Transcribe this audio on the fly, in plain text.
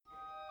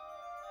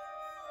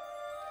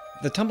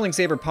The Tumbling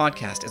Saber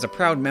podcast is a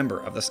proud member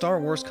of the Star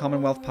Wars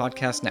Commonwealth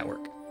Podcast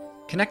Network.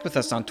 Connect with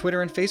us on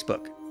Twitter and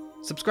Facebook.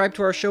 Subscribe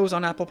to our shows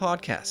on Apple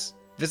Podcasts.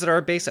 Visit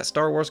our base at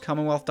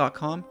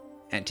StarWarsCommonwealth.com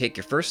and take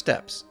your first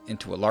steps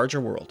into a larger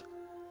world.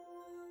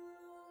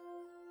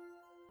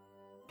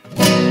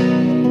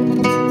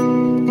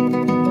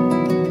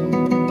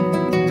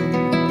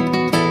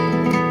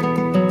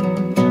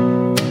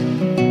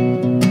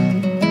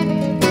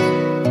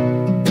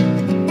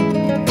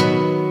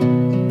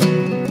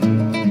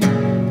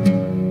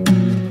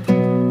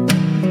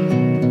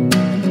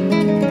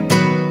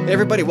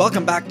 Everybody,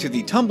 welcome back to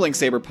the Tumbling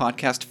Saber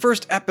podcast,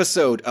 first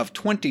episode of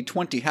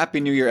 2020. Happy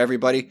New Year,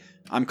 everybody.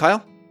 I'm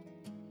Kyle.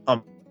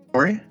 I'm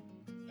Maury.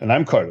 And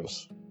I'm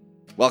Carlos.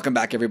 Welcome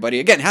back, everybody.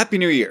 Again, Happy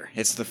New Year.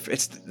 It's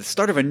the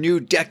start of a new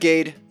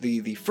decade,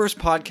 the first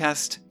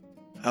podcast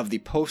of the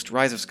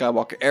post-Rise of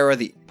Skywalker era,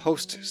 the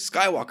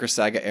post-Skywalker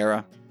saga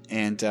era.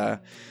 And,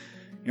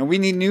 we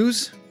need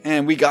news,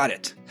 and we got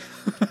it.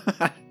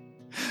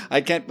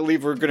 I can't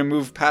believe we're going to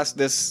move past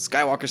this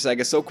Skywalker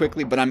saga so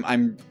quickly, but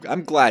I'm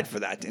glad for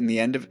that. In the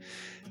end of,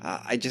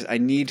 I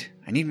need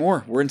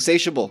more. We're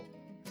insatiable.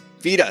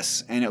 Feed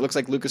us, and it looks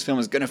like Lucasfilm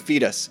is going to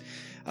feed us.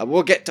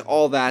 We'll get to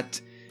all that,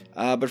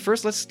 but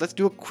first let's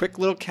do a quick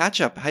little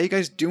catch up. How you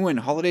guys doing?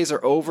 Holidays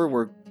are over.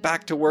 We're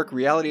back to work.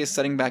 Reality is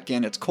setting back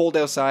in. It's cold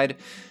outside.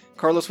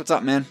 Carlos, what's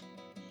up, man?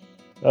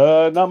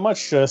 Not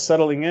much.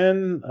 Settling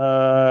in.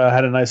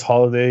 Had a nice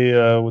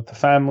holiday with the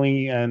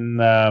family, and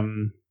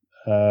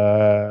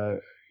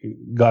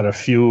got a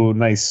few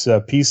nice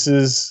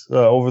pieces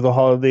over the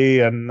holiday,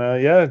 and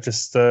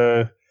just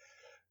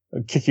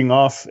kicking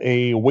off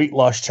a weight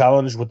loss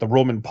challenge with the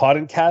Roman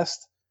Podcast,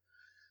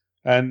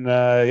 and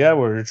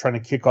we're trying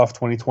to kick off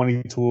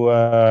 2020 to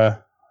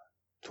a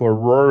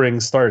roaring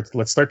start.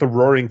 Let's start the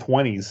roaring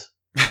 20s.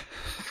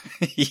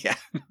 Yeah,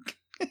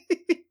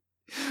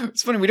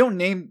 it's funny we don't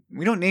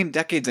name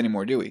decades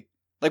anymore, do we?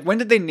 Like, when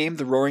did they name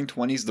the Roaring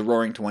 20s the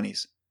Roaring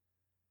 20s?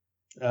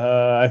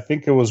 I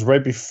think it was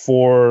right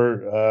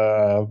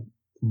before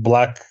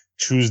Black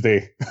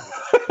Tuesday.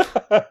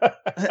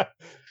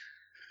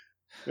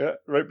 Yeah,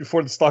 right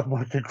before the stock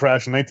market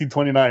crash in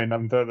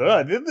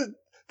 1929.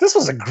 This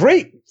was a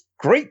great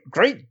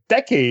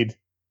decade.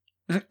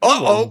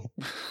 Uh-oh.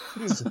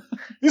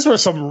 These were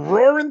some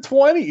roaring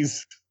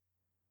 20s.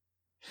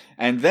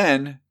 And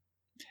then...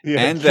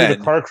 the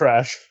car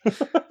crash.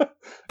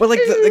 But like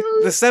the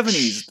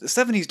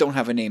 70s don't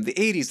have a name. The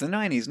 80s, the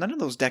 90s, none of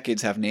those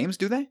decades have names,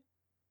 do they?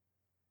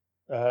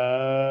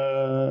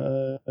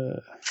 Not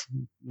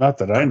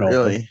that I know.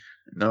 Really?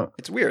 No.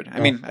 It's weird. I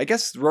mean, I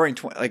guess Roaring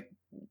 20, like,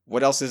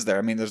 what else is there?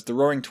 I mean, there's the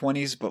Roaring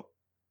 20s, but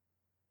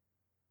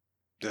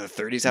do the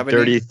 30s have a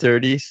name?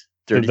 30s?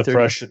 The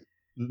Depression.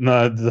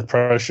 No, the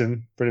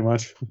Depression, pretty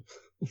much.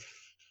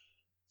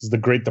 It's the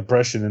Great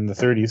Depression in the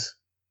 30s.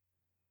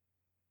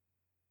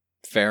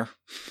 Fair.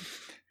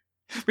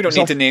 We don't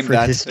need to name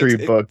that. History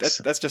books.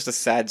 That's just a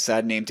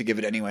sad name to give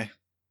it anyway.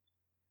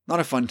 Not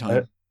a fun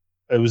time.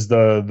 It was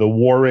the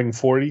Warring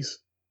 40s.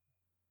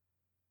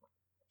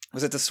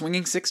 Was it the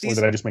Swinging 60s? Or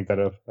did I just make that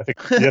up? I think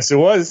yes, it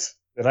was.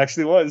 It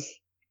actually was.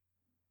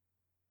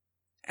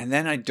 And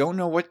then I don't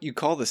know what you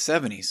call the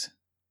 70s.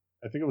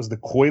 I think it was the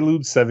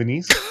Quaalude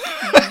 70s.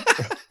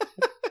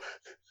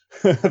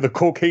 The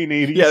Cocaine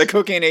 80s. Yeah, the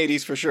Cocaine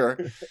 80s for sure.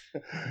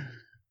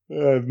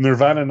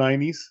 Nirvana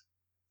 90s.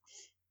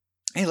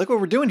 Hey, look what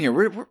we're doing here.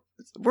 We're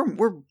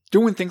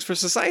doing things for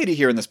society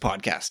here in this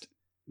podcast.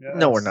 Yeah,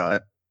 no, we're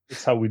not.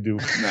 That's how we do.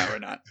 No, we're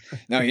not.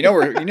 No,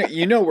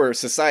 you know where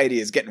society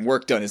is getting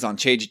work done is on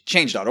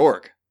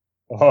change.org.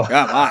 Oh.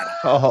 Come on.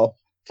 Oh,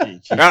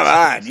 come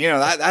on. You know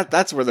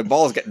that's where the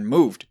ball's getting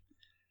moved.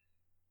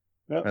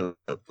 Yep.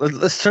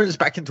 Let's turn this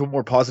back into a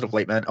more positive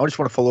light, man. I just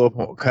want to follow up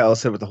on what Kyle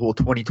said with the whole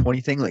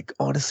 2020 thing. Like,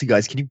 honestly,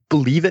 guys, can you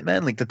believe it,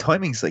 man? Like, the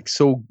timing's like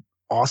so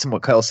awesome.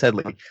 What Kyle said,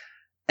 like,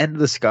 end of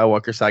the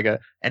Skywalker saga,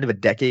 end of a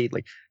decade,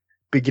 like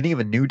beginning of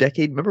a new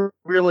decade. Remember,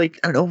 we were like,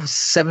 I don't know,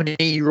 7,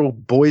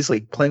 8-year-old boys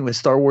like playing with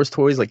Star Wars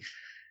toys, like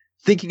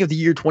thinking of the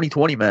year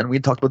 2020, man. We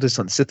had talked about this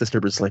on Sith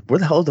Disturbers, like, where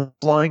the hell are the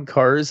flying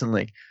cars and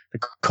like the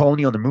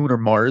colony on the moon or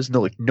Mars?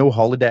 No, like, no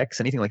holodecks,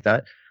 anything like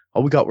that.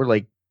 All we got were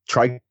like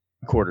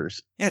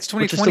tricorders. Yeah, it's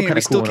 2020 and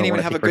we still can't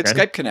even have a good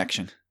Skype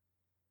connection.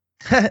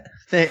 there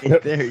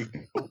you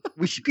go.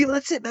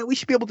 That's it, man. We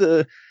should be able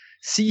to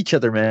see each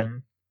other,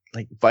 man.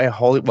 Like via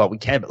we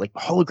can, but like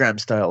hologram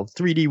style,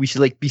 3D. We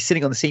should like be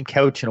sitting on the same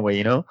couch in a way,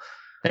 you know.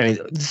 I mean,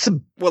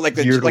 like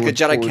a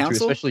Jedi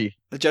Council, especially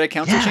the Jedi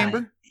Council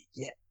chamber.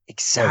 Yeah,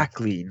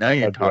 exactly. Now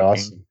you're talking.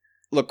 Awesome.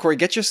 Look, Corey,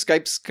 get your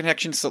Skype's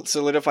connection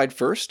solidified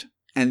first,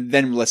 and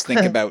then let's think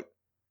about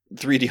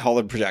 3D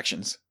holo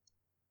projections.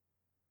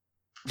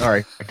 All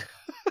right.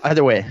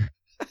 Either way,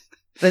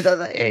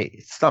 hey,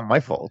 it's not my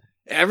fault.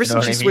 Ever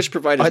since you switched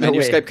providers, man,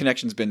 your Skype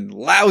connection's been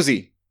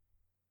lousy.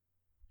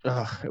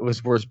 It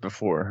was worse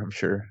before, I'm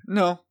sure.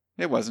 No,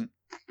 it wasn't.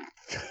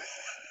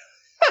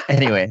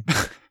 Anyway,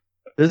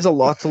 there's a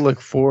lot to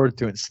look forward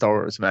to in Star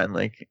Wars, man.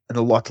 Like, and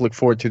a lot to look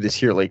forward to this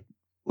year. Like,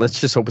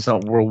 let's just hope it's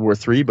not World War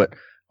III. But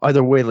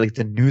either way, like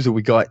the news that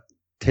we got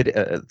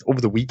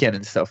over the weekend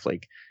and stuff,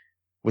 like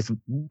with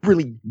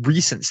really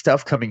recent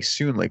stuff coming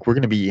soon. Like we're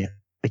gonna be,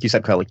 like you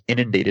said, Kyle, like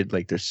inundated.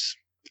 Like there's,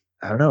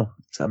 I don't know,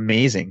 it's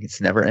amazing.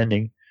 It's never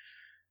ending.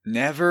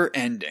 Never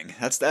ending.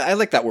 I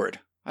like that word.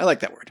 I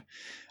like that word.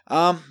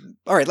 All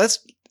right,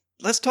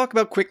 let's talk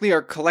about quickly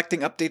our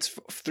collecting updates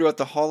throughout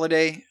the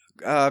holiday.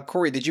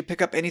 Corey, did you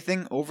pick up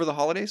anything over the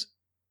holidays?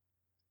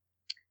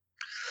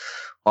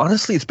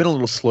 Honestly, it's been a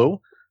little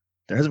slow.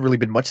 There hasn't really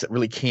been much that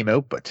really came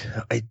out, but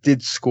I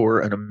did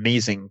score an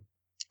amazing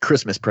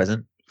Christmas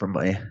present from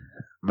my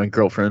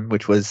girlfriend,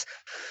 which was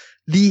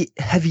the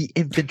Heavy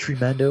Infantry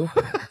Mando.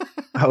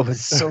 I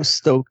was so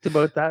stoked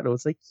about that. I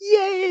was like,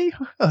 yay!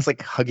 I was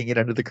like hugging it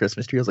under the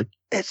Christmas tree. I was like,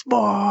 it's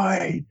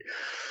mine.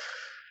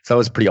 So that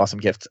was a pretty awesome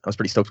gift. I was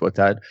pretty stoked about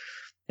that.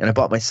 And I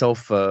bought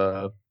myself,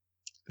 I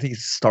think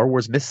it's Star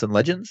Wars Myths and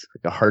Legends,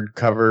 like a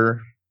hardcover.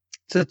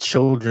 It's a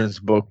children's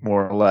book,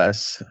 more or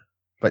less.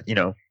 But, you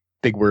know,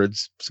 big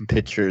words, some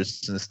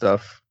pictures and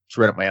stuff. It's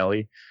right up my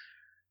alley.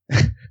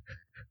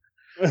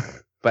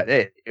 But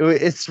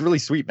it's really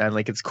sweet, man.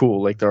 Like, it's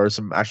cool. Like, there are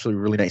some actually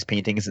really nice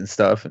paintings and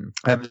stuff. And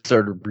I haven't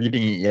started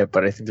reading it yet,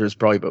 but I think there's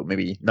probably about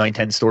maybe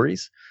 9-10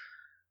 stories.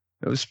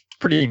 It was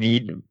pretty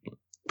neat.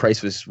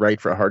 Price was right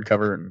for a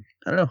hardcover. And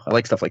I don't know. I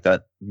like stuff like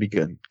that. It'd be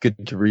good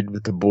to read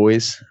with the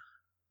boys.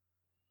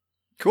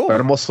 Cool. But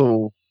I'm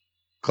also,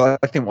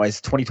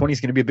 collecting-wise, 2020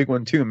 is going to be a big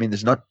one, too. I mean,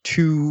 there's not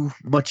too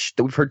much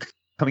that we've heard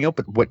coming out,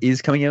 but what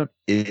is coming out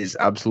is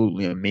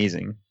absolutely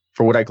amazing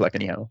for what I collect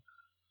anyhow.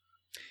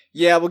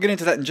 Yeah, we'll get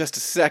into that in just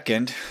a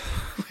second.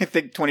 I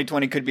think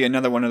 2020 could be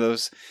another one of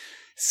those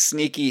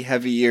sneaky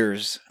heavy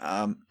years.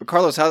 But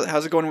Carlos,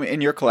 how's it going in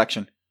your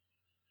collection?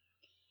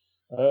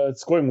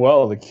 It's going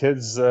well. The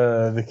kids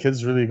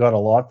really got a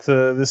lot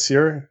this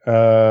year.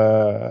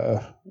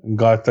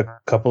 Got a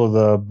couple of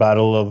the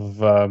Battle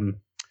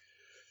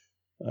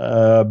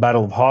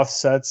of Hoth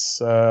sets,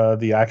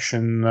 the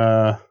action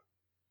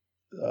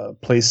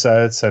play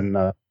sets, and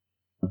I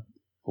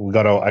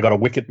got a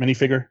Wicket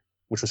minifigure,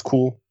 which was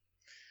cool.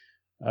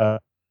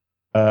 That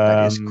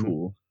is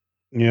cool.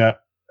 Yeah,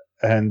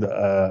 and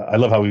I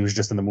love how he was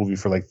just in the movie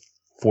for like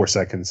 4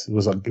 seconds. It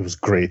was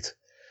great.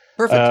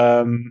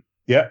 Perfect.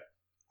 Yeah.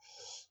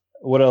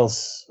 What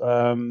else?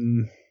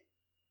 My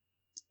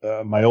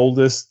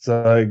oldest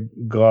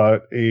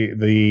got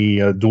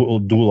the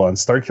dual on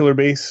Starkiller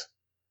base,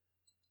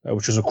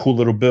 which is a cool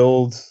little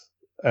build,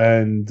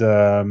 and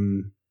a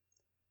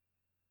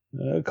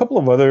couple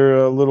of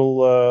other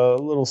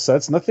little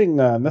sets. Nothing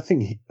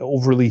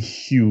overly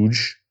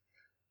huge.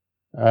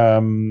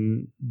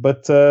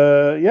 But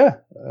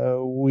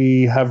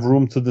we have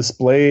room to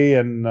display,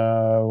 and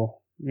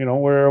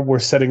we're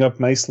setting up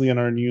nicely in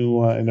our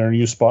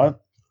new spot,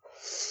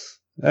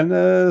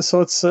 and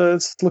so it's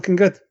looking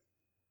good.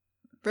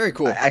 Very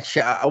cool.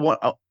 Actually, I want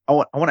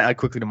to add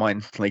quickly to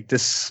mine. Like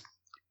this,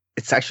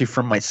 it's actually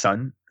from my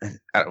son. And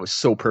it was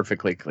so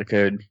perfect. Like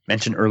I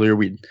mentioned earlier,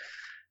 we'd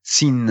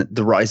seen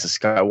The Rise of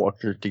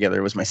Skywalker together.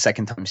 It was my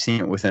second time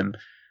seeing it with him,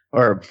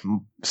 or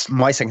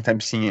my second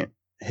time seeing it.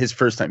 His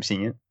first time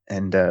seeing it,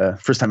 and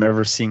first time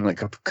ever seeing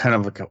like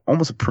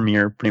almost a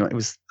premiere. Pretty much, it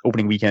was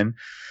opening weekend.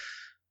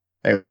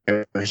 It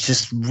was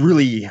just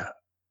really,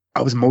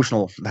 I was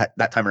emotional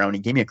that time around. He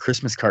gave me a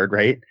Christmas card,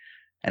 right?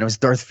 And it was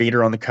Darth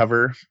Vader on the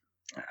cover,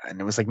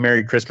 and it was like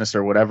Merry Christmas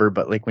or whatever.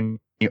 But like when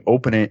you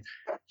open it,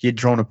 he had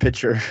drawn a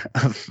picture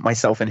of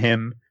myself and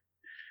him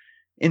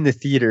in the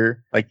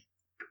theater, like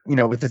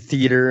with the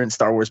theater and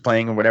Star Wars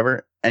playing or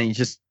whatever. And he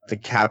just the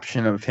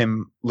caption of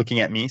him looking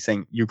at me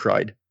saying, "You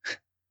cried."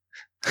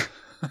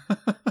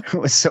 It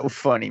was so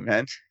funny,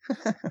 man.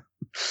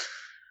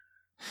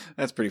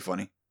 That's pretty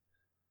funny.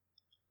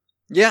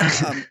 Yeah,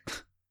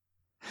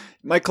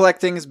 my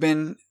collecting has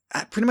been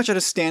pretty much at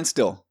a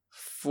standstill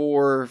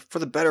for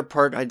the better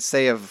part, I'd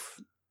say, of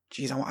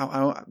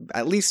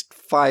at least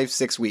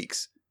 5-6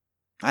 weeks.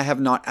 I have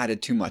not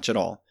added too much at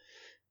all.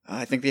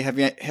 I think the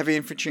heavy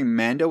infantry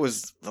Mando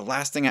was the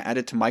last thing I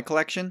added to my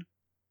collection.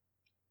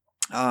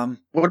 What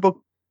about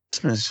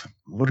Christmas?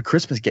 What did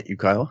Christmas get you,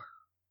 Kyle?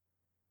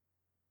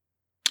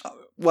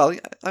 Well,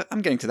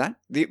 I'm getting to that.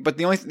 The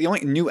only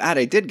new ad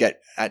I did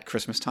get at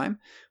Christmas time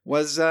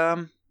was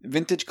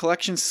Vintage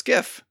Collection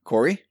Skiff,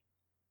 Corey.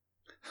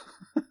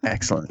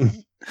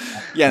 Excellent.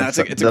 Yeah, it's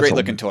a great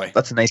looking toy.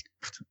 That's a nice.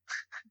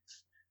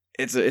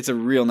 It's a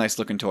real nice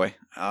looking toy,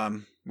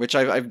 which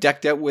I've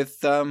decked out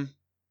with a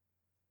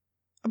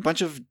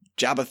bunch of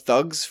Jabba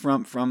thugs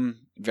from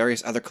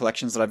various other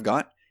collections that I've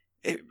got.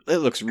 It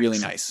looks really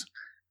nice.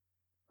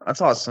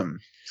 That's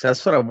awesome. So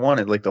that's what I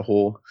wanted, like the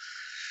whole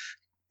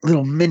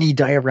little mini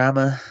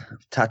diorama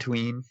of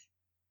Tatooine.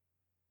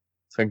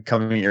 So I can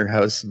come to your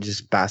house and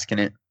just bask in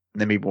it,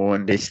 and then maybe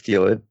one day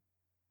steal it.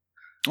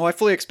 Oh, I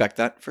fully expect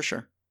that, for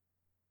sure.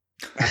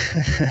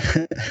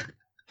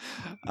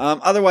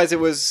 Otherwise, it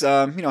was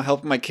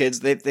helping my kids.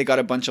 They got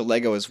a bunch of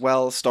Lego as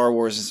well, Star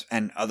Wars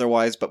and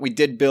otherwise. But we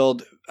did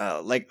build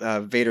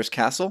Vader's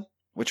castle,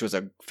 which was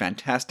a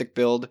fantastic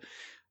build.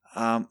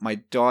 My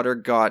daughter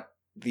got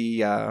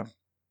the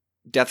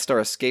Death Star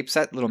escape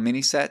set, little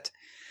mini set.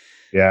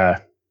 Yeah.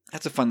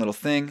 That's a fun little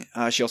thing.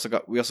 We also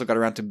got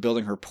around to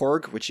building her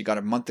Porg, which she got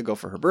a month ago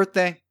for her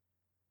birthday.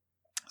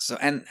 So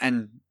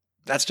and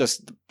that's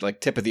just like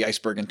tip of the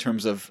iceberg in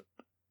terms of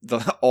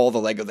all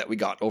the Lego that we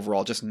got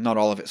overall. Just not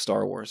all of it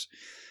Star Wars.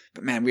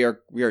 But man, we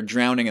are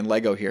drowning in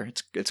Lego here.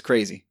 It's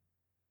crazy.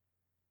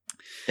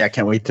 Yeah, I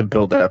can't wait to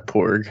build that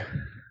Porg.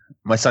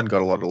 My son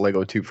got a lot of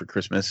Lego too for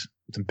Christmas.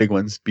 Some big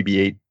ones,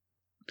 BB-8.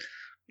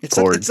 It's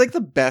like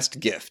the best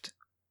gift.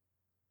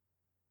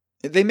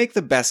 They make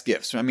the best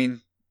gifts. I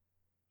mean,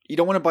 you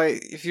don't want to buy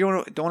if you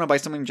don't want to buy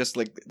something just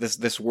like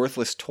this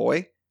worthless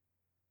toy.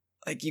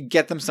 Like you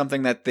get them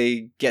something that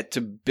they get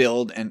to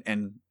build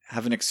and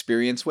have an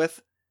experience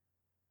with.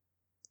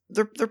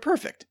 They're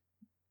perfect.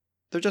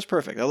 They're just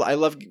perfect. I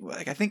love.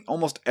 Like I think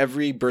almost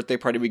every birthday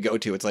party we go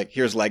to, it's like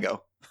here's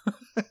Lego.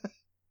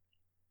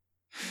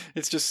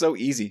 It's just so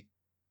easy.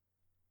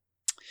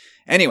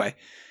 Anyway,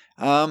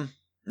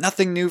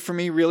 nothing new for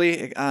me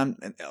really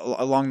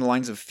along the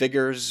lines of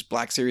figures,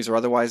 Black Series or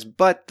otherwise,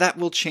 but that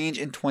will change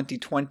in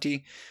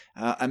 2020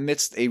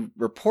 amidst a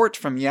report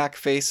from Yak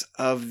Face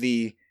of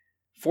the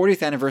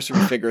 40th anniversary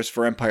figures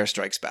for Empire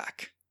Strikes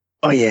Back.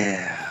 Oh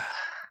yeah.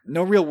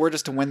 No real word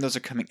as to when those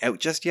are coming out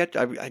just yet.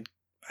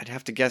 I'd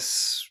have to guess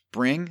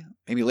spring,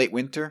 maybe late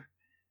winter.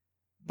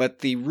 But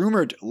the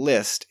rumored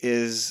list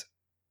is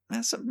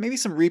maybe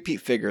some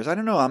repeat figures. I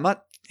don't know. I'm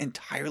not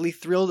entirely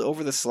thrilled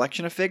over the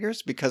selection of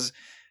figures because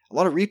a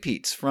lot of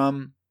repeats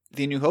from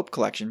the New Hope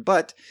collection.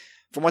 But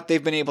from what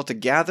they've been able to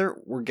gather,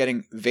 we're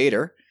getting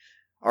Vader,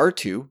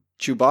 R2,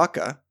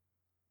 Chewbacca.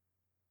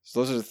 So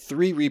those are the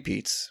 3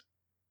 repeats.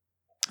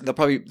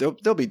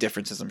 There'll be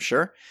differences, I'm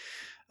sure.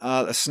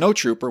 A Snow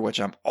Trooper, which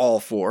I'm all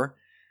for.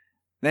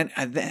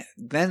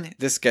 Then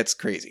this gets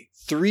crazy.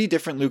 3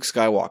 different Luke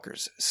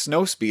Skywalkers: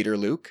 Snow Speeder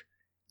Luke,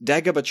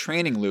 Dagobah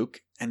Training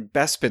Luke, and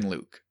Bespin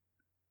Luke.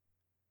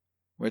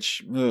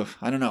 Which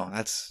I don't know.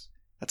 That's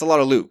a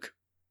lot of Luke.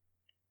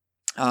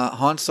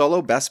 Han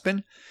Solo,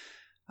 Bespin,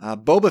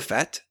 Boba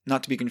Fett,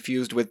 not to be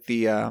confused with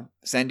the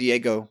San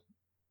Diego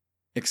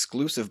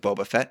exclusive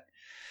Boba Fett.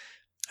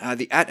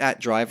 The AT-AT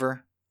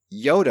driver,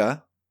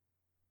 Yoda,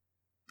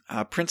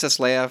 Princess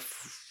Leia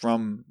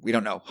from, we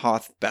don't know,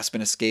 Hoth Bespin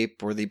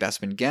Escape or the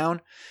Bespin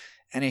Gown,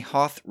 and a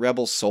Hoth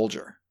Rebel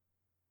Soldier.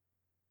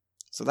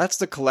 So that's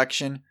the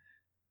collection.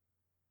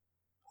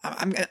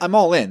 I'm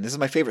all in. This is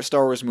my favorite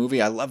Star Wars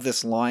movie. I love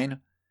this line,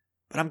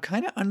 but I'm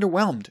kind of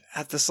underwhelmed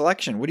at the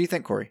selection. What do you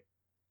think, Corey?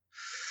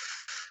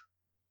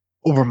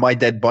 Over my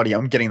dead body,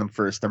 I'm getting them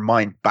first. They're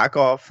mine. Back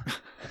off.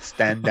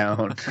 Stand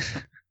down.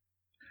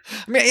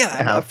 I mean,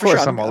 yeah, of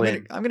course I'm all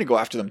in. I'm going to go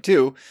after them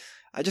too.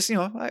 I just,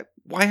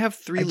 why have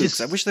 3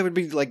 Lukes? I wish there would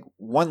be like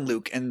 1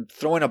 Luke and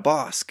throw in a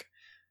Bosk,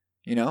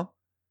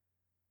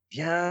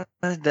 Yeah,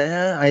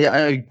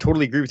 I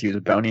totally agree with you.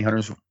 The bounty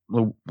hunters, a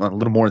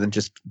little more than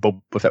just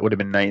Boba Fett would have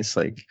been nice.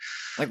 Like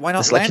why not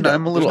the selection? Lando?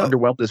 I'm a little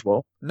underwhelmed as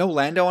well. No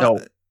Lando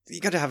on it? You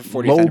got to have a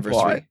 40th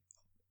anniversary.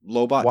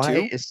 Lobot why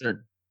too? Is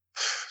there?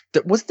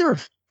 Was there a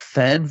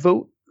fan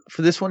vote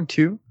for this one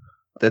too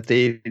that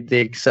they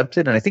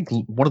accepted? And I think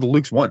one of the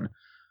Lukes won.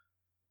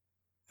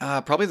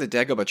 Probably the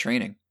Dagobah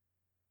Training.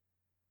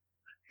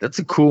 That's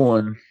a cool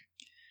one.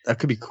 That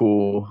could be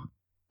cool.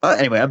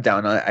 Anyway, I'm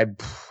down. I've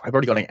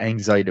already got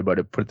anxiety about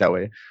it. Put it that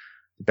way.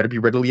 It better be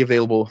readily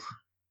available.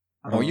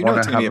 It's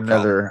going to be a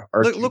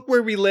problem. Look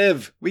where we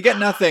live. We get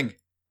nothing.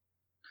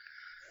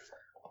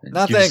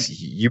 Nothing.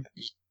 You've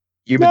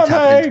been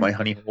tapping into my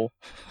honey hole.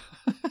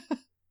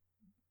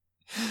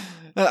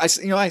 I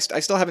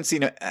still haven't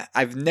seen it.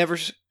 I've never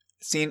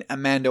seen a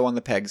Mando on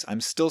the pegs.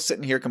 I'm still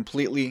sitting here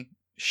completely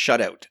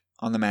shut out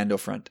on the Mando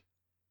front.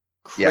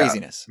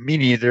 Craziness. Yeah, me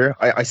neither.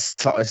 I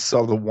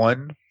saw the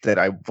one that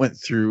I went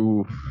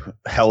through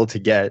hell to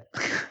get,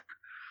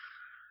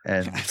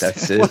 and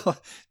that's it. Well,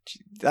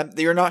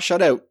 you're not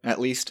shut out, at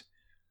least.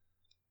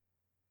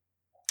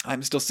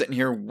 I'm still sitting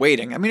here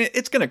waiting. I mean,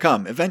 it's going to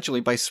come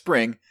eventually by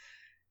spring.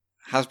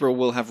 Hasbro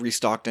will have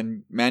restocked,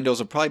 and Mandos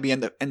will probably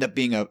end up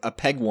being a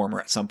peg warmer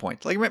at some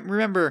point. Like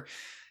remember,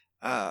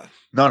 not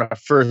a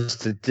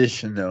first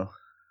edition though.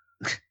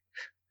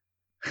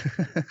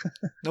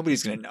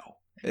 Nobody's going to know.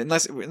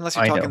 Unless you're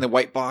talking the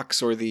white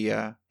box or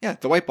the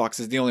the white box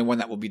is the only one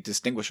that will be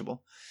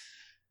distinguishable.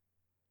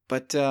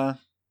 But man,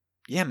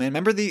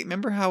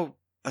 remember how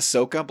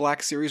Ahsoka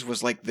Black Series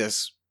was like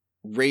this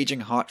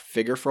raging hot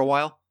figure for a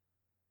while?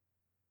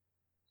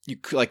 You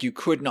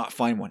could not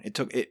find one.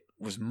 It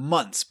was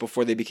months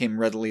before they became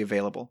readily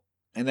available,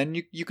 and then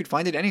you could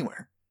find it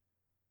anywhere.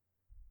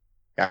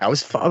 Yeah, I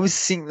was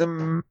seeing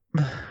them.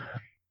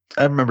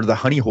 I remember the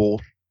Honey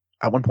Hole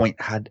at one point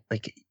had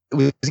it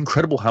was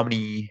incredible how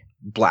many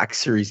Black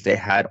Series they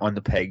had on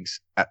the pegs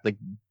at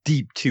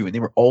deep too, and they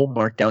were all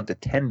marked down to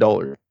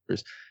 $10. I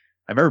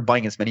remember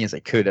buying as many as I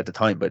could at the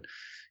time, but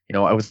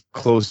I was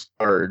closed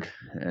hard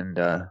and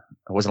I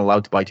wasn't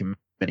allowed to buy too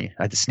many.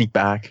 I had to sneak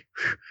back.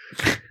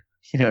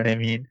 You know what I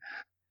mean?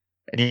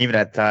 And even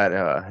at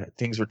that,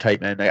 things were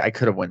tight, man. I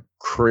could have went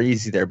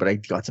crazy there, but I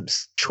got some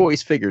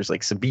choice figures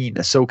like Sabine,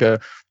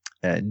 Ahsoka,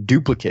 and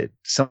Duplicate.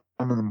 Some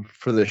of them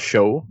for the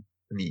show,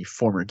 in the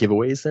former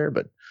giveaways there,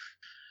 but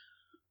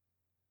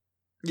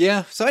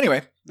Yeah. So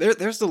anyway,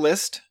 there's the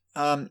list.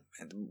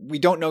 We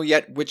don't know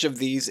yet which of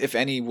these, if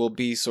any, will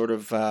be sort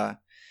of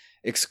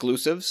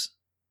exclusives.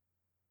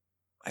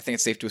 I think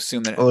it's safe to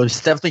assume that. well,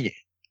 there's definitely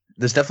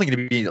going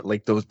to be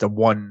like the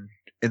one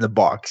in the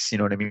box. You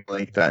know what I mean,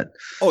 like that.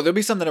 Oh, there'll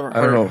be some that are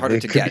I don't know, harder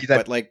it to could get. be that-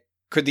 But like,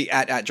 could the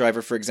at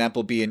driver, for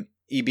example, be an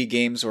EB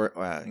Games or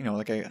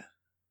like a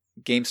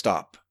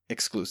GameStop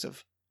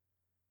exclusive?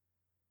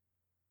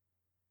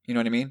 You know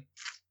what I mean?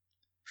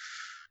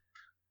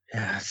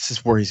 Yeah, it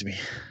just worries me.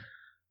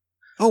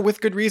 Oh,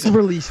 with good reason.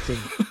 Release date.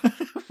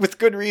 With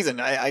good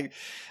reason. I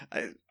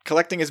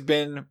collecting has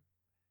been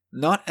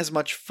not as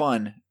much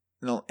fun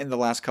in the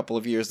last couple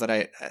of years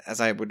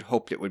as I would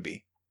hoped it would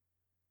be.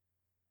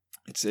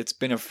 It's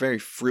been a very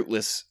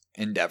fruitless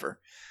endeavor,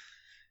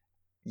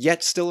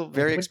 yet still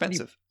very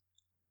expensive.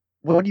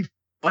 When you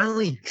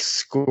finally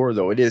score,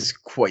 though, it is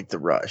quite the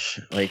rush.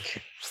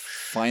 Like,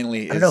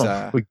 Finally, I don't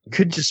know. We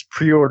could just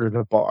pre-order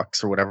the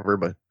box or whatever,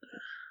 but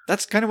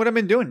that's kind of what I've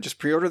been doing. Just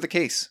pre-order the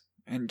case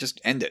and just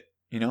end it,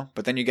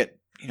 But then you get,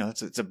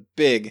 it's a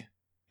big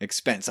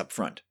expense up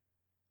front.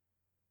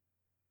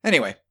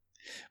 Anyway,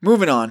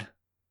 moving on.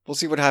 We'll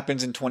see what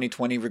happens in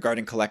 2020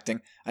 regarding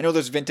collecting. I know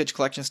there's vintage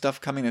collection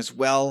stuff coming as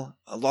well.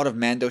 A lot of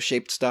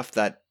Mando-shaped stuff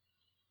that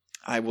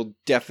I will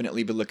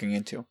definitely be looking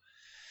into.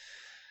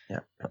 yeah,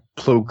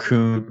 Plo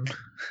Koon,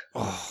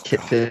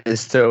 Kit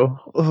Fisto.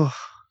 Oh,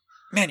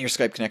 Man, your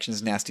Skype connection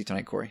is nasty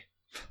tonight, Corey.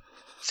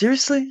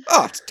 seriously?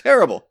 Oh, it's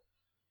terrible.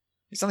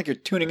 You sound like you're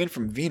tuning in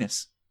from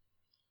Venus.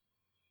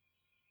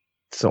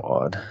 So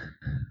odd.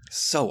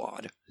 So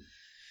odd.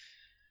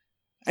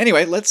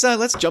 Anyway, let's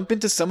jump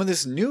into some of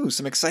this news,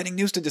 some exciting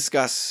news to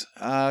discuss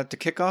to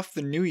kick off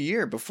the new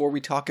year before we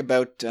talk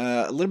about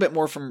a little bit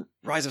more from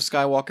Rise of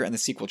Skywalker and the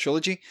sequel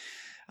trilogy.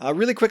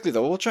 Really quickly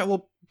though,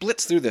 we'll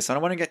blitz through this. I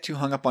don't want to get too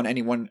hung up on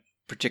any one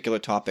particular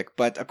topic,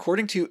 but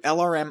according to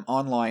LRM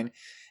Online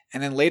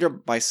and then later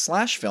by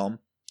Slash Film,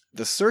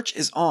 the search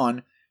is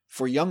on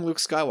for young Luke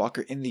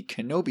Skywalker in the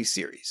Kenobi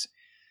series.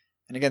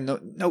 And again,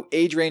 no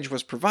age range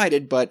was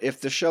provided, but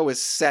if the show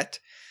is set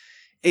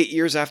 8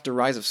 years after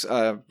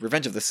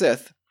Revenge of the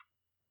Sith,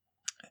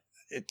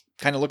 it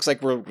kind of looks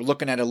like we're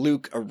looking at a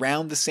Luke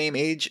around the same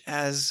age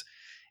as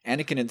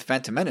Anakin in The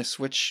Phantom Menace,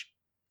 which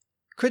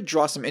could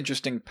draw some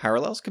interesting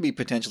parallels, could be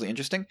potentially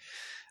interesting.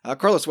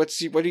 Carlos, what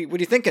are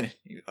you thinking?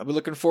 Are we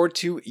looking forward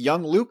to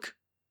young Luke?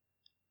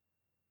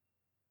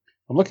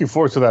 I'm looking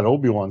forward to that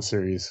Obi-Wan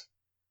series.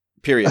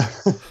 Period.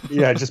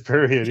 Yeah, just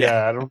period.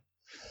 Yeah. Yeah,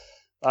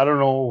 I don't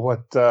know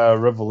what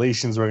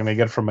revelations we're gonna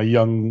get from a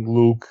young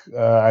Luke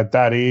at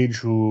that age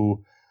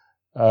who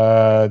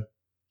 10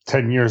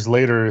 years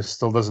later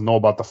still doesn't know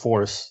about the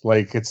Force.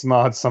 Like, it's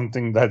not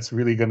something that's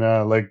really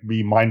gonna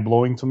be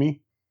mind-blowing to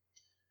me.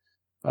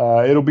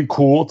 It'll be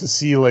cool to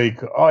see,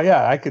 oh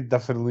yeah, I could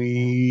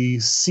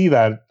definitely see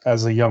that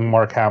as a young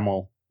Mark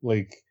Hamill.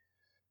 I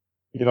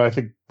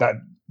think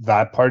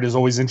that part is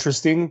always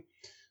interesting.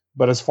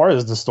 But as far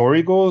as the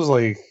story goes,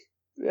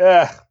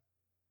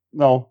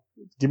 no,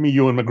 give me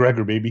Ewan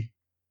McGregor, baby.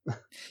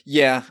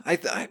 Yeah,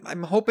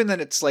 I'm hoping that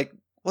it's like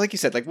you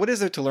said, what is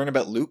there to learn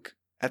about Luke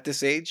at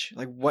this age?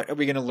 What are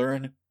we going to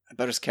learn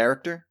about his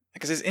character?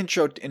 Because his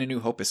intro in A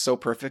New Hope is so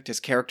perfect. His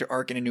character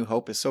arc in A New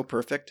Hope is so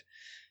perfect.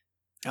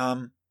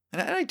 And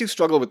I do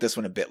struggle with this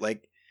one a bit.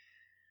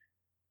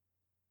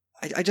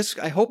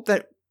 I hope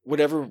that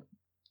whatever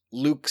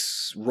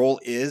Luke's role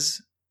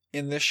is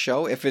in this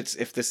show, if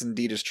this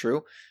indeed is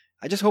true,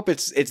 I just hope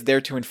it's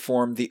there to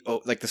inform the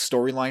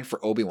storyline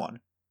for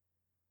Obi-Wan.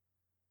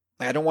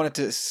 I don't want it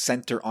to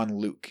center on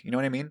Luke. You know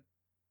what I mean?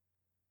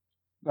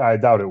 I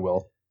doubt it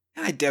will.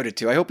 I doubt it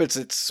too. I hope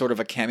it's sort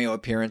of a cameo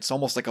appearance,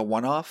 almost like a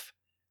one-off.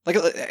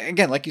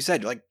 Again, like you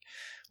said,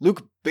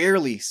 Luke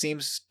barely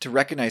seems to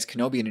recognize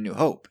Kenobi in A New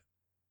Hope.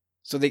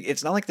 So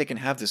it's not like they can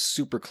have this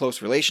super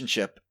close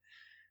relationship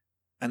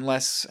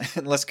unless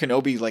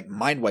Kenobi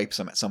mind wipes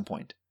him at some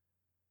point.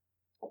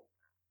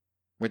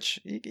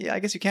 Which, yeah, I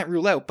guess you can't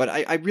rule out, but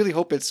I really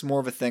hope it's more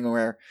of a thing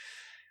where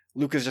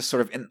Luke is just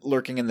sort of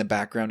lurking in the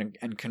background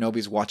and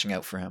Kenobi's watching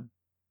out for him.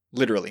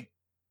 Literally.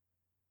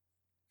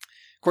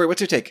 Corey,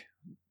 what's your take?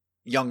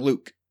 Young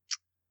Luke.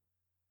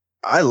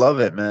 I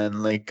love it,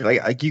 man. Like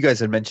you guys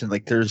had mentioned,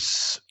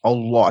 there's a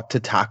lot to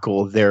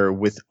tackle there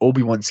with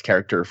Obi-Wan's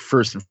character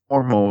first and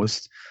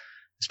foremost,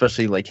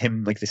 especially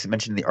him, like they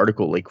mentioned in the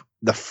article,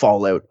 the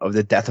fallout of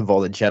the death of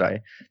all the Jedi.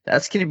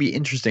 That's going to be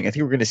interesting. I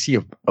think we're going to see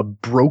a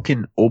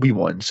broken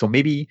Obi-Wan. So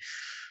maybe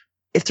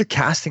if they're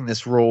casting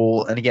this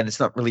role, and again,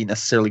 it's not really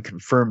necessarily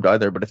confirmed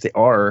either, but if they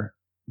are,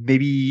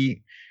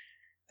 maybe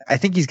I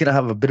think he's going to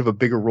have a bit of a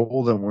bigger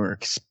role than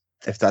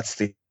if that's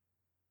the.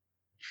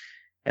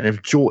 And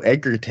if Joel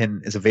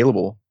Edgerton is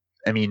available,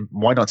 I mean,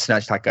 why not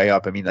snatch that guy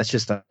up? I mean, that's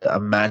just a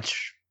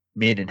match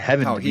made in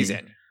heaven. Oh, he's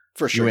in.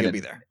 For sure he'll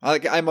be there.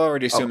 I'm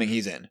already assuming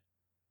he's in.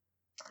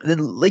 Then,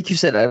 like you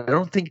said, I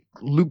don't think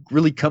Luke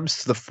really comes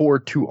to the fore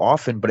too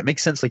often, but it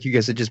makes sense, like you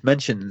guys had just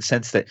mentioned, in the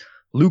sense that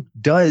Luke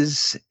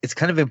does, it's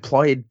kind of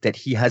implied that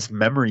he has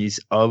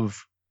memories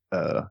of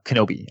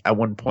Kenobi at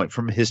one point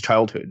from his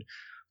childhood,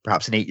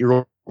 perhaps an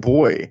 8-year-old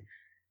boy.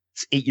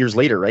 It's 8 years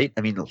later, right?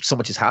 I mean, so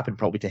much has happened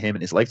probably to him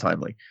in his lifetime.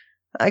 Like,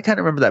 I kind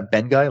of remember that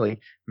Ben guy.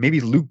 Like,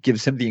 maybe Luke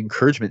gives him the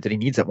encouragement that he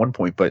needs at one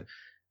point, but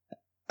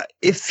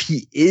if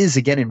he is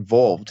again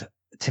involved,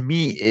 to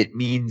me, it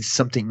means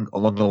something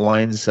along the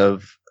lines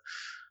of,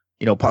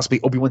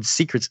 possibly Obi-Wan's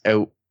secrets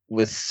out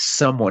with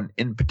someone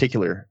in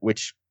particular,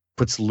 which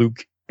puts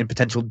Luke in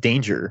potential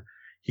danger.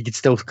 He could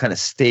still kind of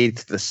stay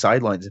to the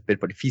sidelines a bit,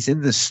 but if he's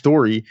in this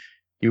story,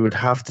 you would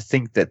have to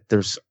think that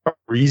there's a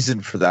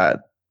reason for that,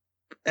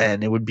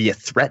 and it would be a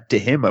threat to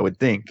him, I would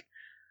think.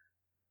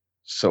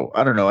 So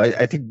I don't know.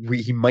 I think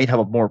he might have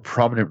a more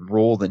prominent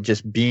role than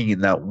just being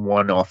in that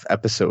one-off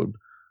episode.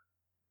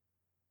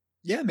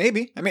 Yeah,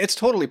 maybe. I mean, it's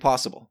totally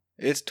possible.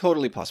 It's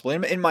totally possible.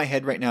 In my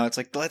head right now, it's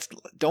like,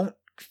 don't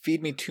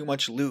feed me too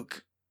much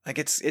Luke. Like,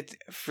 it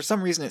for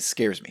some reason it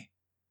scares me.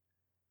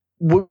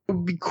 What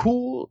would be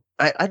cool?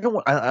 I'm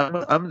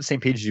on the same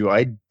page as you.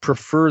 I'd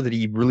prefer that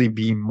he really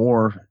be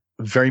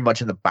very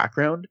much in the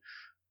background,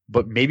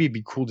 but maybe it'd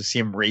be cool to see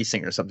him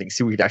racing or something.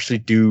 See what he'd actually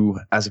do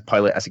as a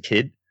pilot as a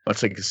kid,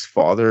 much like his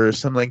father or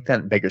something like that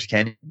in Beggar's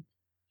Canyon.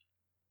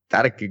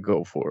 That I could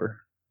go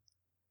for.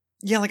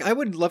 Yeah, like I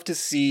would love to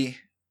see.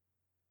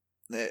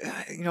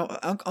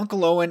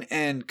 Uncle Owen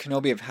and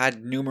Kenobi have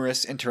had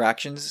numerous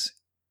interactions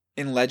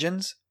in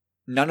Legends.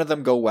 None of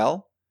them go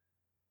well.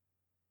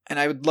 And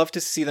I would love to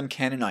see them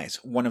canonize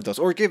one of those,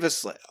 or give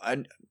us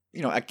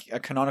a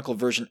canonical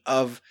version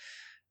of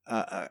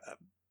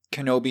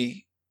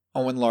Kenobi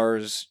Owen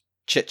Lars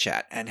chit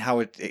chat and how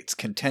it's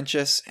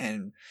contentious,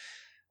 and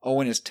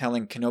Owen is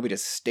telling Kenobi to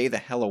stay the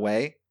hell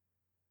away,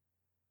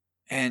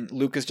 and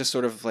Luke is just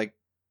sort of like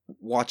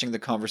watching the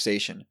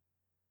conversation.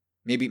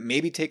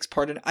 Maybe takes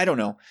part in it. I don't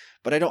know,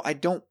 but I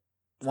don't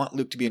want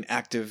Luke to be an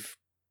active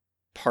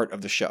part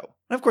of the show.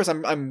 And of course,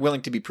 I'm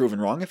willing to be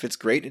proven wrong. If it's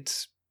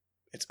great,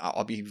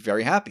 I'll be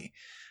very happy.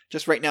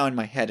 Just right now in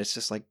my head, it's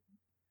just like,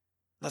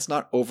 let's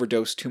not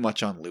overdose too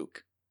much on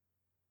Luke.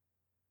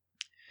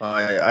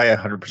 I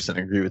 100%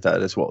 agree with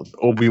that as well.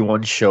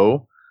 Obi-Wan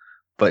show,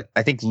 but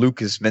I think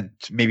Luke is meant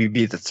to maybe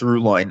be the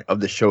through line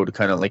of the show to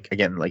kind of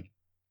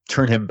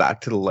turn him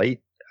back to the light.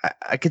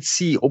 I could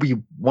see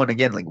Obi-Wan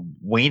again,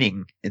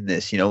 waning in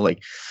this,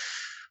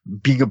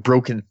 being a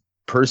broken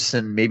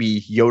person.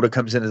 Maybe Yoda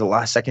comes in at the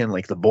last second,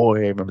 like the boy,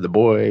 remember the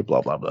boy, blah,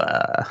 blah,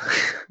 blah.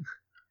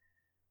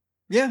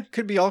 Yeah,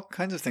 could be all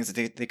kinds of things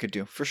that they could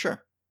do, for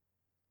sure.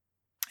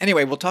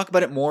 Anyway, we'll talk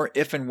about it more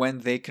if and when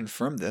they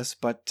confirm this,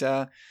 but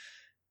I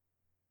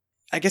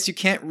guess you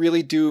can't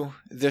really do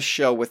this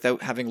show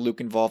without having Luke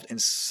involved in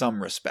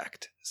some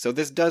respect. So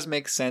this does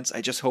make sense.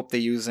 I just hope they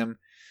use him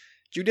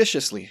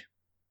judiciously.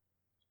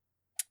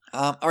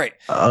 All right.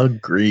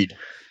 Agreed.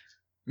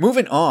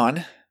 Moving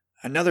on,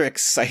 another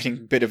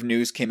exciting bit of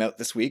news came out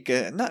this week.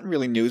 Not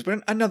really news,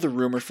 but another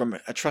rumor from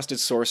a trusted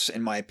source,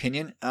 in my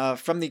opinion,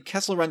 from the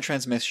Kessel Run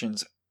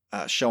Transmissions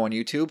show on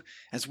YouTube,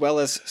 as well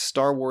as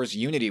Star Wars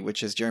Unity,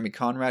 which is Jeremy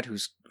Conrad,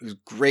 who's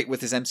great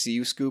with his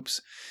MCU scoops.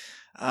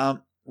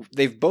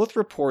 They've both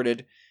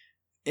reported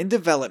in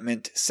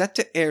development, set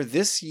to air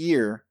this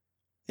year,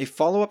 a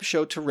follow-up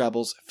show to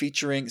Rebels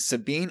featuring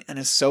Sabine and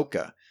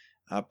Ahsoka,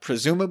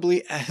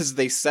 presumably as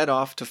they set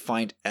off to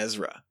find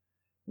Ezra,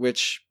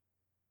 which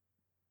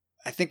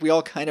I think we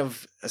all kind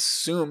of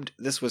assumed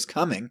this was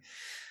coming.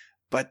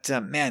 But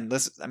man,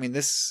 this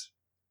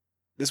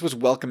was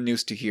welcome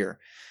news to hear.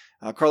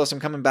 Carlos, I'm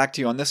coming back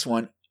to you on this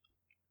one.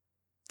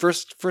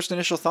 First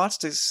initial thoughts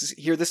to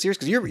hear this series,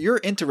 because you're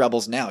into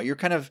Rebels now. You're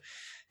kind of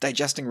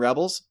digesting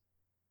Rebels.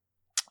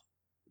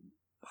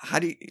 I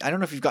don't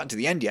know if you've gotten to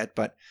the end yet,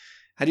 but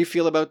how do you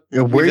feel about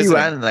where are you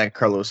at in that,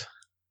 Carlos?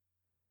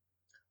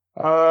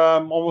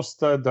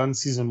 Almost done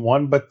season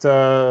 1, but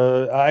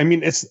I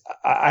mean,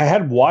 I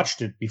had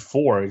watched it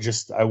before.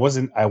 I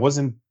wasn't able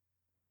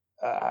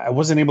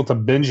to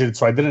binge it,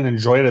 so I didn't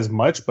enjoy it as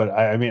much. But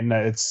I mean,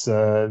 it's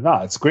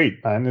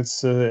great, man.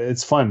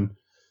 It's fun.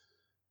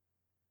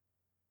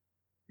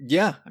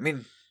 Yeah, I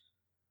mean,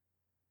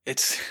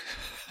 it's.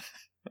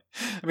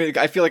 I mean,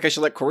 I feel like I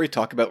should let Corey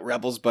talk about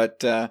Rebels,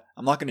 but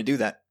I'm not going to do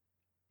that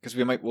because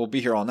we'll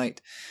be here all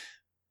night.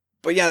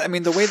 But yeah, I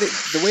mean, the way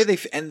they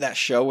end that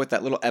show with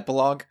that little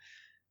epilogue,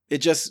 it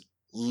just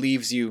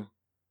leaves you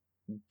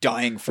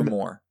dying for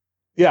more.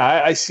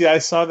 Yeah, I see. I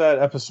saw that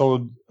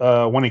episode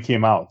when it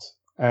came out,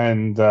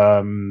 and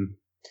I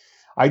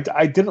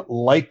didn't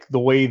like the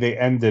way they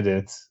ended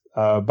it,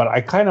 but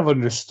I kind of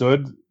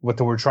understood what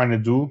they were trying to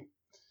do.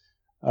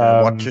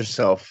 Watch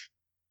yourself.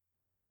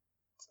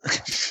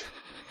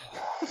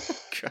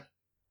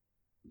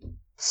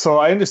 So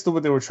I understood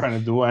what they were trying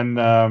to do, and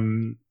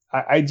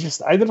I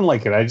didn't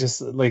like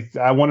it.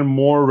 I wanted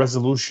more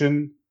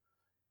resolution.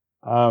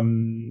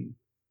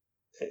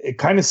 It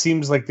kind of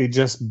seems like they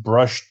just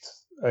brushed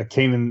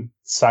Kanan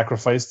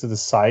sacrifice to the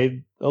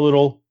side a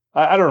little.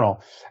 I don't know.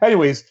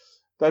 Anyways,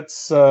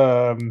 that's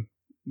neither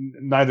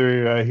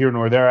here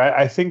nor there.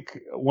 I think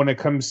when it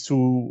comes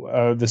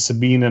to the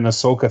Sabine and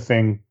Ahsoka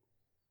thing,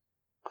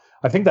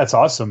 I think that's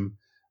awesome.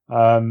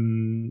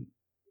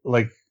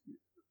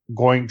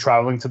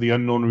 traveling to the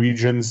unknown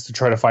regions to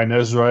try to find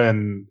Ezra,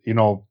 and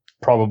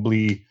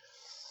probably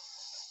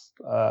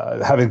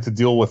having to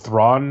deal with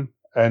Thrawn.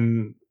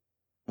 And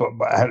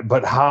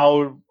but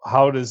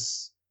how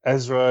does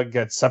Ezra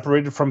get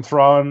separated from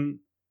Thrawn?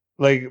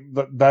 Like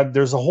that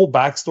there's a whole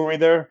backstory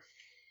there.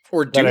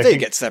 Or do they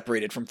get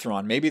separated from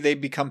Thrawn? Maybe they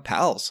become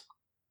pals.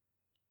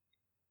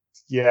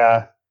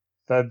 Yeah.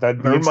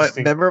 That'd be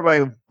interesting.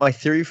 Remember my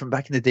theory from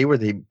back in the day where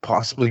they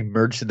possibly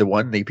merged into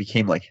one? They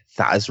became like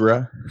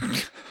Thazra.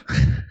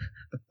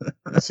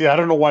 See, I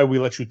don't know why we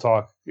let you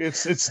talk.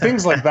 It's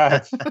things like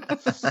that.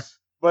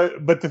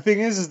 But the thing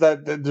is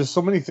that there's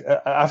so many.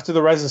 After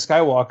the Rise of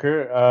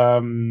Skywalker,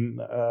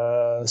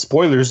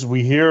 spoilers,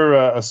 we hear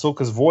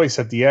Ahsoka's voice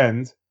at the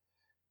end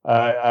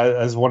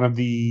as one of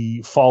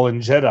the fallen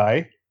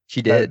Jedi.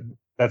 She did.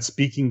 That's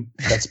speaking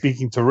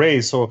to Rey.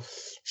 So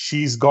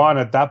she's gone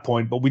at that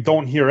point, but we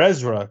don't hear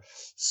Ezra.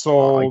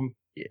 So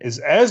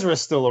is Ezra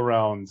still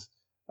around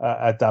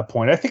at that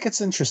point? I think it's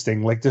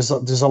interesting. Like there's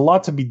a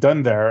lot to be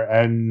done there,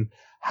 and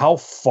how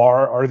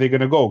far are they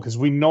going to go? Because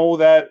we know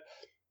that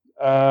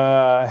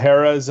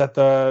Hera is at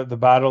the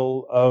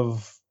battle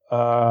of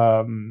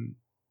Battle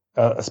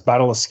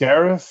of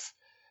Scarif,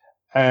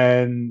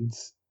 and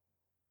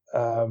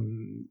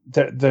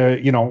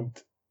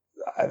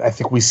I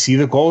think we see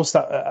the Ghost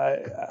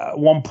at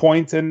one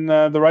point in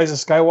the Rise of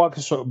Skywalker.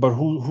 So, but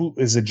who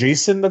is it?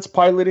 Jason that's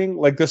piloting?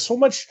 Like, there's so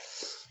much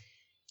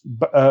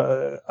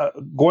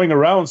going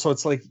around. So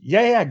it's like,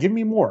 yeah, give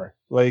me more.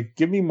 Like,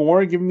 give me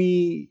more. Give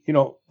me,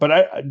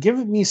 but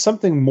give me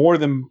something more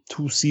than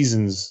 2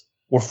 seasons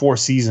or 4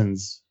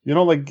 seasons.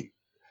 Like,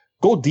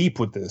 go deep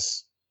with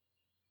this.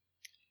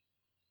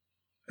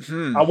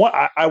 I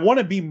want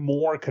to be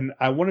more.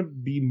 I want to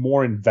be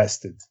more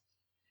invested.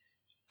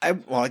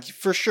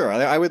 For sure.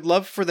 I would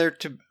love for there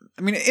to...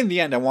 I mean, in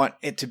the end, I want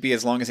it to be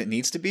as long as it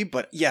needs to be.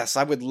 But yes,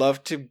 I would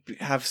love to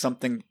have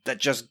something that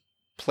just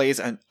plays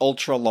an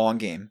ultra long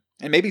game.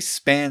 And maybe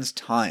spans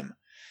time.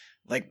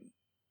 Like,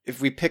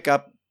 if we pick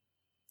up,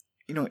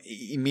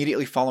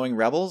 immediately following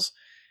Rebels,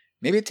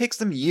 maybe it takes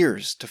them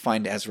years to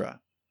find Ezra.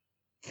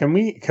 Can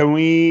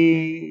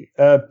we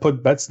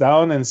put bets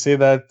down and say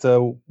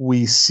that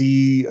we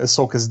see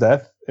Ahsoka's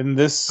death in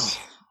this?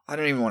 Oh, I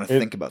don't even want to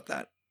think about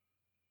that.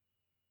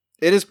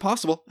 It is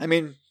possible. I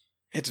mean,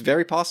 it's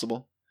very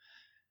possible.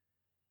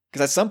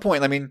 Because at some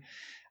point,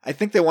 I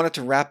think they wanted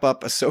to wrap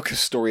up Ahsoka's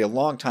story a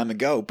long time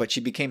ago, but she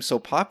became so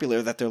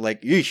popular that they're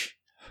like, yeesh,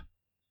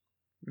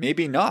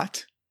 maybe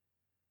not.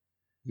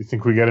 You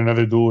think we get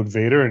another duel with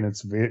Vader and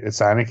it's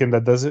Anakin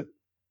that does it?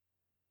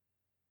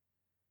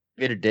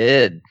 Vader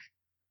did.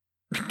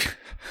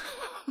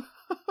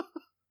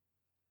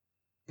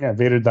 Yeah,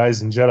 Vader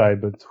dies in Jedi,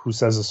 but who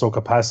says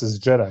Ahsoka passes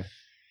Jedi?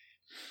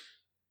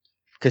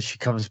 Because she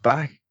comes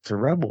back to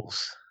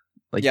Rebels.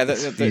 Like, yeah, they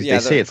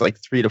say it's like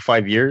 3 to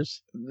 5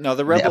 years. No,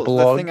 the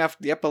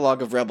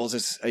epilogue of Rebels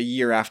is a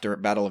year after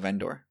Battle of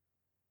Endor.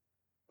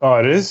 Oh,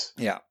 it is?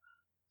 Yeah.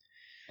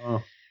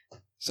 Oh.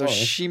 So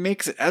she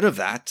makes it out of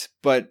that,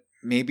 but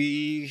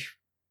maybe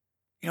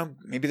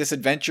this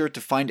adventure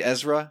to find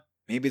Ezra,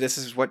 maybe this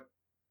is what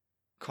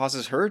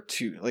causes her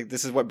to,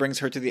 this is what brings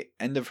her to the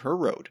end of her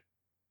road.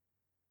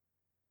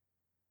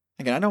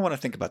 Again, I don't want to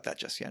think about that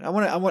just yet.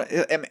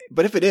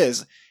 But if it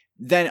is,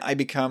 then I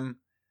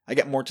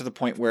get more to the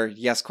point where,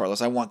 yes,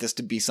 Carlos, I want this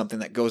to be something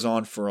that goes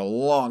on for a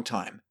long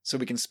time, so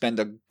we can spend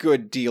a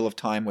good deal of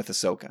time with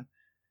Ahsoka.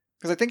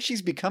 Because I think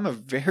she's become a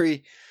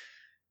very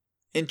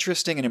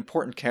interesting and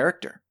important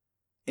character,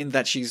 in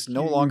that she's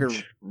no longer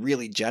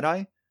really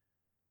Jedi,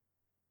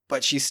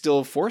 but she's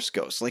still Force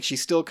Ghost. Like, she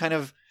still kind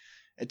of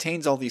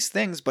attains all these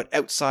things, but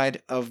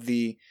outside of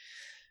the,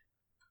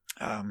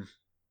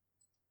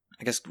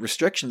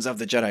 restrictions of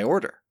the Jedi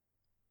Order.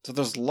 So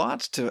there's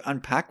lots to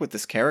unpack with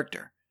this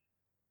character.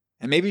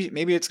 And maybe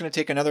it's going to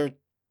take another,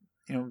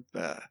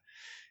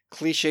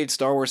 cliched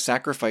Star Wars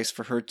sacrifice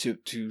for her to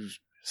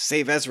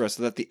save Ezra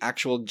so that the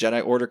actual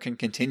Jedi Order can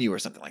continue or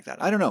something like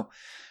that. I don't know.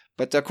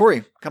 But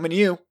Corey, coming to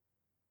you.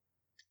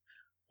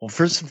 Well,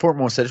 first and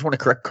foremost, I just want to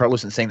correct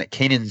Carlos in saying that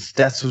Kanan's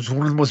death was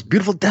one of the most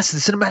beautiful deaths in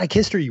cinematic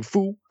history, you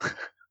fool.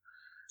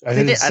 I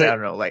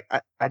don't know. Like,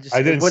 I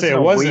didn't say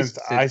it wasn't.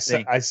 I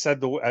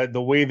said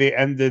the way they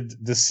ended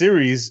the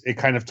series, it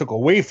kind of took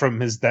away from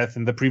his death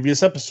in the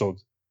previous episode.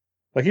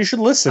 Like, you should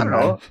listen,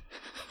 man.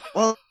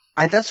 Well,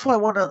 that's why I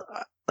want to.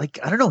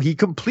 I don't know. He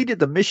completed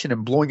the mission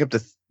in blowing up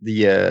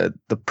the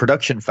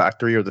production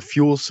factory or the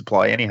fuel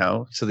supply.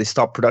 Anyhow, so they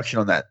stopped production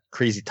on that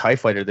crazy TIE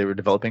fighter they were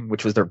developing,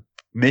 which was their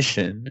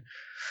mission.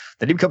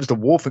 Then he becomes the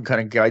wolf and kind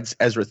of guides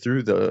Ezra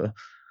through the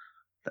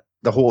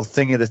whole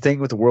thing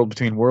with the world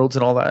between worlds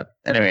and all that.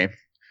 Anyway,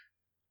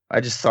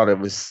 I just thought it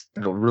was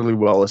really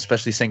well,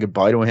 especially saying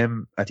goodbye to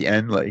him at the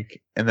end.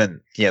 And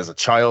then he has a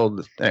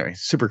child. Anyway,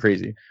 super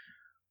crazy.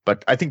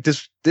 But I think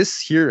this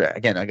here,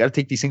 again, I got to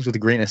take these things with a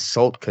grain of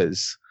salt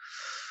because,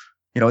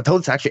 until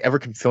it's actually ever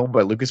confirmed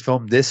by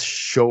Lucasfilm,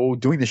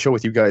 doing the show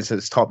with you guys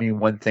has taught me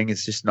one thing.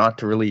 It's just not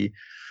to really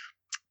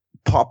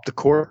pop the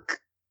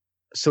cork,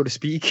 so to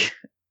speak,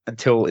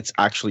 until it's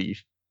actually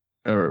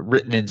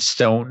written in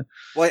stone.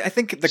 Well, I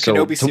think the So,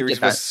 Kenobi don't series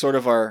get that. was sort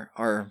of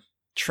our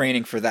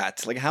training for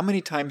that. Like, how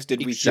many times did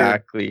we hear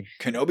Exactly.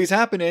 Kenobi's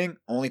happening,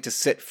 only to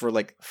sit for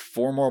like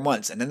 4 more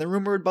months, and then the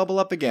rumor would bubble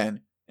up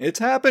again. It's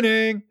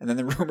happening, and then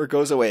the rumor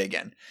goes away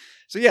again.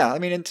 So yeah, I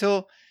mean,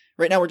 until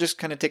right now, we're just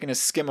kind of taking a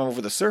skim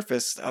over the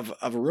surface of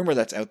a rumor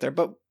that's out there.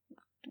 But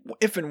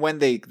if and when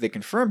they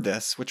confirm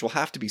this, which will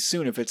have to be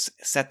soon if it's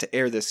set to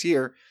air this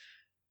year,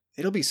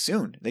 it'll be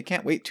soon. They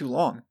can't wait too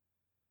long.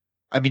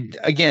 I mean,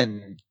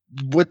 again,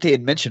 what they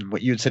had mentioned,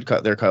 what you had said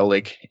there, Kyle,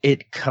 like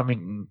it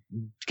coming,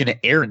 going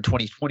to air in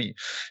 2020, it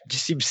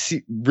just seems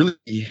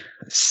really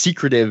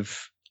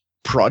secretive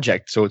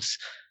project. So it's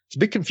a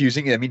bit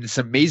confusing. I mean, it's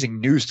amazing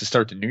news to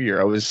start the new year.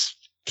 I was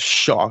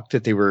shocked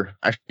that they were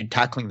actually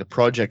tackling the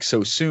project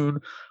so soon.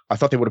 I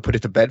thought they would have put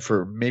it to bed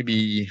for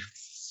maybe,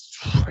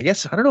 I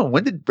guess, I don't know.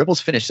 When did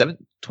Rebels finish?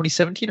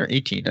 2017 or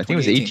 18? I think it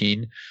was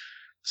 18.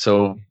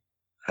 So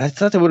I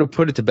thought they would have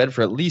put it to bed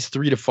for at least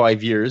 3 to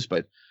 5 years,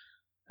 but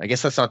I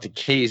guess that's not the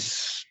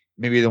case.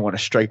 Maybe they want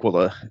to strike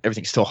while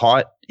everything's still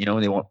hot. You know,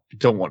 they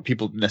don't want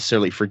people to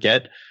necessarily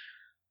forget.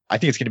 I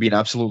think it's going to be an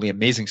absolutely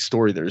amazing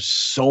story. There's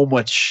so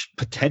much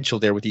potential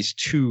there with these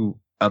two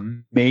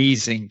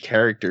amazing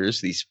characters,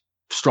 these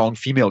strong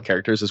female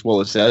characters, as well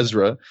as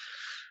Ezra.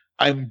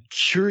 I'm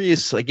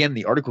curious. Again,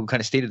 the article kind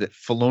of stated that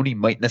Filoni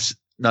might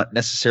not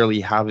necessarily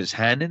have his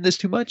hand in this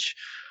too much,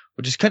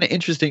 which is kind of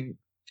interesting.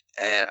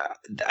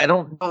 I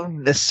don't know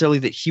necessarily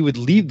that he would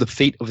leave the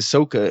fate of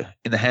Ahsoka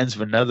in the hands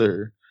of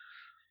another.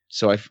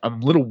 So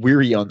I'm a little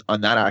weary on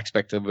that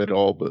aspect of it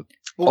all. But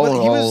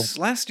well, he was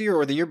last year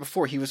or the year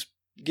before, he was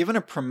given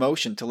a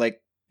promotion to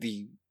like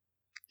the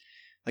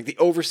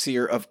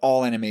overseer of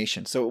all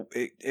animation. So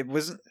it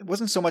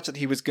wasn't so much that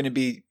he was going to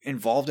be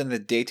involved in the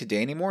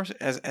day-to-day anymore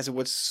as it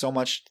was so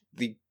much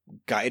the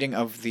guiding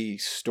of the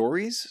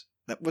stories.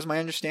 That was my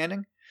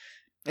understanding.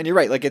 And you're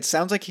right, like it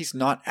sounds like he's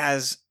not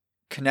as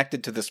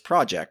connected to this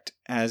project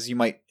as you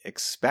might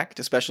expect,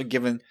 especially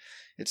given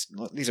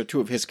these are two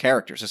of his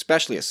characters,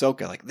 especially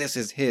Ahsoka. Like this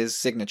is his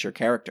signature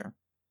character.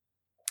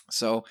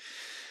 So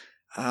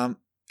I'm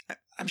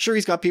sure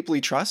he's got people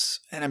he trusts,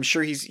 and I'm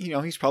sure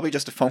he's probably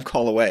just a phone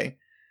call away.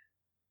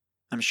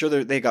 I'm sure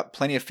they got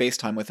plenty of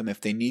FaceTime with him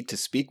if they need to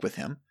speak with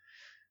him.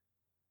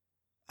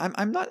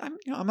 I'm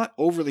not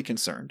overly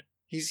concerned.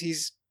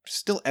 He's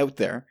still out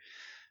there.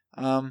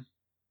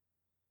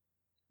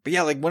 But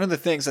yeah, like one of the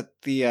things that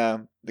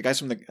the guys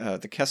from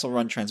the Kessel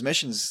Run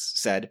Transmissions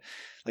said,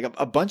 like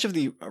a bunch of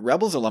the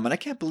Rebels alum, and I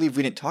can't believe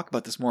we didn't talk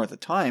about this more at the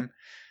time.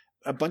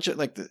 A bunch of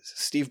like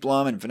Steve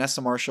Blum and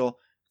Vanessa Marshall,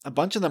 a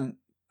bunch of them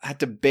had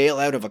to bail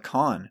out of a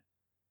con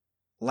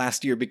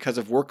last year because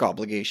of work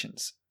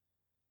obligations.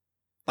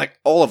 Like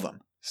all of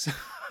them.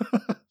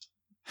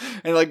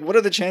 And like, what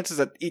are the chances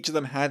that each of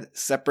them had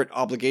separate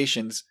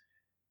obligations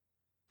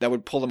that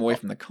would pull them away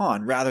from the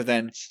con rather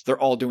than they're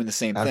all doing the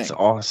same thing? That's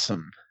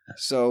awesome.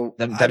 So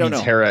that I don't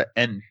means know. Hera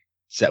and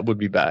Zet would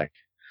be back.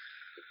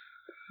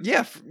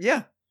 Yeah.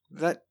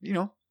 That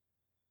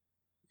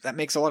that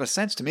makes a lot of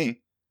sense to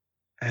me.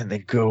 And the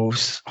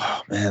ghosts.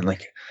 Oh man,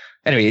 like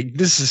anyway,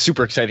 this is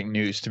super exciting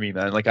news to me,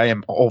 man. Like I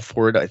am all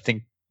for it. I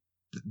think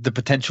the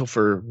potential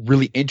for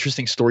really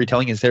interesting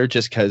storytelling is there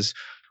just because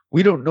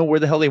we don't know where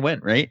the hell they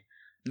went, right?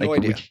 No like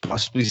idea. We could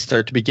possibly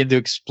start to begin to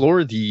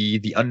explore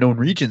the unknown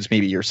regions,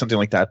 maybe, or something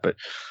like that. But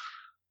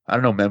I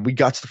don't know, man. We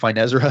got to find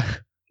Ezra.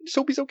 Just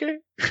hope he's okay.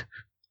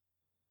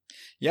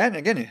 Yeah, and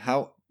again,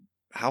 how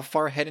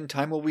far ahead in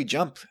time will we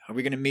jump? Are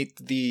we going to meet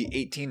the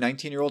 18,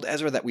 19-year-old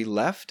Ezra that we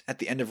left at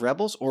the end of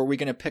Rebels, or are we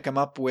going to pick him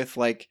up with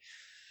like,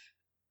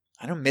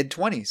 I don't know,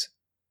 mid-20s?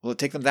 Will it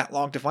take them that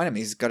long to find him?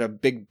 He's got a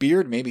big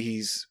beard. Maybe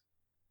his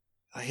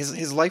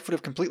life would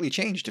have completely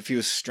changed if he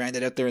was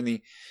stranded out there in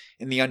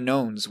the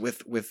unknowns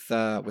with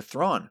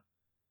Thrawn.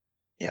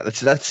 Yeah,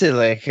 that's it.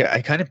 Like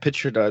I kind of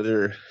pictured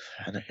either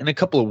in a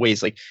couple of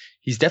ways. Like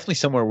he's definitely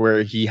somewhere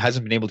where he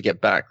hasn't been able to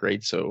get back,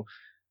 right? So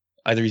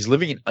either he's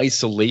living in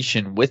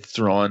isolation with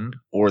Thrawn,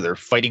 or they're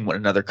fighting one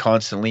another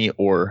constantly,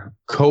 or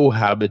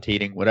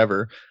cohabitating,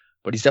 whatever.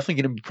 But he's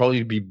definitely going to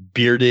probably be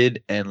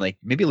bearded and like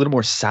maybe a little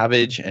more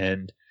savage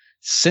and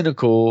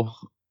cynical,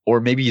 or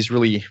maybe he's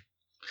really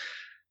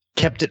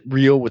kept it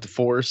real with the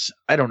Force.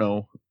 I don't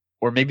know.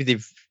 Or maybe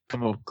they've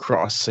come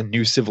across a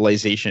new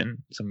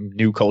civilization, some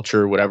new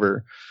culture,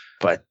 whatever.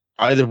 But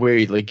either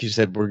way, like you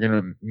said, we're going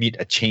to meet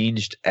a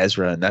changed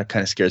Ezra, and that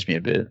kind of scares me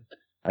a bit.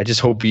 I just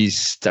hope he's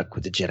stuck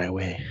with the Jedi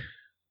way.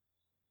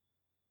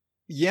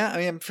 Yeah, I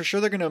mean, for sure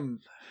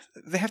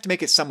they have to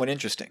make it somewhat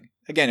interesting.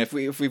 Again, if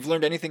we've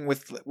learned anything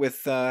with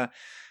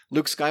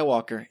Luke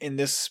Skywalker in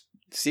this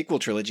sequel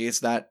trilogy, it's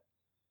that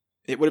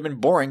it would have been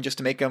boring just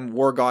to make him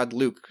War God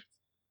Luke,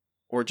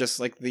 or just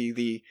like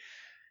the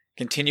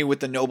continue with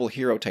the noble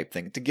hero type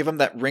thing. To give him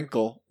that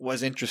wrinkle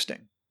was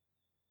interesting.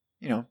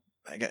 You know,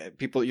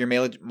 people, your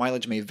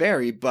mileage may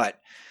vary, but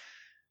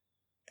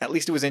at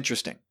least it was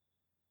interesting.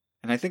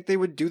 And I think they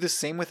would do the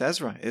same with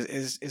Ezra.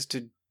 Is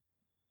to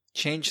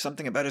change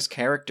something about his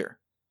character.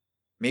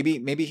 Maybe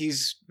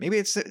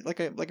it's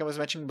like I was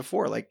mentioning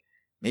before. Like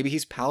maybe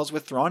he's pals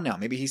with Thrawn now.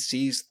 Maybe he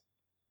sees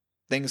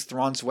things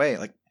Thrawn's way.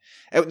 Like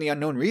out in the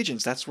unknown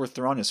regions, that's where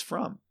Thrawn is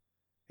from.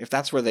 If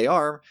that's where they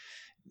are,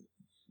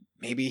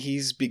 maybe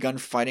he's begun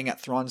fighting at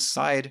Thrawn's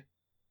side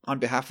on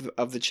behalf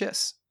of the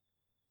Chiss.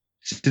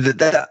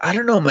 I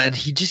don't know, man.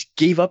 He just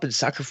gave up and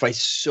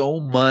sacrificed so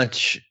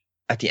much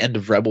at the end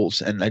of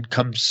Rebels, and I'd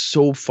come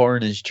so far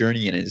in his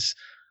journey and his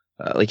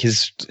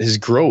his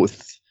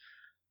growth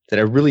that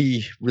I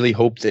really, really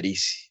hope that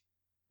he's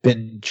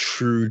been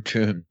true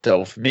to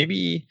himself.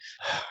 Maybe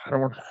I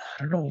don't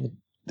know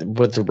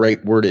what the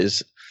right word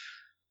is.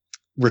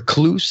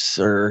 Recluse,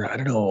 or I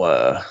don't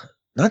know,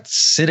 not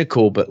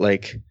cynical, but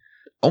like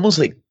almost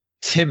like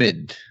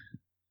timid.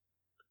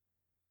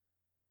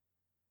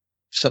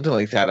 Something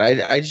like that.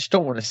 I just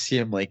don't want to see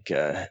him like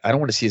I don't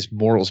want to see his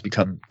morals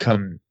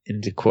come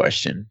into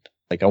question.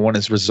 Like I want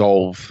his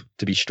resolve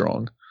to be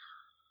strong.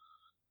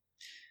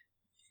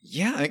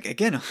 Yeah,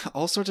 again,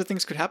 all sorts of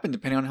things could happen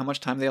depending on how much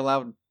time they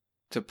allow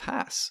to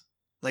pass.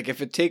 Like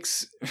if it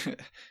takes,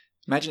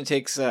 imagine it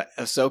takes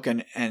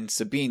Ahsoka and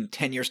Sabine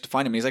 10 years to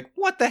find him. And he's like,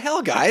 "What the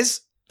hell,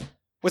 guys?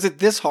 Was it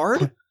this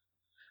hard?"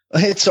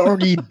 It's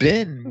already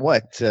been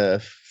what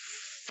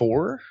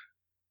 4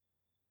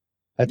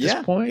 at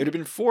this point. It would have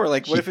been 4.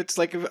 Like, what if it's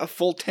like a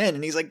full 10?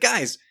 And he's like,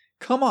 "Guys,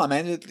 come on,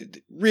 man!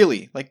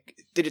 Really? Like,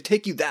 did it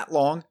take you that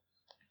long?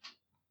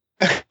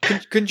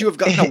 Couldn't you have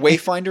gotten a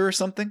Wayfinder or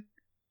something?"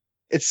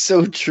 It's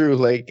so true.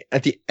 Like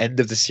at the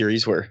end of the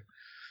series where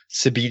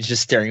Sabine's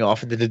just staring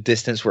off into the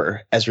distance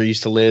where Ezra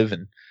used to live,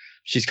 and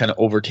she's kind of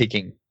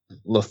overtaking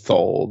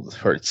Lothal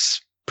for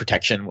its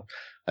protection.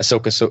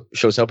 Ahsoka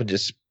shows up and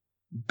just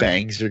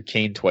bangs her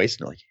cane twice,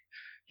 and like,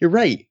 "You're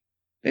right.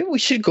 Maybe we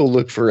should go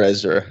look for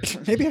Ezra."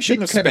 Maybe I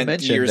shouldn't have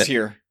spent years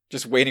here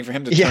just waiting for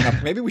him to turn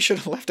up. Maybe we should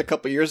have left a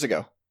couple years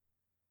ago.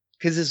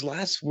 Because his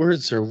last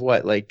words are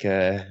what, like,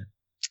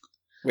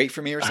 "Wait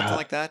for me" or something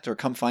like that, or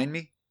 "Come find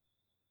me."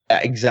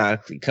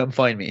 Exactly. Come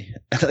find me.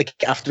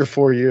 Like after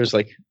 4 years,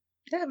 like,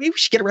 yeah, maybe we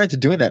should get around to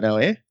doing that now,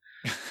 eh?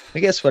 I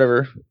guess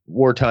whatever.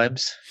 War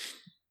times.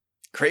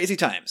 Crazy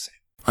times.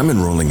 I'm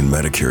enrolling in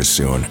Medicare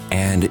soon,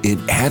 and it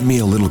had me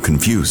a little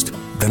confused.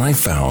 Then I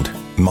found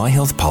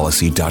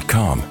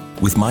myhealthpolicy.com.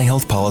 With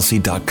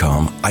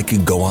myhealthpolicy.com, I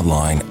could go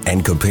online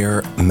and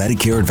compare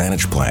Medicare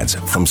Advantage plans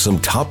from some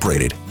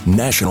top-rated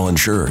national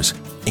insurers,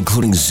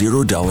 including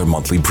 $0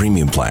 monthly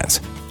premium plans.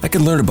 I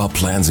could learn about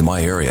plans in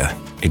my area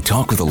and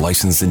talk with a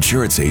licensed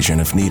insurance agent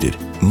if needed.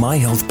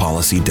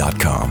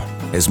 myhealthpolicy.com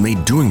has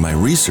made doing my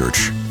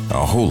research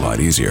a whole lot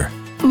easier.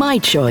 My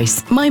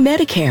choice, my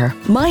Medicare,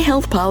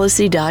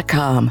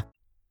 myhealthpolicy.com.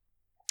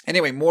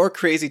 Anyway, more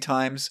crazy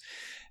times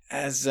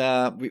as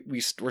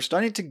we're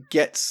starting to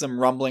get some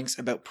rumblings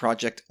about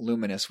Project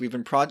Luminous. We've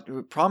been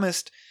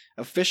promised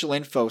official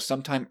info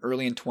sometime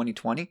early in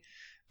 2020,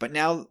 but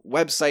now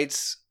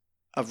websites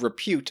of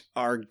repute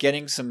are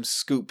getting some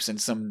scoops and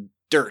some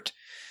dirt.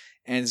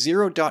 And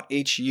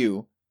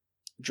Zero.hu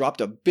dropped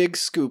a big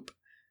scoop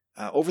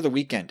over the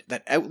weekend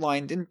that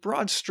outlined in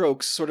broad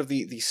strokes sort of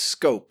the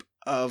scope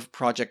of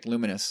Project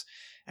Luminous.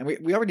 And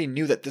we already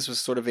knew that this was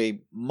sort of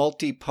a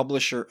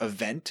multi-publisher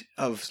event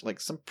of like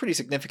some pretty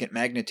significant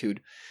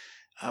magnitude.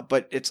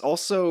 But it's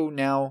also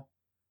now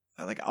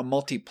like a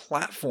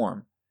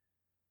multi-platform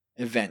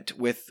event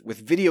with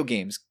video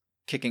games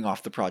kicking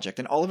off the project.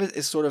 And all of it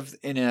is sort of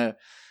in a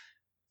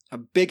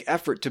big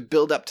effort to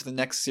build up to the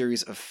next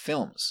series of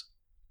films.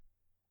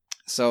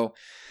 So,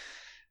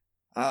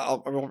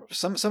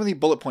 some of the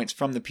bullet points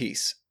from the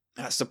piece.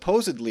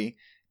 Supposedly,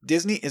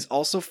 Disney is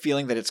also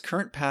feeling that its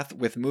current path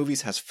with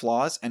movies has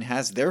flaws and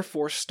has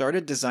therefore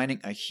started designing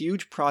a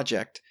huge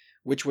project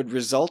which would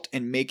result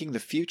in making the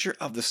future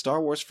of the Star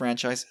Wars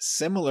franchise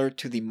similar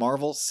to the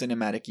Marvel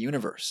Cinematic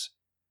Universe.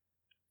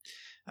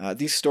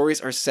 These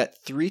stories are set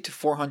 300 to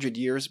 400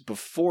 years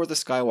before the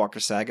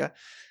Skywalker saga.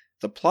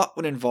 The plot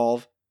would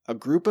involve a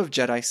group of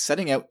Jedi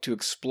setting out to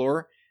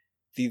explore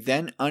the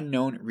then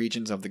unknown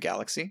regions of the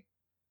galaxy.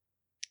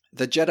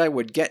 The Jedi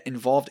would get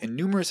involved in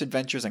numerous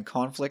adventures and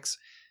conflicts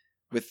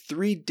with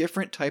 3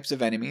 different types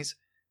of enemies,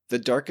 the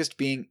darkest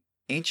being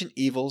ancient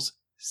evils,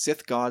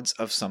 Sith gods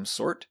of some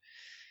sort.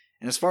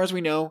 And as far as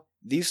we know,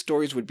 these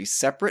stories would be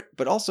separate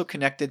but also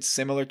connected,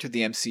 similar to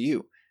the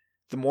MCU.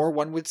 The more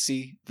one would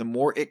see, the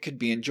more it could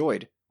be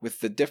enjoyed,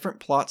 with the different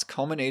plots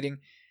culminating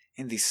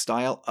in the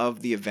style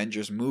of the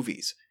Avengers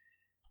movies.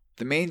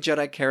 The main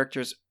Jedi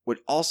characters would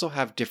also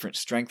have different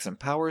strengths and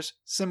powers,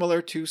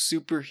 similar to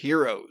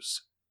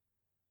superheroes.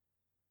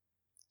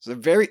 It's a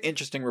very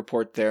interesting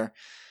report there.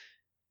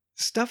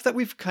 Stuff that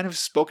we've kind of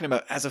spoken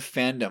about as a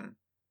fandom,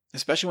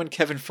 especially when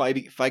Kevin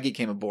Feige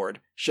came aboard.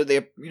 Should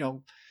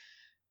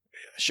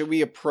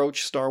we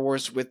approach Star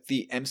Wars with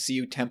the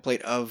MCU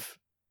template of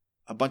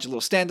a bunch of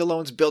little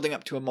standalones building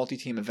up to a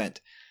multi-team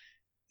event?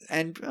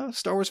 And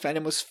Star Wars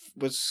fandom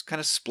was kind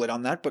of split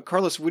on that. But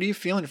Carlos, what are you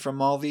feeling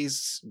from all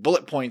these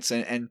bullet points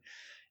and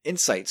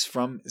insights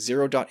from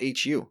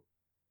Zero.hu?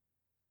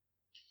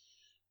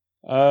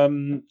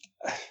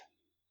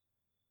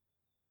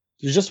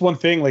 There's just one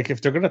thing, like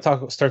if they're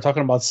gonna start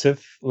talking about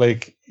Sith,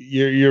 like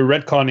you're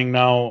retconning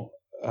now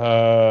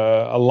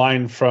a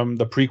line from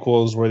the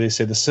prequels where they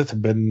say the Sith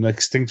have been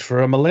extinct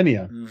for a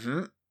millennia.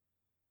 Mm-hmm.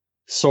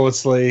 So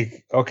it's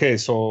like, okay,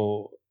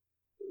 so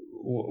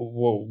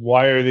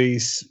why are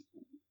these?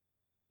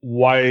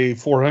 Why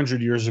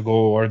 400 years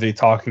ago are they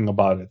talking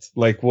about it?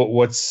 Like,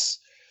 what's?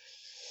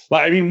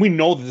 Like, I mean, we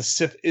know that the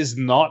Sith is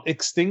not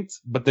extinct,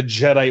 but the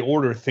Jedi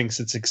Order thinks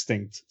it's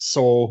extinct.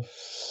 So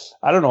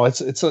I don't know.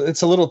 It's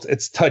a little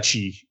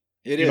touchy.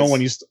 It you is. know,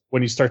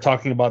 when you start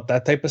talking about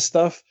that type of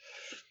stuff.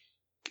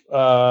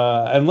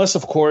 Unless,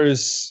 of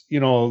course, you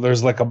know,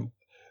 there's like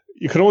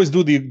you can always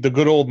do the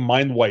good old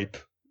mind wipe.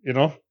 You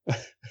know,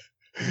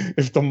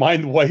 if the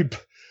mind wipe,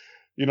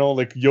 you know,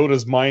 like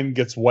Yoda's mind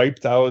gets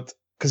wiped out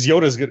because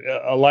Yoda's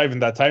alive in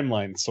that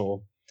timeline.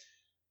 So,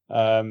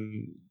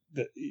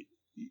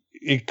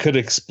 it could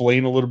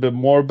explain a little bit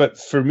more, but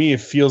for me, it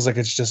feels like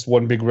it's just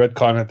one big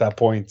retcon at that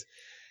point.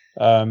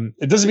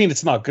 It doesn't mean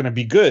it's not going to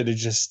be good. It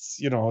just,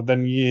 you know,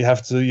 then you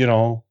have to, you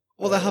know.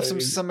 Well, they'll have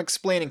some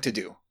explaining to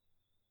do.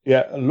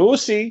 Yeah,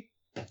 Lucy.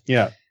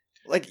 Yeah.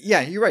 Like,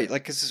 yeah, you're right.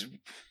 Like, because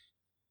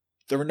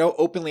there were no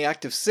openly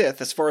active Sith,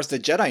 as far as the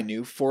Jedi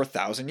knew, for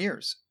 1,000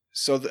 years.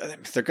 So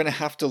they're going to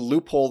have to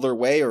loophole their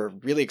way or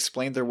really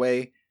explain their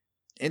way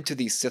into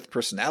these Sith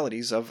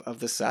personalities of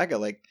the saga.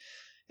 Like,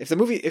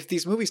 if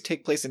these movies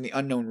take place in the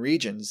unknown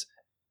regions,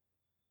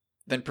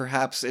 then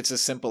perhaps it's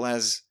as simple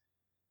as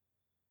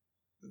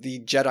the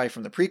Jedi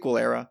from the prequel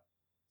era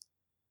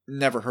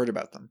never heard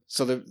about them.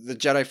 So the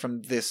Jedi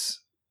from this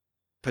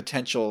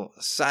potential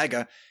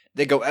saga,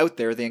 they go out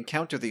there, they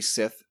encounter these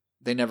Sith,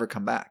 they never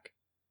come back.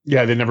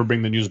 Yeah, they never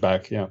bring the news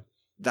back. Yeah,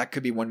 that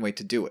could be one way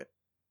to do it.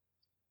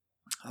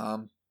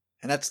 And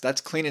that's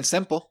clean and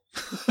simple.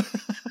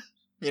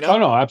 You know? Oh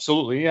no,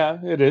 absolutely. Yeah,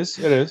 it is.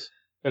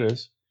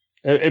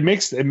 It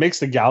makes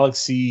the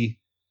galaxy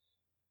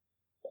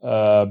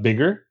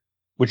bigger,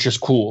 which is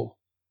cool.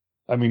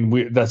 I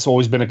mean, that's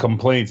always been a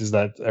complaint, is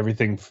that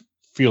everything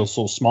feels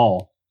so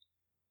small.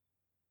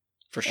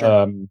 For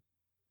sure.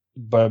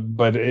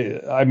 But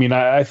I mean,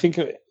 I think,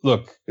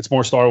 look, it's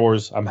more Star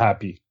Wars. I'm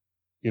happy,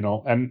 you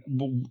know. And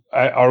do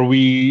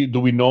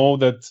we know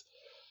that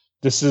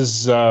this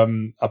is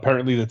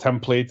apparently the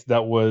template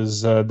that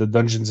was the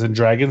Dungeons and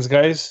Dragons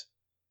guys?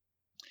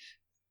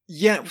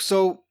 Yeah.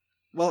 So,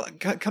 well,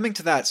 coming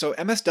to that, so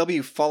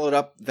MSW followed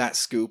up that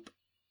scoop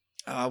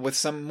with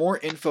some more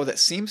info that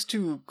seems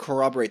to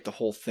corroborate the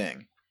whole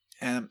thing.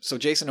 So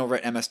Jason over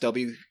at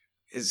MSW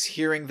is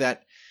hearing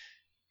that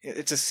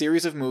it's a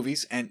series of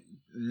movies and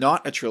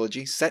not a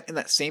trilogy, set in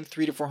that same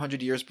 300 to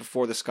 400 years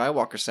before the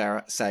Skywalker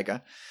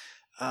saga.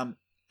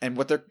 And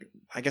what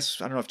I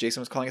guess, I don't know if Jason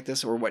was calling it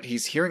this or what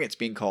he's hearing it's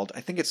being called.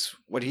 I think it's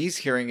what he's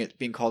hearing it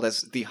being called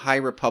as the High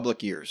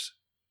Republic years.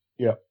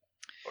 Yeah.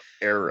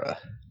 Era.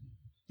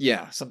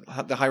 Yeah,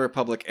 the High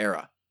Republic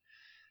era.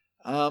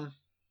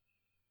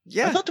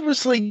 Yeah. I thought there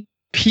was like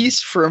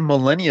peace for a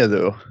millennia,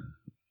 though.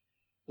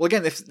 Well,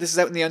 again, if this is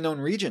out in the unknown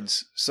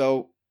regions,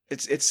 so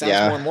it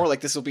sounds more and more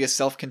like this will be a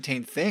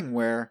self-contained thing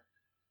where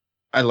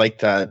I like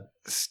that.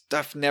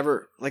 Stuff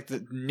never, like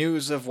the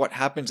news of what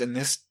happens in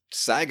this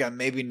saga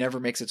maybe never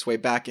makes its way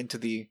back into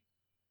the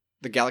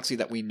galaxy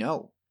that we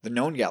know, the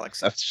known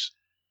galaxy. That's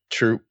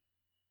true.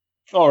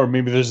 Or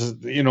maybe there's,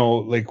 you know,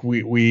 like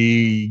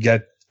we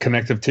get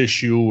connective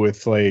tissue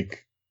with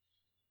like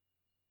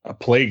a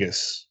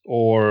Plagueis,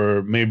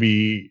 or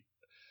maybe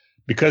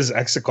because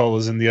Exegol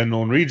is in the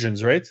unknown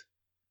regions, right?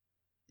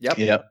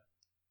 Yep.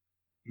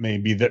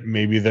 Maybe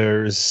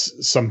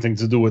there's something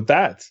to do with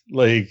that.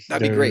 Like,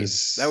 that'd be great.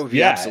 That would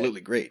be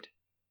absolutely great.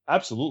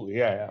 Absolutely,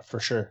 yeah, for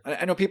sure.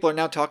 I know people are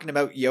now talking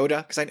about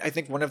Yoda, because I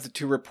think one of the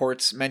two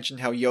reports mentioned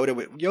how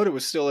Yoda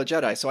was still a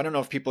Jedi, so I don't know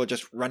if people are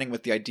just running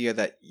with the idea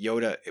that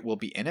Yoda will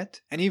be in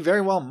it, and he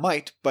very well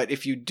might, but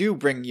if you do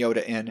bring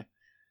Yoda in,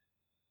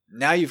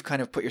 now you've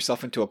kind of put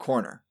yourself into a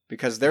corner,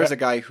 because there's a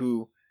guy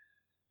who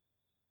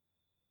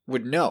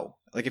would know,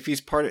 like if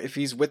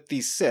he's with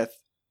these Sith,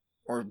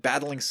 or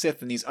battling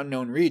Sith in these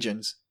unknown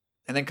regions,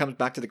 and then comes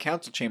back to the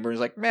council chamber and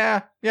is like,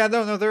 no,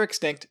 they're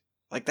extinct.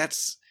 Like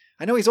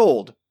I know he's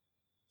old,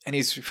 and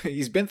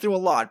he's been through a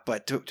lot,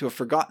 but to have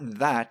forgotten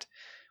that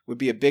would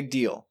be a big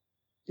deal.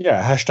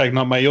 Yeah, hashtag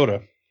not my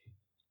Yoda.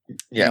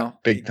 Yeah, you know,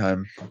 big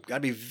time.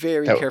 Gotta be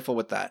very careful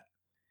with that.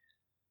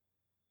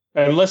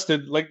 Unless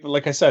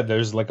like I said,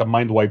 there's like a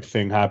mind wipe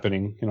thing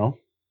happening, you know.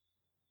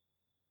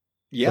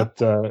 Yeah, but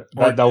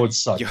that would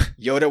suck.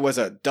 Yoda was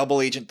a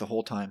double agent the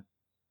whole time.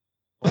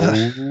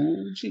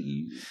 Oh,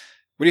 geez.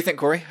 What do you think,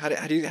 Corey? How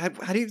do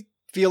you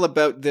feel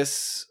about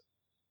this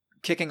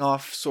kicking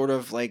off? Sort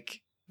of like,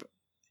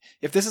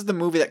 if this is the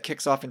movie that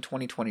kicks off in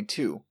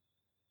 2022,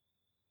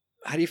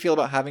 how do you feel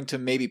about having to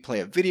maybe play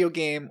a video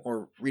game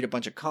or read a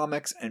bunch of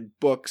comics and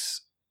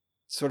books,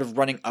 sort of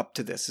running up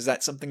to this? Is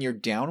that something you're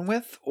down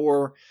with,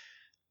 or are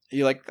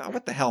you like, oh,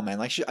 what the hell, man?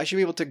 Like, I should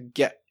be able to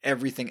get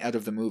everything out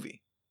of the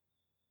movie?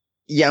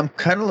 Yeah, I'm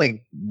kind of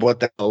like, what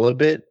the hell a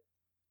bit.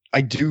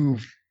 I do.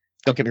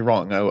 Don't get me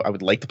wrong. I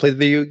would like to play the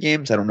video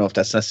games. I don't know if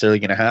that's necessarily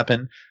going to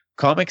happen.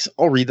 Comics,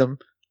 I'll read them.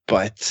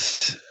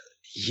 But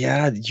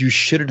yeah, you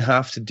shouldn't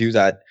have to do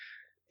that.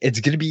 it's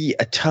going to be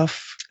a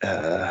tough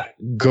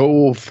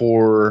go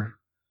for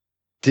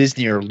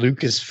Disney or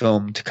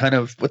Lucasfilm to kind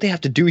of, what they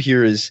have to do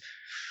here is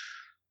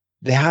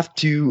they have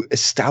to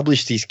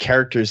establish these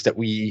characters that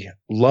we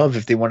love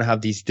if they want to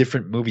have these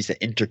different movies that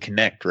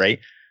interconnect, right?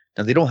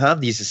 Now, they don't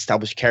have these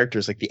established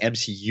characters like the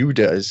MCU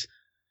does.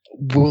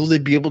 Will they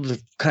be able to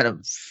kind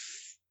of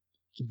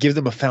give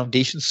them a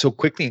foundation so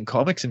quickly in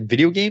comics and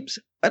video games?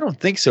 I don't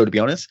think so, to be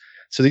honest.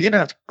 So they're going to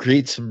have to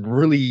create some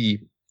really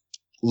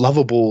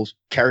lovable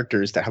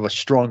characters that have a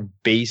strong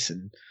base,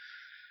 and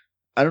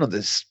I don't know,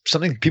 there's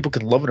something people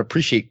can love and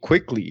appreciate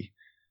quickly.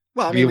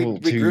 Well, I be mean, able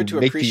we grew to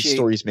make appreciate these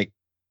stories make.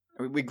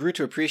 We grew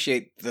to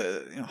appreciate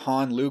the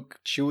Han, Luke,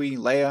 Chewie,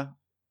 Leia,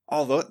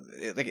 all those,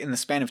 like in the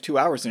span of 2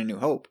 hours in A New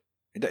Hope.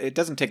 It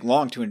doesn't take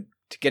long to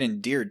get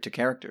endeared to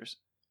characters.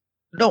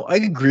 No, I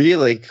agree.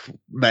 Like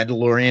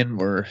Mandalorian,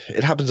 where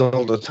it happens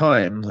all the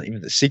time,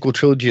 even the sequel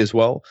trilogy as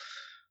well.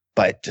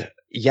 But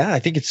yeah, I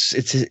think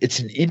it's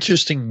an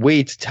interesting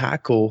way to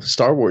tackle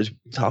Star Wars.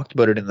 We talked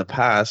about it in the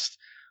past.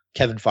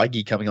 Kevin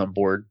Feige coming on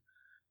board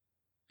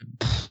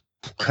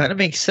kind of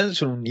makes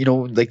sense when,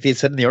 like they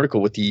said in the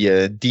article with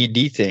the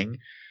D&D thing,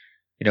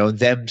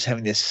 them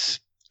having this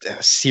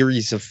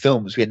series of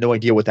films. We had no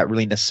idea what that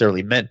really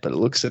necessarily meant, but it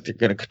looks like they're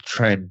going to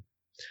try and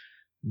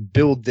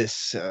build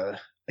this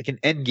like an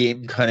end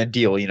game kind of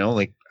deal,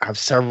 like have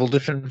several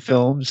different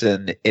films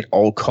and it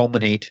all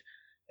culminate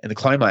in the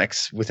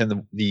climax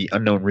within the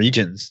unknown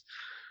regions,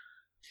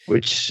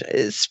 which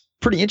is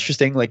pretty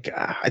interesting. Like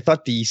I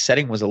thought the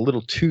setting was a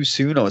little too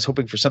soon. I was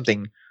hoping for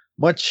something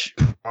much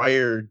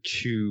prior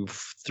to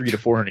 300 to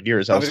 400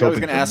 years. I was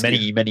hoping for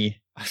many.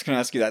 I was going to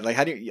ask you that. Like,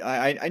 how do you?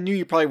 I knew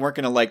you probably weren't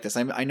going to like this.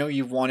 I know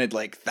you've wanted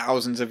like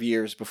thousands of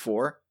years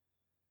before.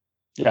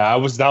 Yeah, I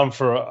was down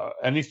for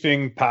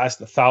anything past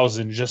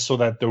 1,000, just so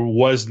that there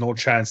was no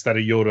chance that a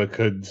Yoda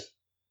could.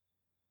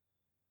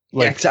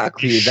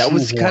 Exactly. That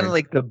was kind of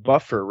like the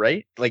buffer,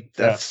 right? Like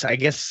that's. I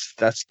guess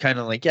that's kind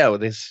of like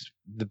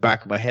the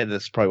back of my head.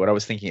 That's probably what I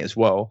was thinking as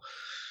well.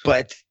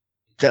 But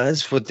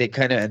does what they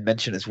kind of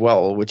mentioned as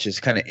well, which is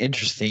kind of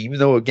interesting. Even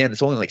though again,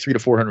 it's only like 300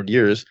 to 400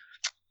 years.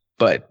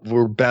 But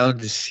we're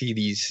bound to see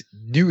these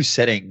new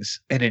settings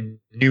and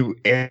a new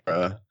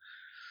era,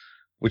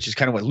 which is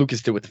kind of what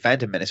Lucas did with the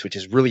Phantom Menace, which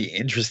is really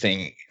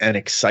interesting and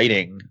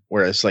exciting.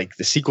 Whereas like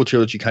the sequel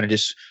trilogy kind of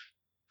just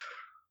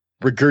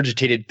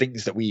regurgitated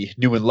things that we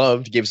knew and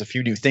loved, gave us a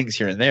few new things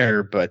here and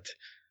there. But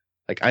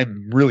like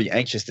I'm really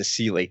anxious to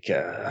see like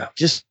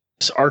just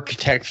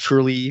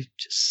architecturally,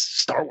 just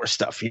Star Wars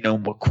stuff,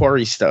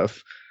 Macquarie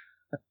stuff.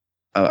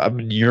 I've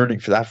been yearning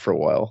for that for a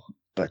while.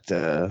 But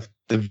the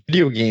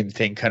video game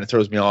thing kind of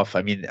throws me off.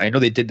 I mean, I know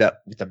they did that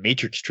with the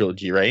Matrix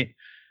trilogy, right?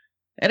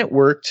 And it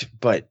worked,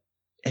 but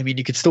I mean,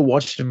 you could still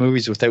watch the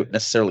movies without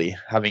necessarily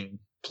having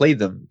played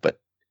them, but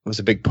it was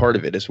a big part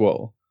of it as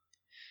well.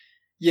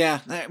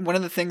 Yeah, one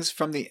of the things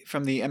from the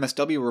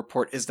MSW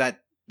report is that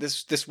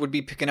this would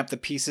be picking up the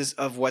pieces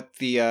of what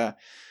the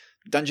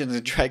Dungeons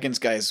and Dragons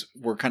guys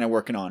were kind of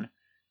working on,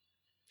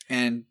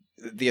 and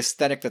the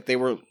aesthetic that they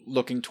were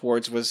looking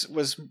towards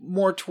was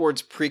more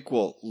towards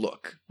prequel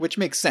look, which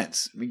makes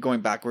sense. I mean,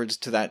 going backwards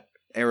to that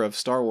era of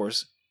Star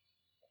Wars.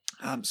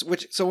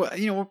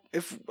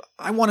 If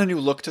I want a new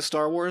look to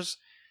Star Wars,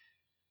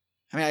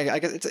 I mean, I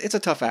guess it's a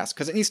tough ask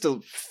because it needs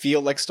to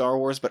feel like Star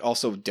Wars, but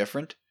also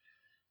different.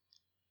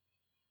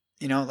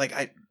 It's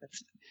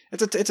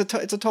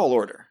a tall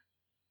order.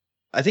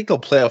 I think they'll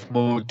play off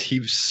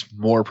motifs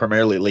more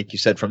primarily, like you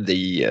said, from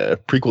the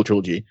prequel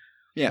trilogy.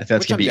 Yeah, I think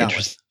that's gonna be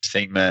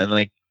interesting, man.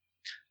 Like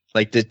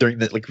during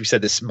like we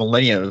said, this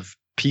millennia of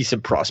peace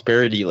and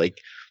prosperity, like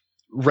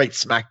right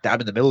smack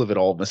dab in the middle of it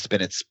all, must have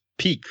been its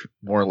peak,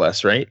 more or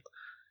less, right?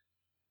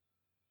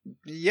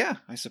 Yeah,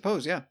 I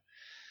suppose. Yeah.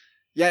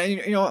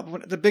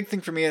 And the big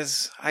thing for me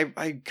is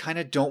I kind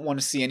of don't want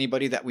to see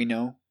anybody that we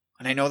know,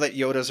 and I know that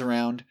Yoda's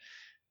around.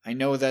 I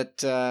know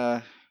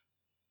that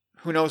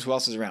who knows who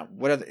else is around.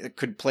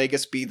 Could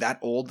Plagueis be that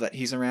old that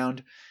he's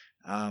around?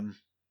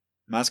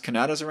 Maz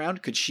Kanata's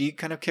around. Could she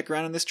kind of kick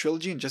around in this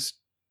trilogy and just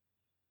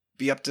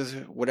be up to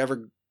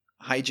whatever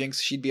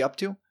hijinks she'd be up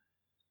to?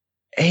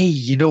 Hey,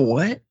 you know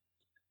what?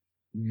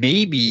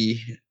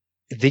 Maybe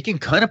they can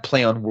kind of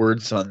play on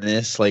words on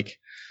this. Like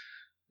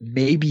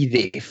maybe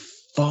they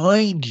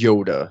find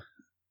Yoda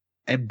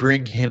and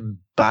bring him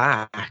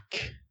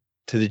back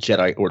to the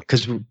Jedi Order.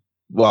 Because,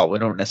 well, we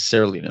don't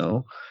necessarily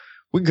know.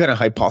 We can kind of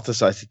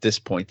hypothesize at this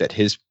point that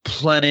his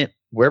planet,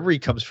 wherever he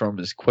comes from,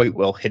 is quite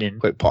well hidden,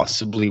 quite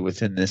possibly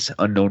within this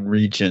unknown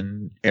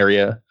region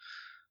area.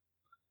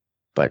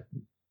 But,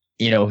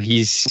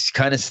 he's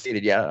kind of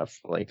stated,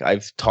 like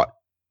I've taught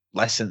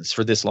lessons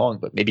for this long,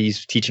 but maybe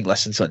he's teaching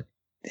lessons on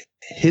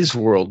his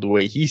world, the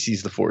way he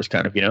sees the Force,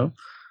 kind of,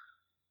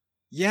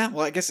 Yeah,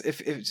 well, I guess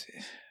if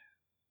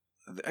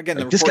again,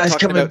 the like this report guy's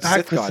talking coming about back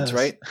Sith with gods, us.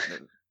 right?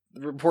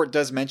 The report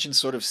does mention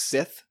sort of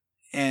Sith,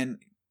 and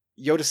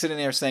Yoda sitting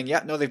there saying,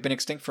 "Yeah, no, they've been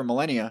extinct for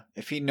millennia."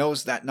 If he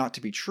knows that not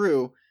to be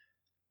true,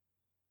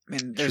 I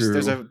mean,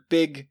 there's a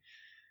big,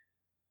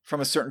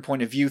 from a certain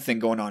point of view, thing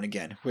going on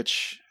again,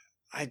 which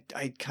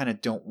I kind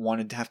of don't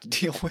want to have to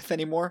deal with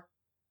anymore.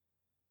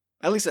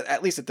 At least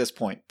at this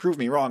point. Prove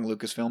me wrong,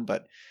 Lucasfilm,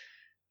 but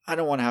I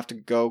don't want to have to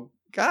go,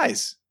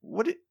 guys,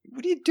 what are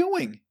you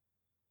doing?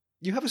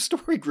 You have a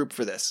story group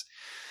for this.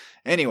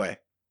 Anyway,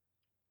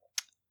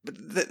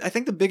 but I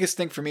think the biggest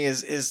thing for me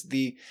is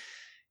the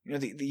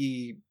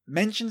the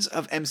mentions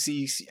of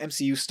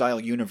MCU style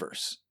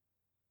universe.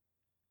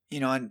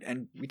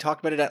 And we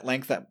talked about it at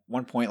length at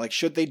one point. Like,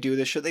 should they do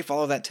this? Should they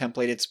follow that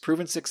template? It's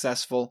proven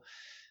successful.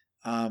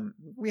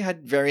 We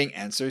had varying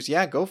answers.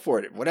 Yeah, go for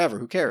it. Whatever.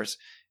 Who cares?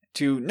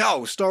 To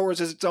no, Star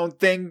Wars is its own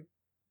thing.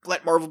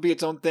 Let Marvel be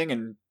its own thing,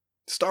 and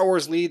Star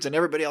Wars leads, and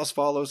everybody else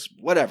follows.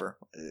 Whatever.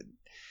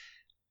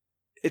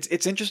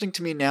 It's interesting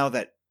to me now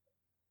that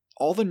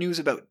all the news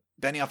about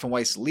Benioff and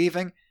Weiss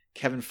leaving,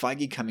 Kevin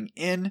Feige coming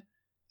in,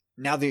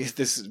 now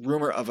this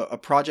rumor of a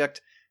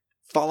project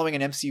following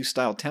an MCU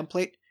style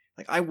template.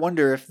 Like, I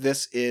wonder if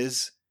this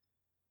is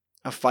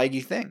a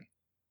Feige thing.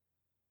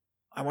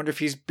 I wonder if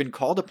he's been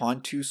called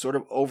upon to sort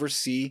of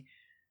oversee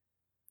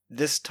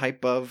this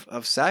type of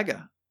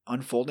saga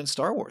unfold in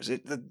Star Wars.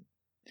 It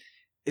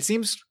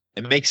seems...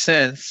 It makes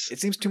sense. It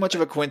seems too much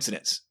of a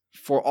coincidence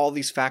for all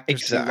these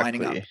factors to be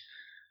lining up.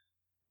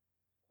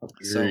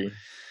 So,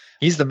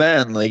 he's the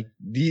man. Like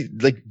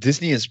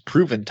Disney has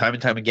proven time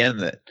and time again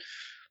that,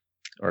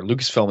 or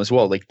Lucasfilm as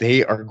well, like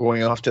they are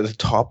going after the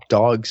top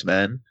dogs,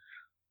 man.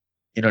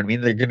 You know what I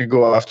mean? They're going to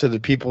go after the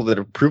people that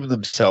have proven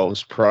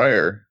themselves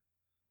prior.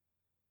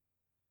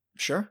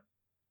 Sure,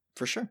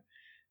 for sure.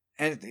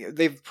 And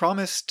they've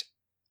promised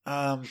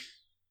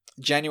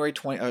January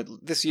 20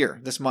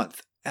 this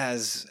month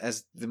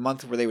as the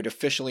month where they would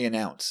officially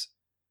announce.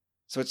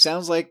 So it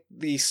sounds like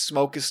the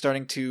smoke is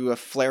starting to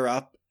flare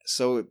up.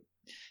 So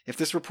if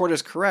this report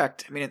is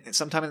correct, I mean,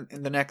 sometime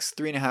in the next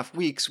 3.5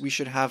 weeks, we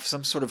should have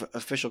some sort of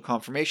official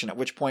confirmation, at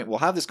which point we'll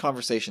have this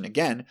conversation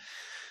again.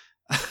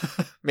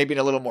 Maybe in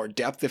a little more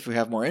depth if we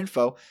have more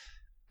info,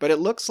 but it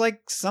looks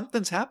like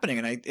something's happening,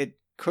 and it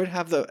could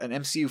have an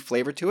MCU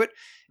flavor to it.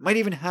 It might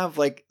even have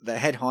like the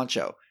head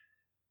honcho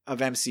of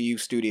MCU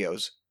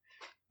Studios,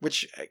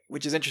 which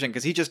is interesting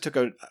because he just took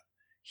a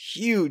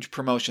huge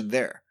promotion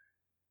there.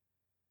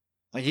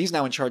 Like, he's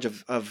now in charge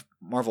of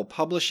Marvel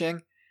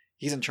Publishing.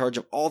 He's in charge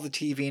of all the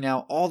TV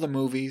now, all the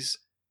movies.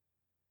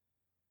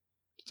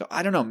 So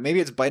I don't know, maybe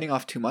it's biting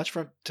off too much for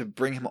him to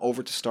bring him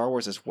over to Star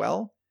Wars as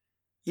well,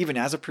 even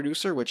as a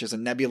producer, which is a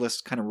nebulous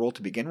kind of role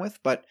to begin with.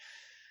 But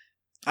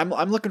I'm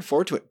looking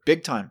forward to it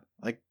big time.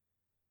 Like,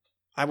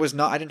 I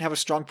didn't have a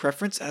strong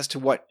preference as to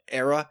what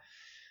era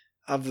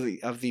of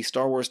the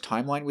Star Wars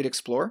timeline we'd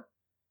explore.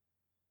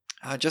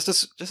 Just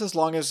as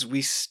long as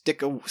we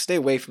stay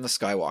away from the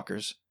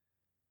Skywalkers,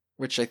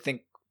 which I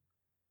think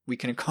we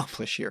can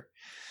accomplish here.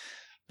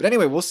 But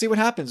anyway, we'll see what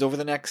happens over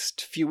the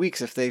next few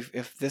weeks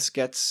if this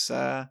gets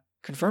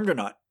confirmed or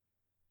not.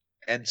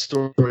 And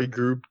story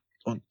group,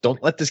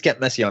 don't let this get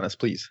messy on us,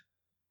 please.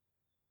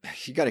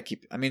 You got to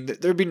keep. I mean,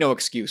 there'd be no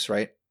excuse,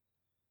 right?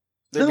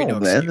 There'd be no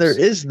excuse. There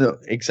is no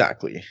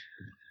exactly.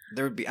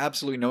 There would be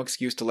absolutely no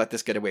excuse to let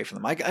this get away from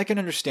them. I can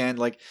understand,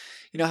 like,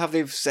 how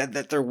they've said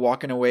that they're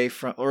walking away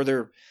from, or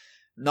they're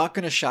not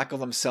going to shackle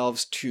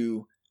themselves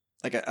to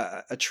like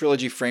a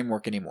trilogy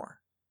framework anymore.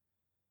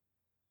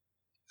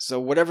 So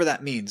whatever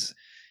that means,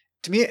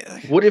 to me,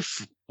 what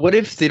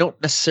if they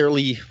don't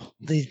necessarily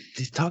they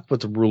talk about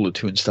the rule of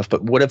two and stuff,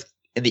 but what if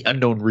in the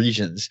unknown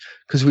regions?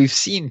 Because we've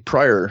seen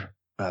prior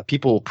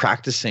people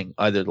practicing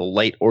either the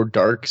light or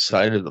dark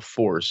side of the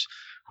Force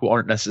who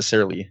aren't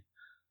necessarily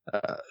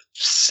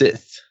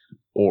Sith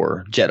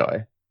or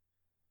Jedi.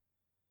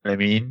 I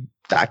mean,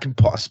 that can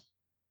possibly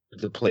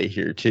play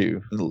here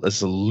too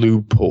as a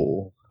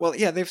loophole. Well,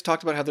 yeah, they've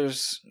talked about how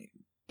there's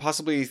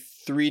possibly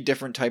 3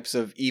 different types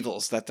of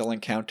evils that they'll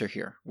encounter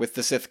here, with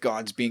the Sith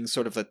gods being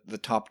sort of the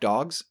top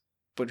dogs.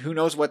 But who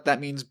knows what that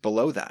means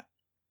below that.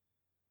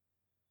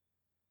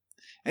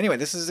 Anyway,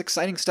 this is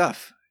exciting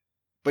stuff.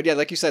 But yeah,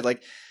 like you said,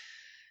 like,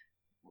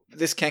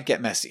 this can't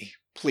get messy.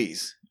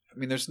 Please. I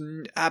mean, there's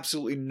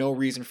absolutely no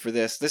reason for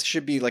this. This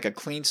should be like a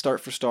clean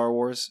start for Star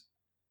Wars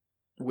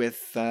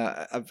with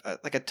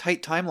like a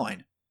tight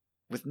timeline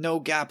with no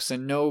gaps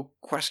and no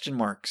question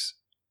marks.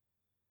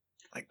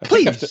 Like,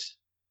 please.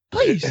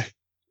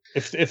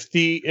 If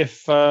the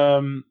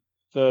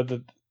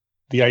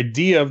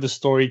idea of the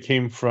story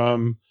came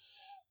from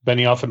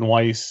Benioff and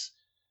Weiss,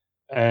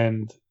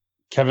 and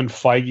Kevin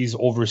Feige's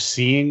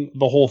overseeing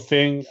the whole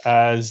thing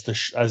as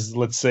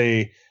let's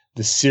say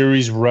the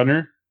series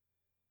runner,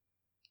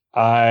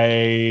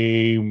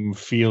 I'm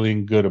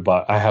feeling good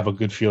about. I have a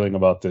good feeling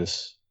about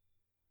this.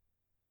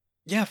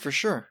 Yeah, for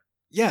sure.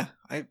 Yeah,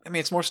 I mean,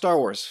 it's more Star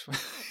Wars.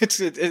 It's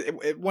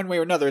one way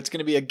or another, it's going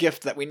to be a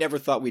gift that we never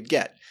thought we'd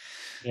get.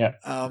 Yeah.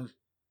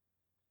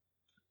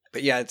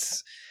 But yeah,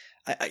 it's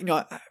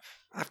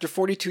after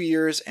 42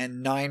 years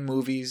and 9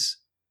 movies,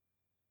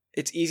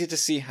 it's easy to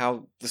see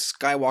how the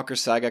Skywalker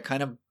saga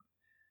kind of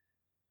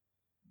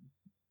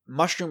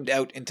mushroomed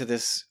out into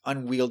this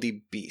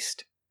unwieldy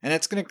beast. And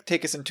it's going to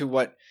take us into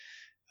what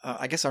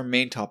I guess our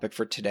main topic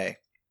for today.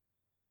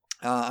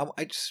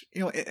 I just,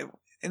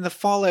 in the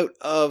fallout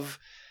of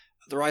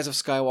The Rise of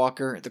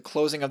Skywalker, the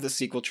closing of the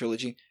sequel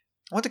trilogy,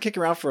 I want to kick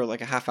around for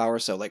like a half hour or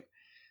so. Like,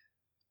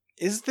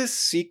 is this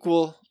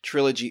sequel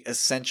trilogy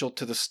essential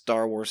to the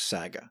Star Wars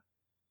saga?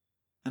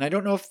 And I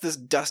don't know if this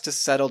dust has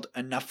settled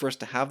enough for us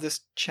to have this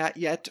chat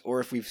yet, or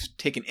if we've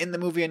taken in the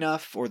movie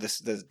enough, or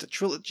the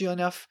trilogy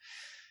enough.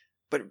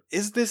 But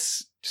is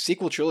this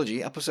sequel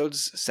trilogy,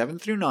 episodes 7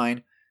 through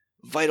 9,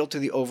 vital to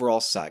the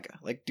overall saga?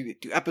 Like, do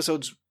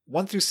episodes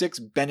 1 through 6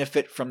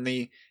 benefit from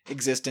the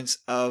existence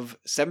of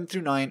 7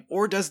 through 9,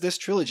 or does this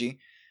trilogy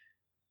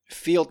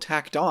feel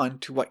tacked on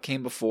to what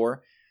came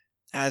before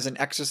as an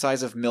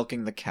exercise of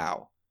milking the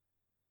cow?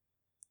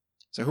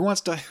 So who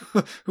wants to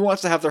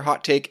have their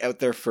hot take out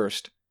there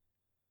first?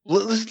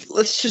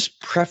 Let's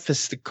just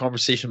preface the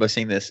conversation by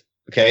saying this,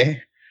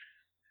 okay?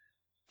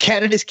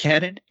 Canon is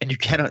canon, and you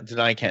cannot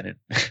deny canon.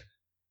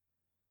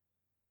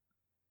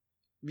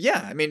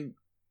 Yeah, I mean,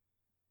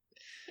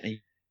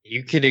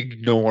 you can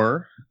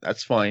ignore,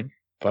 that's fine,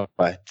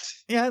 but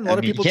yeah, a lot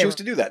of people choose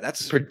to do that.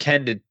 That's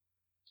pretended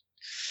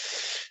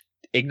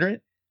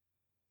ignorant.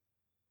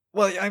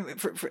 Well,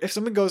 if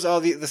someone goes, "Oh,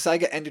 the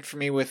saga ended for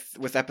me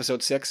with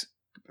episode 6,"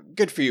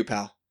 good for you,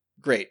 pal.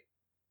 Great.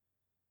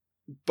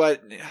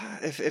 But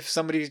if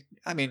somebody,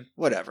 I mean,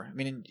 whatever. I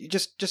mean, you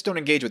just don't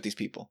engage with these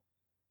people.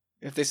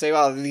 If they say,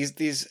 "Well,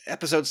 these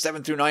episodes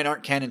 7 through 9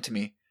 aren't canon to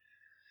me,"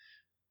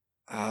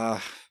 well,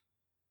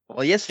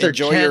 yes, they're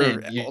enjoy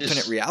canon. your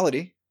alternate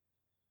reality.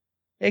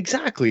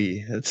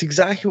 Exactly. That's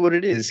exactly what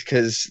it is,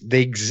 because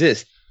they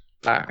exist.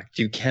 Fact.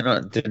 You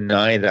cannot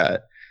deny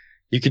that.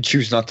 You could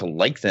choose not to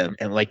like them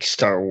and like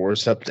Star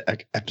Wars up to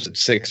episode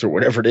 6 or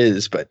whatever it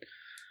is, but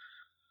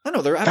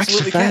no, they're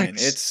absolutely canon.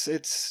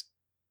 It's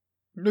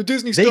no,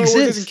 Disney Star Wars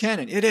isn't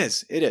canon. It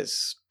is.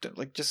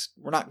 Like, just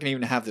we're not going to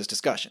even have this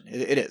discussion.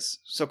 It is.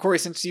 So, Corey,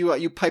 since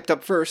you piped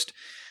up first,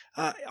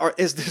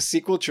 is the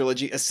sequel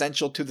trilogy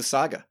essential to the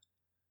saga?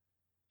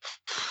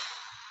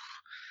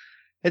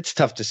 It's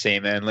tough to say,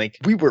 man. Like,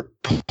 we were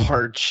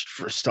parched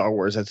for Star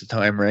Wars at the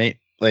time, right?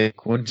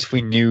 Like, once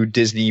we knew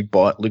Disney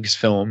bought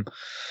Lucasfilm,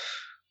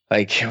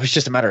 like, it was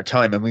just a matter of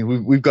time. I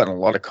mean, we've gotten a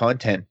lot of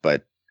content,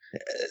 but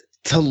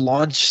to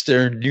launch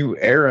their new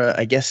era,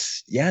 I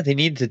guess, yeah, they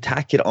needed to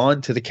tack it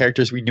on to the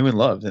characters we knew and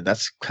loved. And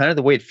that's kind of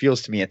the way it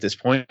feels to me at this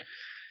point.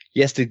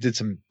 Yes, they did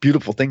some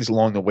beautiful things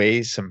along the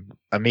way, some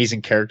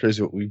amazing characters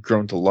that we've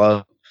grown to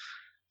love,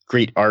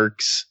 great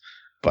arcs,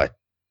 but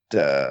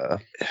I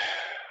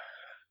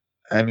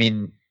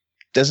mean,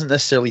 doesn't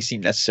necessarily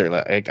seem necessary.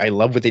 Like, I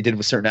love what they did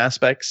with certain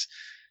aspects,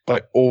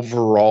 but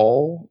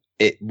overall,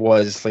 it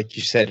was, like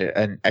you said,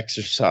 an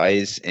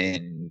exercise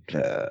in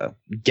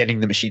getting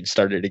the machine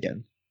started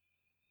again.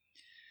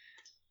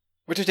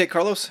 What's your take,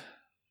 Carlos?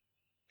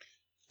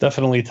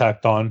 Definitely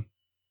tacked on.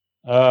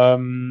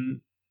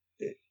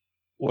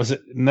 Was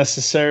it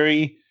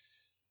necessary?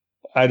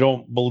 I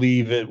don't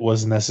believe it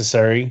was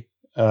necessary.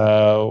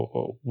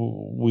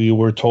 We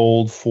were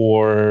told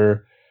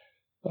for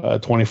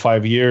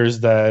 25 years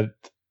that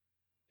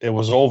it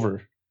was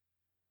over.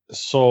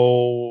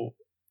 So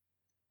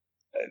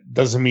it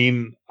doesn't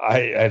mean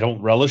I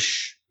don't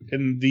relish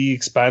in the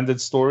expanded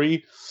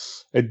story.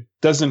 It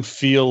doesn't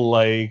feel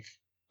like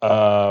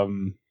I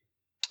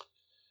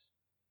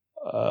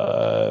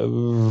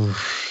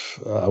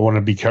want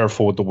to be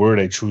careful with the word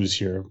I choose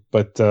here,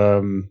 but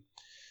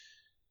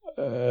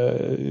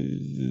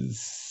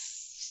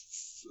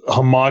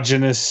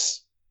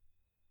homogenous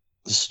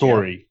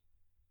story.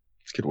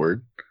 It's a good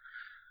word.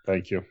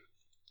 Thank you.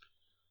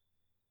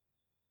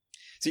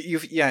 So you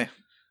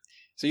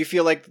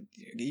feel like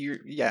you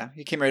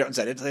came right out and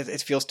said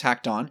it feels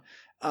tacked on.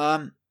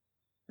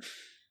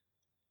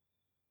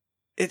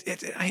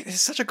 It's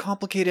such a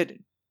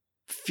complicated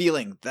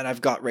feeling that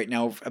I've got right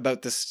now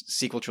about this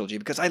sequel trilogy,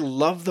 because I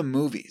love the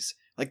movies.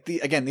 Like,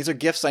 these are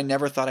gifts I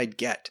never thought I'd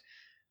get.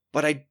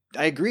 But I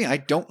agree. I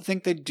don't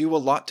think they do a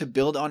lot to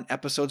build on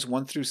episodes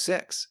 1 through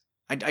 6.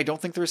 I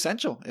don't think they're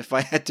essential, if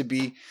I had to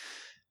be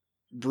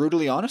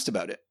brutally honest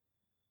about it.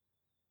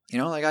 You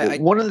know,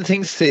 like one of the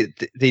things they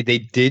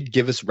did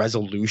give us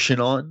resolution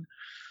on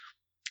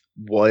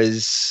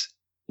was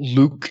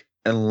Luke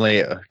and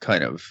Leia,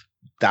 kind of.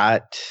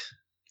 That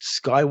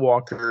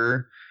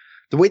Skywalker,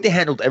 the way they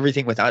handled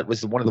everything with that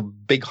was one of the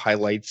big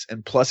highlights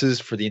and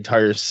pluses for the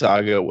entire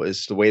saga.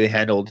 Was the way they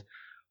handled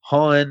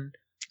Han,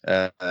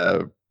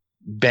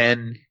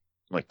 Ben,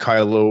 like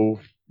Kylo,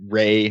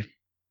 Rey,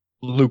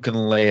 Luke and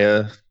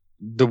Leia.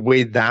 The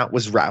way that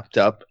was wrapped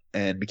up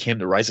and became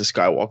the Rise of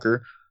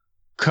Skywalker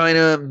kind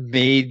of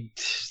made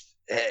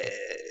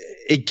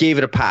it gave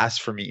it a pass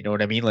for me. You know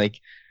what I mean? Like,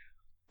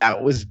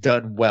 that was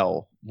done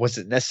well. Was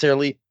it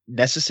necessarily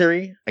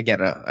necessary?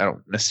 Again, I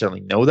don't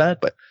necessarily know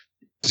that, but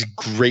it's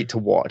great to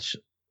watch.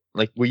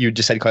 Like what you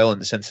just said, Kyle, in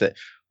the sense that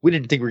we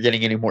didn't think we were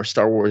getting any more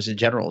Star Wars in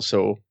general.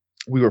 So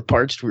we were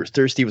parched, we were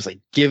thirsty. It was like,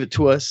 give it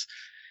to us.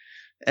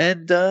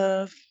 And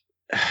I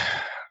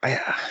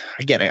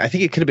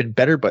think it could have been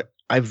better, but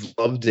I've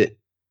loved it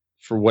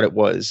for what it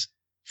was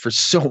for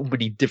so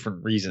many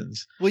different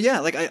reasons. Well,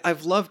 yeah, like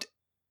I've loved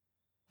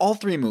all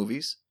 3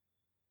 movies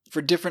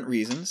for different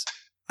reasons.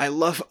 I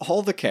love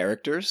all the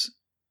characters.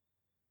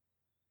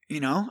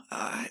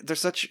 They're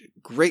such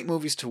great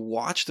movies to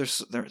watch.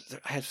 I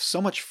have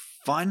so much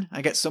fun.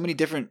 I get so many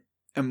different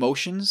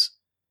emotions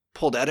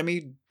pulled out of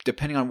me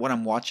depending on what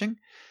I'm watching.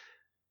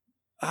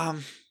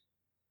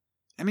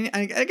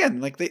 Again,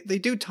 like they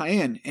do tie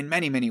in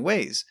many, many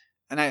ways.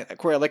 And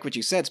Corey, I like what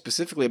you said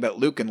specifically about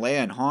Luke and Leia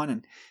and Han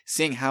and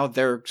seeing how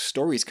their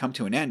stories come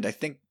to an end. I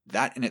think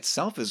that in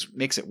itself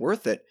makes it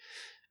worth it.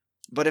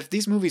 But if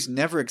these movies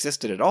never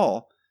existed at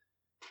all,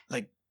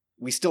 like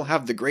we still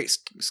have the great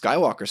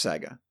Skywalker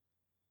saga.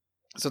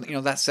 So,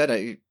 that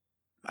said,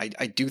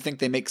 I do think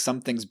they make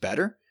some things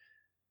better.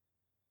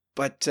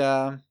 But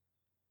we're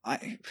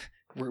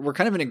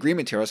kind of in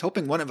agreement here. I was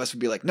hoping one of us would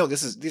be like, no,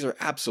 these are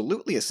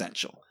absolutely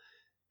essential.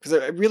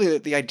 Because really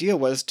the idea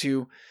was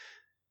to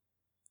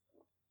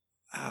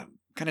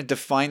kind of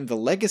define the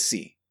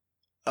legacy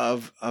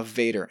of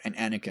Vader and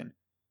Anakin.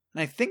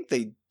 And I think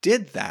they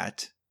did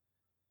that.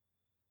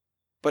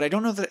 But I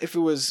don't know that if it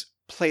was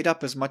played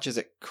up as much as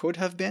it could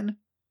have been.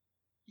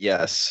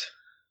 Yes.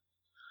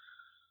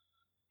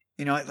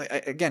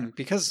 Again,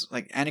 because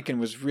like Anakin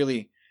was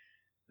really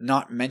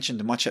not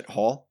mentioned much at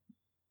all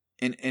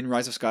in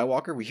Rise of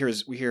Skywalker.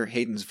 We hear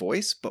Hayden's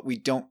voice, but we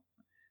don't.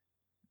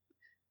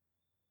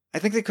 I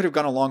think they could have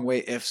gone a long way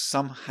if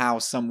somehow,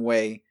 some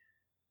way,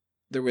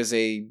 there was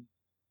a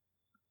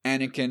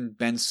Anakin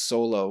Ben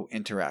Solo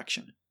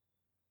interaction.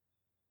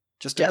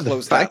 Just to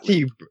close the fact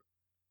that.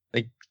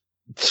 Like,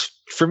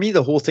 for me,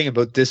 the whole thing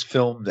about this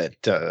film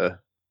that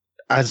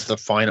as the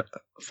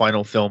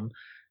final film,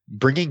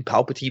 bringing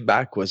Palpatine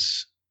back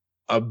was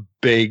a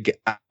big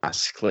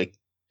ask. Like,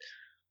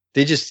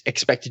 they just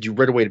expected you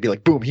right away to be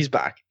like, boom, he's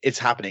back. It's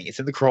happening. It's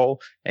in the crawl.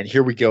 And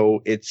here we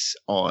go. It's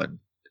on.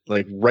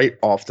 Like, right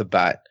off the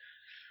bat.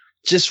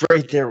 Just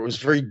right there, it was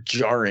very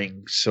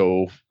jarring.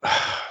 So,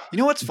 you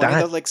know what's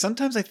funny though? Like,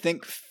 sometimes I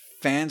think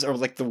fans are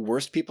like the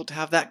worst people to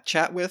have that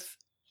chat with.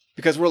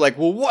 Because we're like,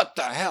 well, what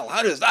the hell?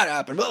 How does that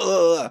happen? Blah,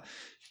 blah, blah.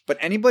 But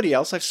anybody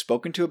else I've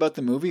spoken to about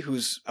the movie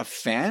who's a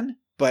fan,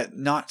 but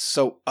not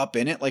so up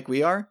in it like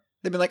we are,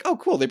 they've been like, oh,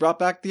 cool, they brought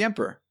back the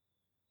Emperor.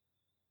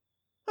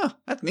 Huh,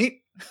 that's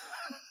neat.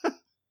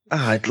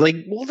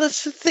 Well,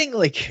 that's the thing.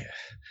 Like,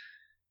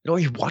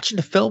 you're watching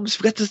the films,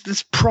 we got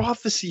this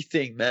prophecy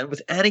thing, man,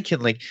 with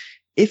Anakin. Like,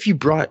 if you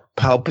brought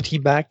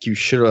Palpatine back, you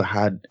should have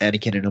had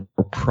Anakin in a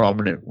more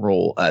prominent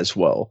role as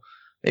well.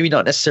 Maybe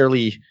not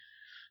necessarily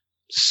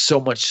so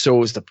much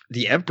so as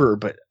the Emperor,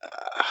 but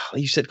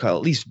like you said, Kyle,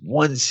 at least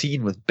one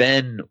scene with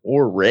Ben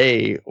or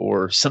Rey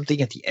or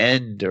something at the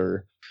end,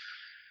 or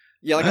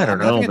like I don't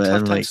know, having a man.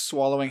 tough time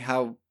swallowing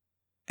how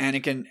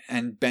Anakin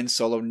and Ben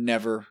Solo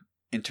never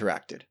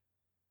interacted.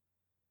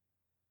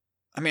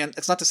 I mean,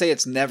 it's not to say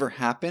it's never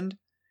happened,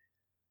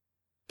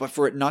 but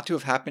for it not to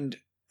have happened,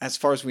 as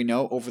far as we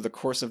know, over the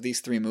course of these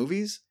 3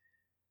 movies,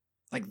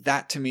 like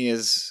that to me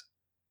is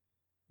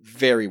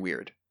very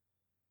weird.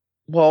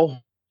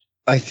 Well,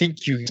 I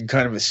think you can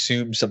kind of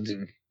assume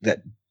something that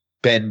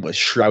Ben was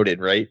shrouded,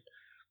 right?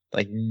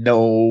 Like,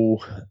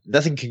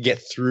 nothing could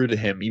get through to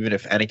him, even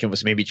if Anakin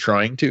was maybe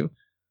trying to.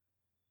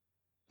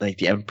 Like,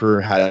 the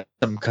Emperor had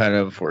some kind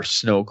of, or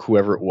Snoke,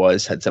 whoever it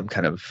was, had some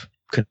kind of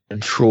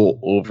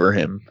control over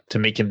him to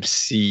make him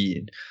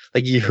see.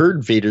 Like, he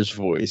heard Vader's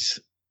voice,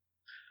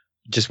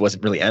 just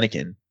wasn't really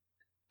Anakin.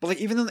 But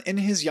like, even in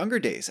his younger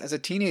days, as a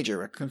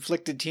teenager, a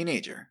conflicted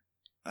teenager,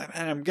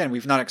 and again,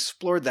 we've not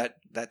explored that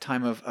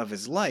time of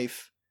his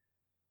life,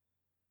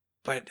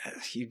 but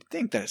you'd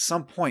think that at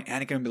some point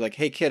Anakin would be like,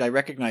 hey kid, I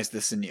recognize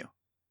this in you.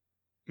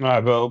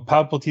 But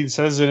Palpatine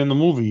says it in the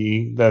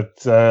movie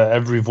that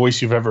every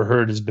voice you've ever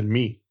heard has been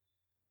me.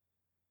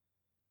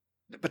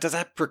 But does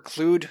that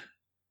preclude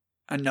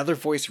another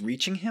voice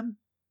reaching him?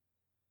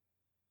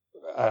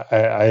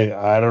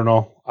 I don't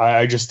know.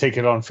 I just take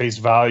it on face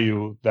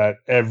value that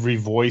every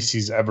voice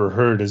he's ever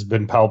heard has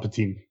been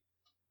Palpatine.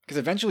 Because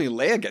eventually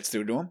Leia gets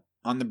through to him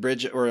on the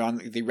bridge or on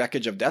the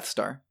wreckage of Death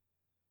Star.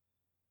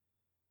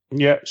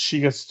 Yeah, she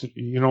gets to,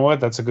 you know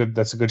what? That's a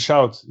good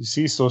shout. You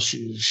see, so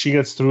she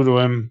gets through to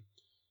him.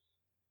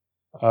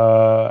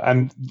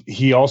 And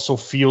he also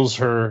feels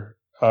her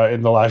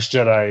in The Last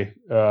Jedi.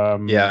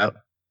 Yeah.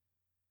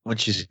 When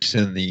she's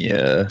in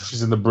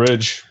the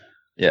bridge.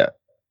 Yeah.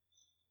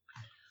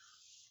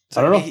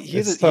 So, I don't know.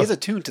 He's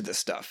attuned to this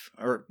stuff,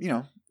 or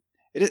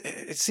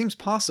it seems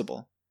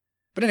possible.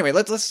 But anyway,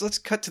 let's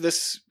cut to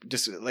this,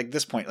 just like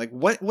this point. Like,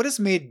 what is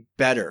made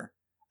better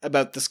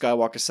about the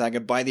Skywalker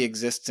saga by the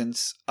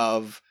existence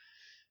of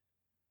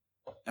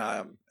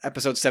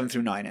episodes 7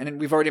 through 9? And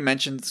we've already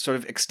mentioned sort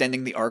of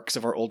extending the arcs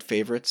of our old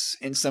favorites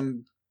in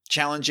some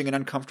challenging and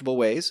uncomfortable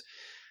ways.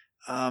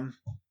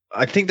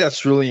 I think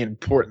that's really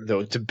important,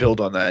 though, to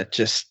build on that.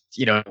 Just,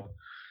 even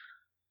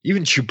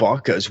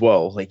Chewbacca as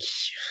well. Like,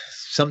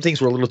 some things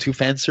were a little too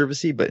fan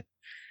servicey, but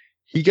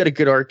he got a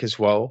good arc as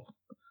well.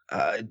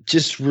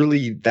 Just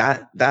really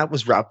that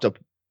was wrapped up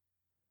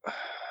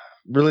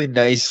really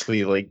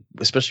nicely, like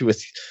especially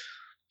with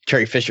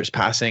Carrie Fisher's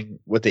passing,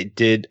 what they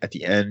did at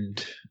the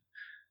end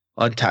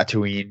on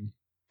Tatooine.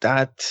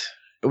 That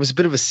it was a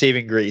bit of a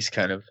saving grace,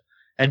 kind of.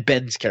 and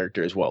Ben's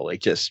character as well.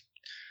 Like, just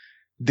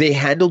they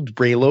handled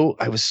Raylo.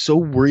 I was so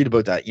worried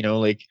about that.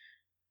 Like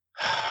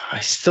I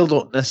still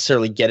don't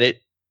necessarily get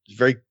it. It's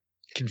very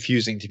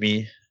confusing to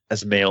me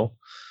as a male,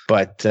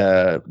 but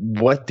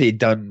what they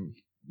done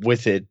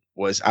with it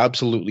was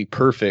absolutely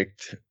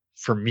perfect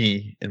for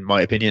me, in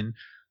my opinion.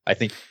 I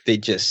think they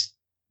just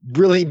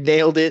really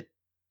nailed it.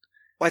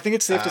 Well, I think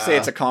it's safe to say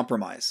it's a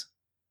compromise.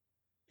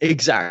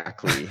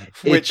 Exactly.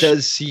 It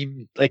does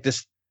seem like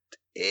this.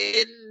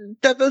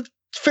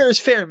 Fair is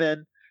fair,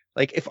 man.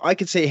 Like, if I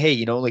could say,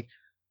 hey, like,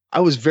 I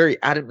was very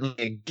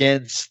adamantly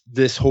against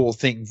this whole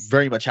thing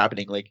very much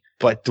happening. Like,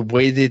 but the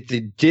way that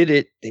they did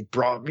it, they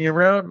brought me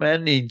around,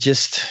 man. They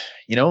just,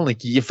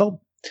 like, you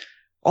felt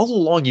all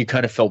along, you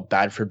kind of felt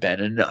bad for Ben.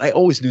 And I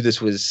always knew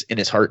this was in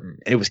his heart and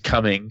it was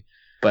coming.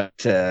 But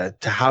to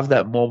have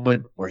that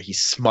moment where he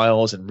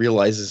smiles and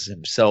realizes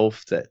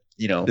himself that,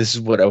 this is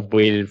what I've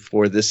waited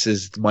for. This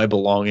is my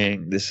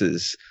belonging. This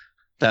is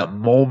that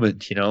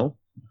moment, it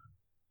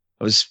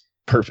was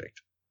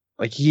perfect.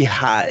 Like,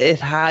 it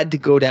had to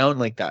go down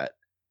like that.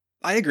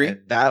 I agree.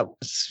 And that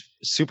was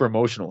super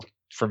emotional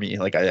for me.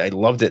 Like, I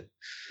loved it.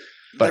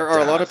 But there are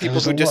a lot of people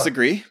who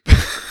disagree.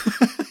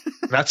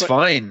 That's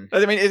fine.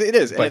 I mean, it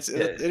is. But,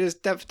 it is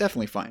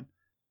definitely fine.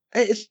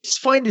 It's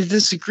fine to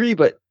disagree,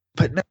 but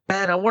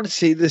man, I want to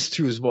say this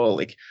too as well.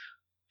 Like,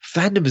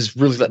 fandom has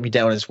really let me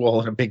down as well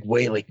in a big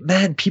way. Like,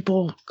 man,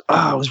 people,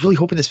 I was really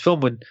hoping this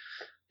film would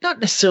not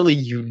necessarily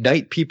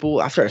unite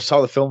people. After I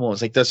saw the film, I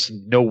was like, there's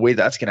no way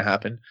that's going to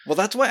happen. Well,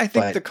 that's why I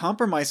think the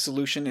compromise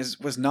solution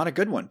was not a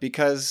good one,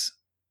 because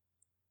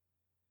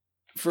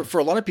for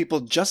a lot of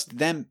people, just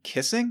them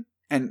kissing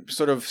and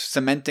sort of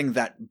cementing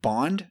that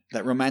bond,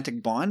 that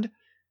romantic bond,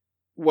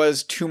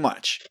 was too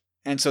much.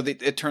 And so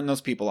it turned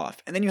those people off.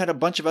 And then you had a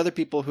bunch of other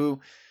people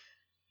who,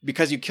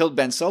 because you killed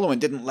Ben Solo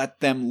and didn't let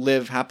them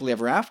live happily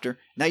ever after,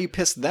 now you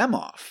pissed them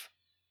off.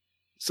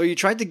 So you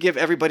tried to give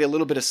everybody a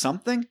little bit of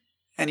something,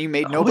 and you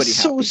made nobody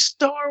happy. So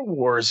Star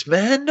Wars,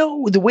 man.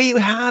 No, the way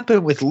it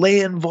happened with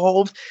Leia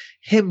involved,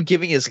 him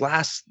giving his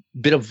last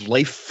bit of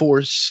life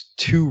force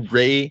to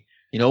Rey,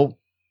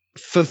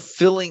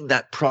 fulfilling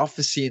that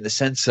prophecy in the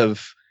sense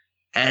of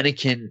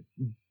Anakin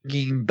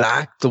bringing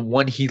back the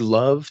one he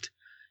loved.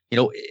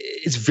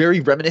 It's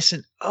very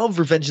reminiscent of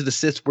Revenge of the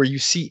Sith, where you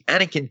see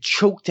Anakin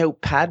choked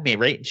out Padme,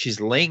 right? And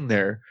she's laying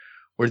there,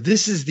 where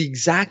this is the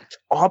exact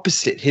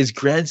opposite. His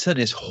grandson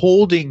is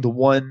holding the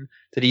one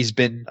that he's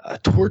been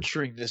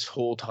torturing this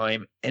whole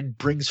time and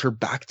brings her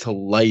back to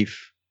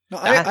life. No,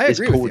 I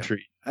agree with you.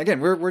 Again,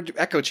 we're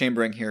echo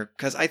chambering here,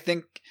 because I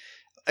think,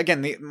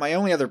 again, my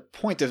only other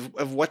point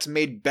of what's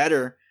made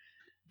better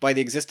by the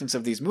existence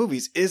of these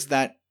movies is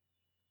that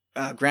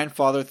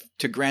grandfather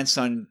to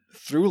grandson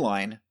through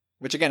line.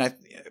 Which, again,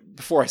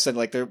 before I said,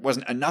 like, there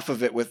wasn't enough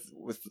of it with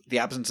the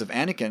absence of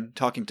Anakin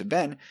talking to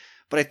Ben,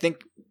 but I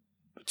think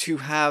to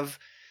have,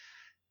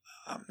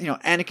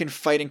 Anakin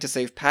fighting to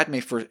save Padme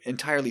for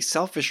entirely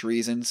selfish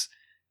reasons,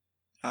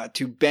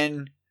 to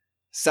Ben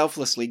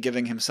selflessly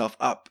giving himself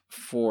up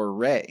for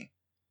Rey,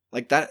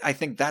 like that, I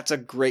think that's a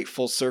great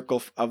full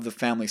circle of the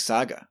family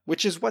saga,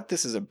 which is what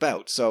this is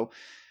about. So,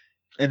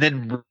 and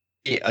then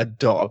Rey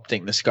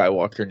adopting the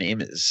Skywalker name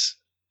is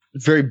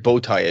very bow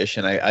tie-ish,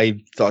 and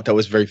I thought that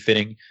was very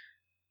fitting. It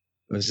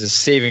was a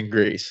saving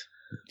grace.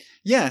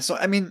 Yeah, so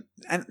I mean,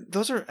 and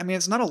those are,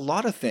 it's not a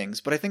lot of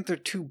things, but I think they're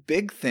two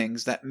big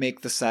things that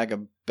make the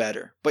saga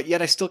better. But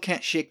yet I still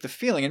can't shake the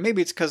feeling, and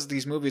maybe it's because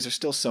these movies are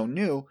still so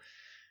new.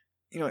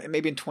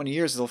 Maybe in 20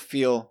 years they'll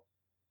feel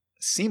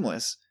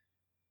seamless,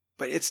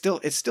 but it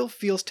still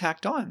feels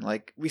tacked on.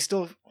 Like, we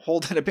still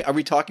hold that a bit. Are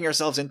we talking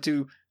ourselves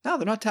into, no,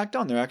 they're not tacked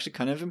on. They're actually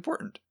kind of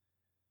important.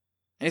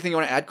 Anything you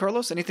want to add,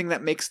 Carlos? Anything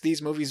that makes these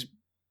movies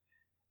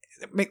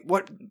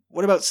what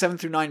about 7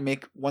 through 9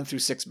 make 1 through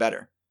 6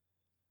 better?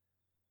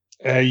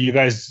 You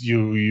guys,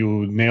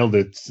 you nailed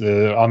it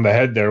on the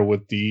head there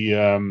with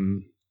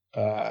the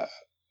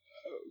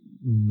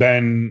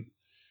Ben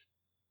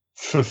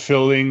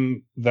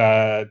fulfilling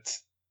that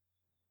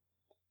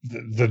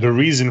the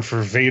reason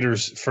for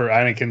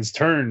Anakin's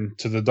turn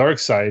to the dark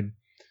side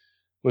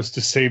was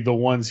to save the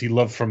ones he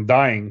loved from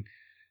dying,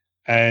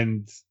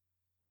 and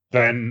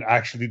Ben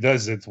actually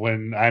does it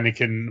when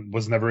Anakin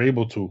was never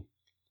able to.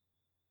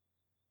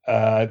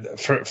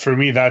 For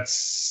me,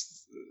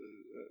 that's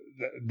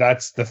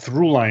the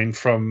through line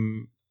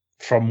from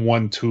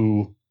 1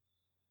 to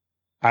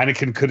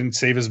Anakin couldn't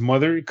save his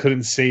mother, he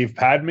couldn't save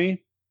Padme,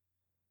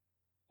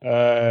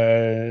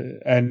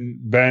 and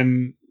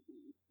Ben,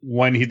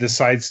 when he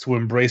decides to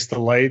embrace the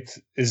light,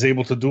 is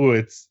able to do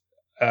it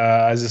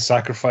as a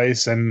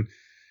sacrifice and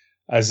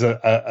as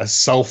a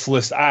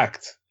selfless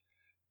act,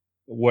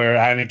 where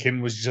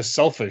Anakin was just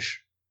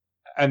selfish,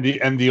 and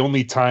the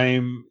only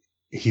time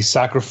he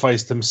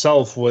sacrificed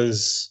himself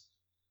was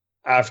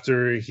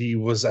after he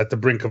was at the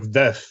brink of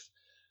death,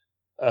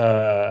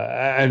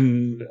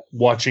 and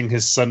watching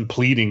his son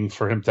pleading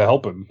for him to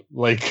help him.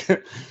 Like,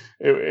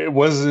 it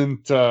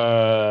wasn't.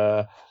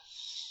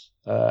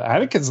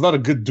 Anakin's not a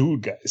good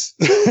dude, guys.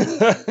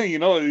 He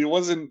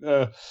wasn't.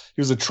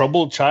 He was a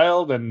troubled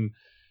child, and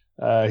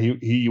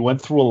He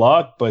went through a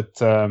lot, but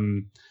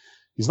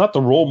he's not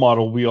the role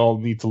model we all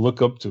need to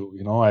look up to.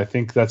 You know, I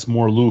think that's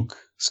more Luke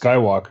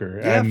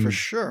Skywalker. Yeah, and for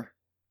sure.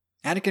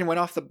 Anakin went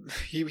off the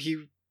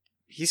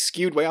he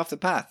skewed way off the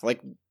path.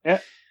 Like, yeah.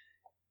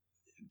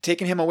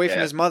 Taking him away from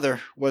his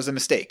mother was a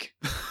mistake.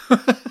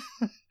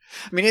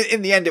 I mean,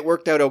 in the end, it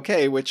worked out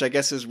okay, which I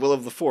guess is will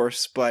of the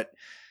Force, but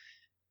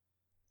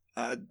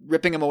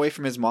ripping him away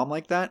from his mom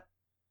like that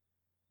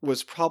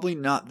was probably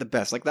not the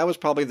best. Like, that was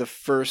probably the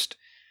first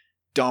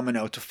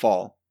domino to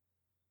fall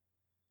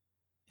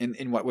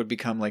in what would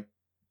become, like,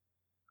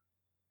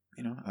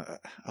 you know,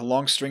 a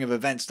long string of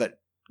events that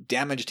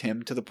damaged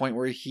him to the point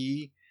where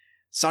he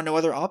saw no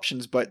other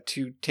options but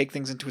to take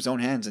things into his own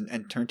hands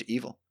and turn to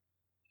evil.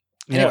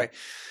 Anyway,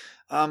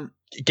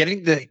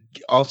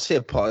 I'll say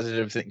a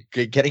positive thing.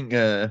 Getting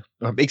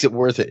makes it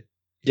worth it.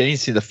 Getting to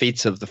see the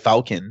fates of the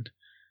Falcon,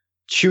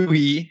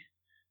 Chewie,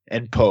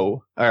 and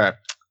Poe. Or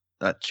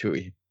not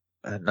Chewie,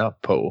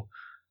 not Poe.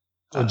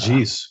 Oh,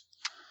 jeez.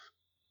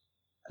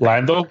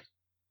 Lando.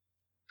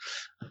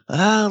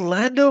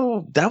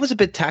 Lando. That was a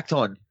bit tacked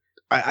on.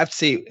 I have to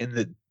say, in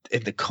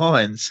the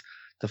cons,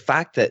 the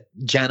fact that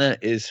Jannah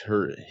is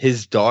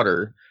his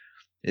daughter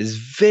is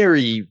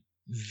very,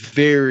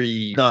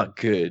 very not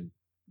good.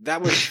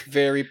 That was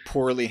very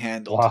poorly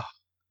handled. Wow.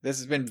 This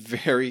has been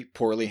very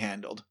poorly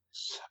handled.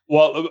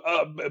 Well,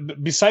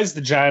 besides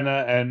the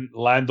Jannah and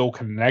Lando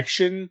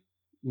connection,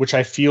 which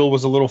I feel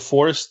was a little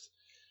forced,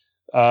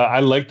 I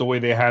like the way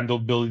they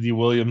handled Billy D.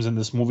 Williams in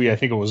this movie. I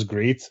think it was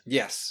great.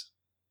 Yes.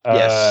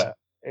 Yes.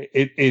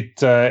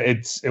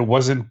 It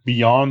wasn't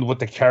beyond what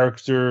the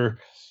character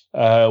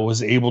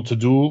was able to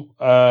do.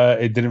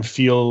 It didn't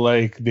feel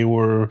like they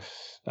were,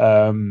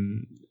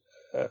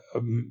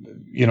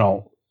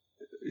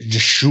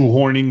 just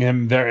shoehorning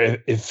him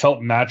there. It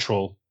felt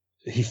natural.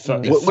 He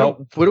felt.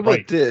 What about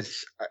right.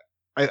 this?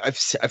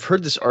 I've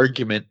heard this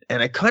argument,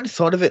 and I kind of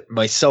thought of it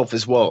myself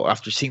as well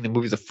after seeing the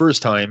movie the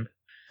first time.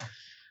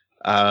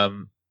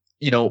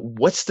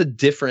 What's the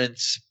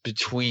difference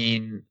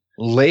between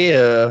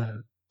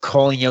Leia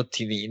calling out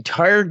to the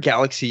entire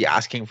galaxy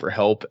asking for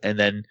help, and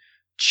then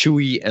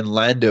Chewie and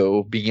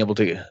Lando being able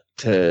to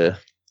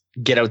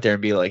get out there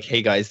and be like,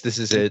 "Hey guys, this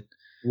is it."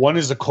 One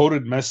is a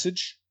coded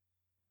message,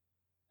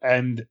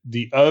 and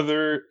the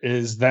other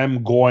is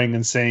them going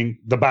and saying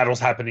the battle's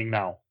happening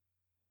now.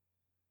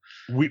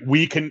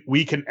 We can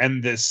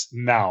end this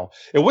now.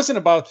 It wasn't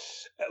about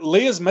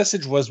Leia's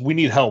message was we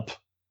need help,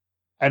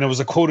 and it was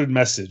a coded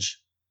message.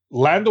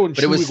 Lando and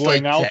Chewie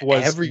going out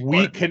was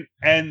everyone.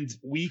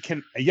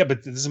 Yeah, but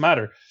it doesn't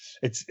matter.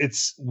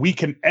 It's we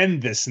can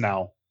end this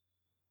now.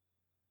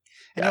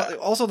 And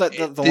also that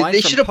the line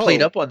they from should have Poe,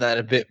 played up on that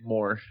a bit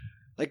more.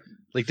 Like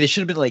they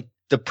should have been like,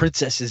 the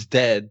princess is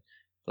dead.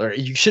 Or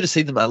you should have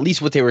said them at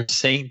least what they were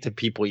saying to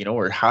people,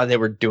 or how they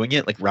were doing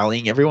it, like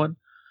rallying everyone.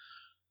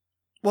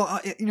 Well,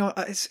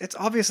 it's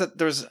obvious that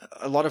there's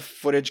a lot of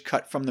footage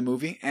cut from the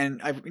movie,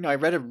 and I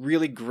read a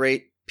really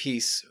great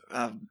piece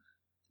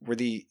where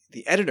the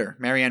editor,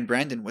 Marianne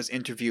Brandon, was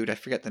interviewed. I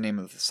forget the name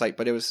of the site,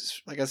 but it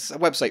was like a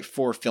website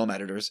for film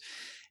editors,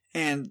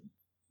 and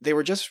they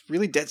were just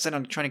really dead set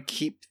on trying to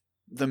keep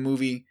the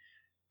movie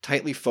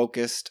tightly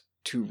focused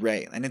to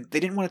Rey, and they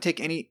didn't want to take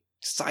any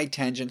side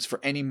tangents for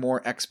any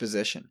more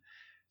exposition.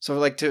 So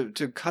like to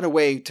cut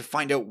away to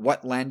find out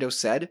what Lando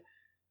said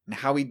and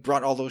how he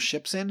brought all those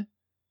ships in,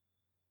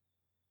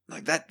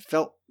 like that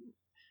felt,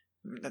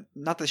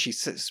 not that she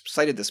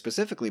cited this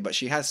specifically, but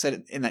she has said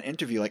it in that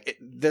interview, like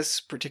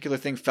this particular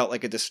thing felt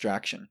like a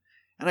distraction.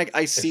 And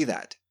I see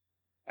that.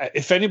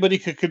 If anybody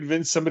could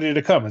convince somebody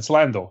to come, it's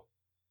Lando.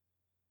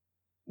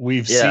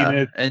 We've seen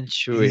it. And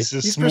Chewie. He's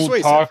a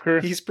smooth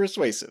talker. He's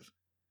persuasive.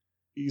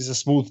 He's a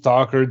smooth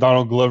talker.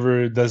 Donald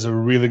Glover does a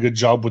really good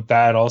job with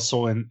that.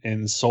 Also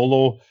in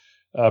Solo,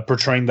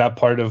 portraying that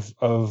part of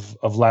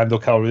Lando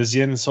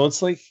Calrissian. So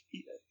it's like,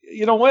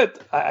 you know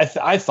what?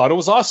 I thought it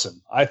was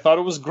awesome. I thought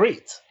it was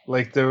great.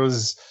 Like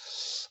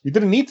we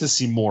didn't need to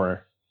see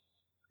more.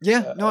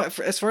 Yeah, no.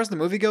 As far as the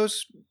movie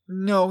goes,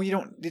 no,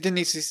 you didn't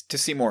need to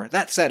see more.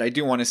 That said, I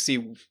do want to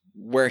see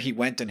where he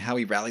went and how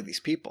he rallied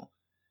these people.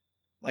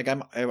 Like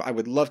I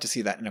would love to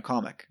see that in a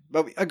comic.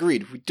 But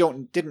agreed, we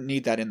didn't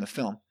need that in the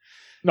film.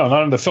 No,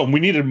 not in the film. We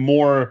needed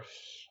more.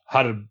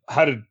 How did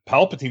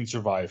Palpatine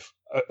survive?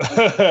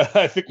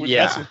 I think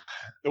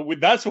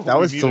that's what that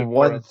we was needed the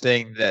one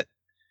thing that,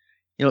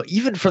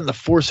 even from The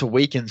Force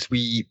Awakens,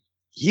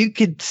 you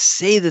could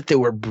say that there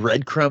were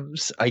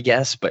breadcrumbs, I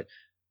guess, but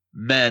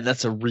man,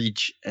 that's a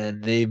reach,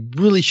 and they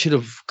really should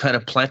have kind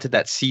of planted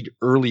that seed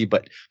early,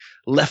 but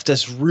left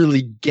us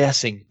really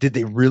guessing. Did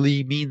they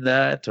really mean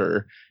that,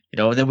 or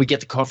and then we get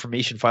the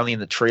confirmation finally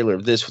in the trailer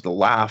of this with a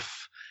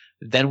laugh.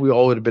 Then we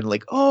all would have been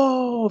like,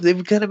 oh,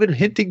 they've kind of been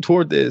hinting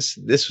toward this.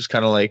 This was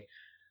kind of like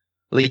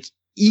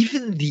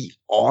even the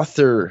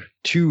author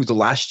to The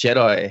Last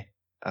Jedi,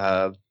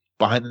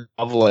 behind the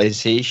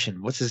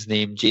novelization, what's his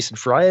name? Jason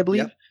Fry, I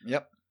believe.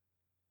 Yep.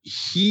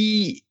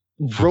 He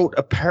wrote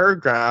a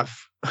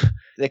paragraph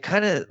that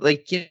kind of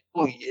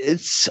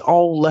it's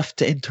all left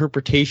to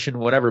interpretation,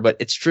 whatever, but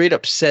it straight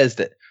up says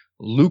that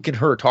Luke and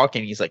her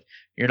talking. He's like,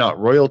 "You're not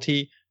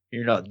royalty.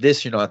 You're not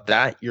this. You're not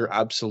that. You're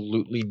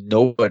absolutely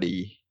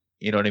nobody."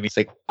 You know what I mean? It's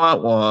like, wah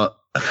wah.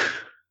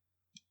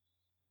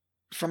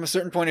 From a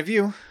certain point of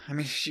view, I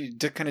mean, she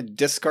kind of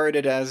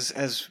discarded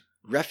as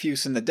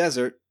refuse in the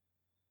desert.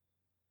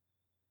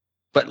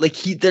 But like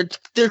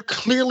they're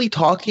clearly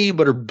talking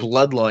about her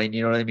bloodline.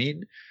 You know what I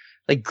mean?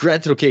 Like,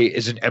 granted, okay,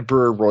 is an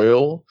emperor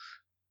royal?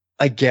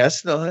 I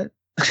guess not.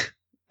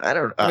 I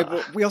don't know.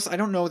 But we also, I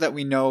don't know that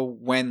we know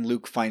when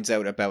Luke finds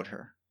out about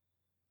her.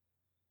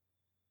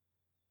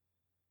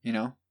 You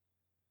know?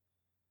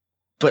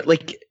 But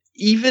like,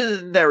 even in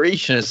the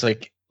narration, it's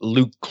like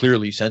Luke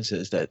clearly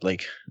senses that,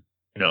 like,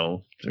 you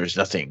know, there's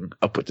nothing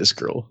up with this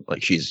girl.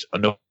 Like, she's a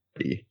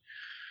nobody.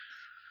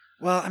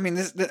 Well, I mean,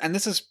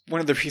 this is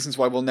one of the reasons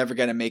why we'll never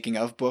get a making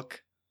of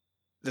book.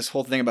 This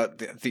whole thing about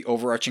the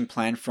overarching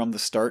plan from the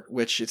start,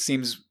 which it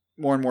seems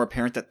more and more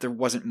apparent that there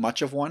wasn't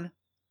much of one.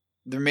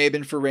 There may have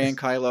been for Rey and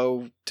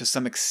Kylo to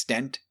some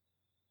extent,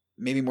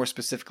 maybe more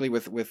specifically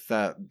with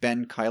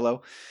Ben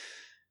Kylo.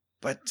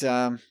 But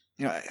you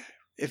know,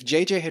 if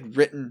JJ had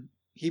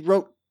he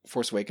wrote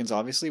Force Awakens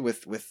obviously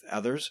with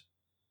others,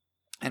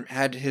 and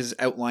had his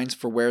outlines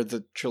for where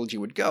the trilogy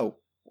would go.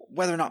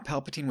 Whether or not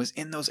Palpatine was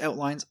in those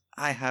outlines,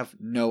 I have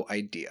no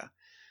idea.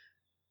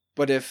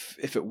 But if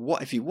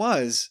he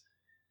was,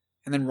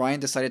 and then Rian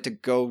decided to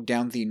go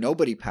down the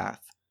nobody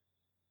path,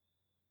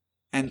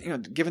 and you know,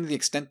 given the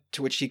extent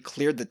to which he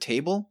cleared the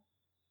table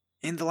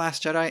in The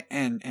Last Jedi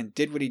and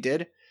did what he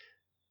did,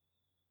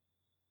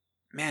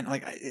 man,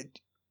 like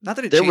not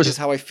that it changes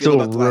how I feel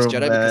about The Last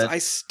Jedi, because I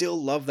still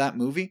love that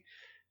movie.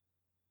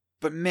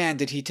 But man,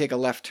 did he take a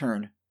left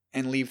turn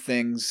and leave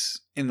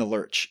things in the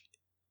lurch.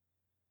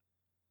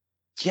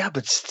 Yeah,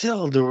 but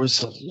still, there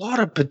was a lot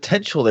of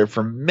potential there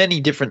for many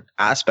different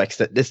aspects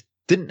that this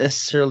didn't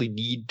necessarily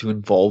need to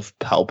involve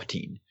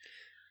Palpatine.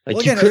 Like,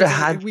 well, again, you could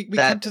have had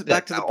back to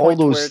the point all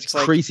those where it's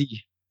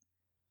crazy.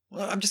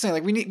 Well, I'm just saying,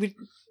 like,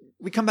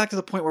 we come back to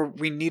the point where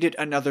we needed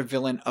another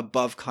villain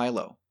above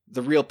Kylo,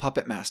 the real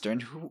puppet master,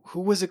 and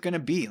who was it going to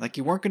be? Like,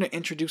 you weren't going to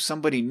introduce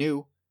somebody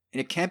new, and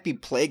it can't be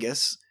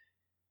Plagueis,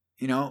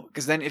 you know,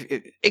 because then if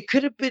it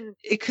could have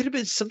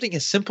been something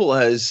as simple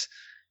as,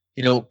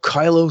 you know,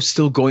 Kylo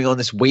still going on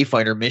this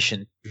Wayfinder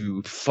mission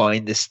to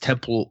find this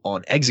temple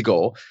on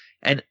Exegol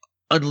and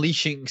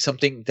unleashing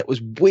something that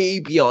was way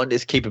beyond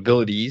his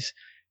capabilities.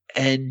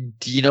 And,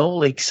 you know,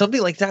 like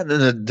something like that. And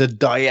then the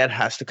dyad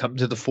has to come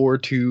to the fore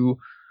to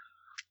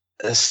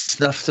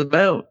snuff them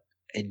out.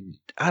 And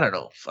I don't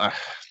know.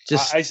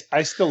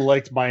 I still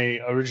liked my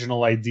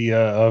original idea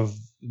of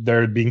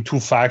there being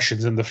two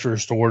factions in the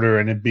First Order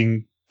and it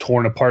being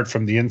torn apart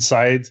from the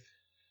inside.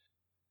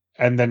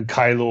 And then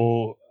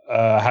Kylo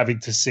having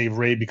to save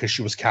Rey because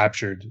she was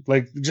captured.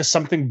 Like, just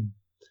something,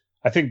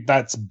 I think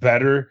that's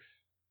better.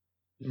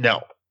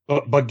 No.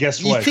 But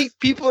guess what? You think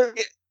people are...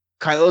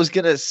 Kylo's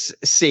gonna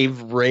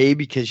save Rey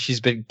because she's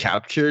been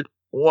captured?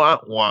 Wah,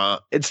 wah.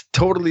 It's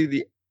totally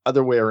the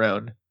other way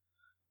around.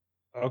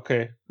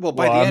 Okay. Well,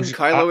 by the end,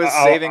 Kylo is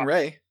saving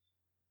Rey.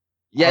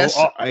 Yes,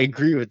 I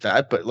agree with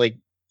that, but like,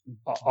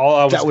 all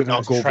I was going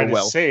to try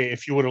to say,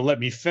 if you would have let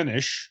me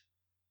finish,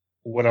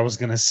 what I was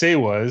going to say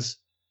was,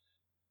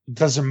 it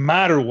doesn't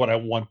matter what I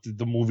wanted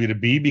the movie to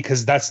be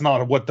because that's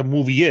not what the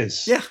movie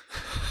is. Yeah.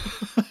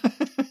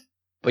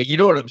 But you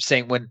know what I'm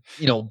saying? When,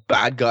 you know,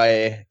 bad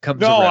guy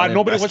comes around. No,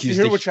 nobody wants to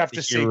hear what you have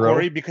to say,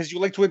 Corey, because you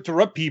like to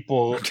interrupt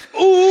people.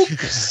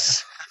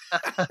 Oops.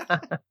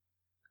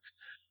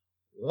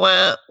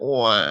 Wah,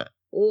 wah,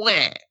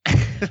 wah.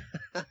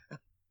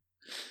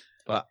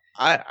 But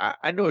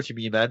I know what you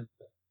mean, man.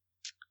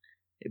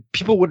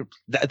 People would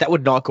that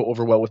would not go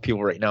over well with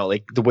people right now.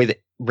 Like the way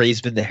that Rey's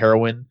been the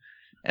heroine,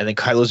 and then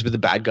Kylo's been the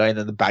bad guy, and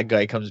then the bad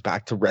guy comes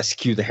back to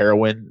rescue the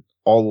heroine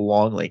all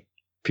along. Like,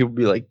 people would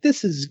be like,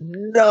 "This is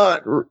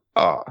not."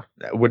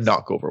 That would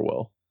not go over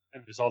well.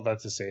 And there's all that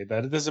to say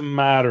that it doesn't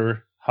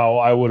matter how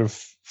I would have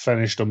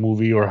finished a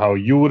movie, or how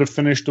you would have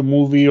finished a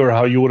movie, or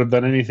how you would have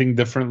done anything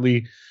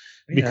differently,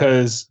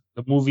 because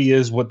the movie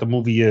is what the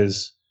movie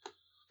is.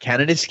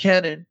 Canon is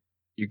canon.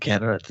 You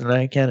cannot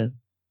deny canon.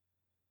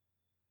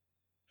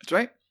 That's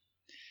right.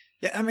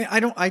 Yeah, I mean,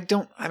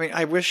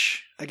 I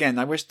wish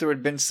there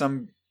had been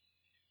some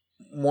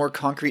more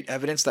concrete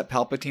evidence that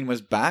Palpatine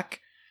was back.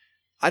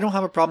 I don't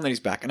have a problem that he's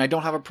back, and I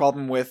don't have a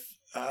problem with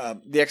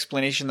the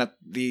explanation that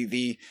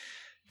the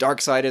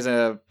dark side is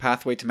a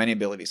pathway to many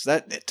abilities.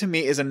 That, to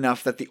me, is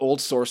enough that the old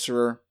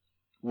sorcerer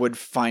would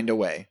find a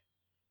way.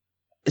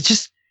 It's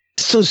just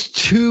those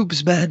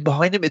tubes, man,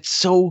 behind him. It's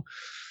so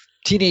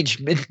Teenage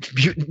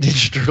Mutant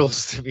Ninja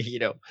Turtles to me, you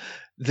know.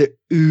 The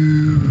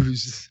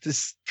ooze, the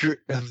spirit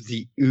of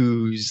the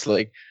ooze,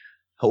 like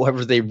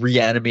however they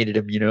reanimated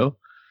him, you know.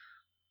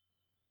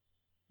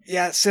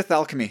 Yeah, Sith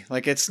alchemy,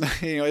 like it's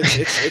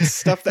it's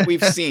stuff that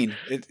we've seen.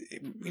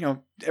 You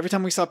know, every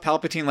time we saw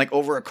Palpatine like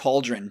over a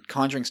cauldron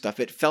conjuring stuff,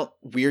 it felt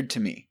weird to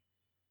me.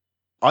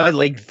 I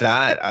like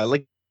that. I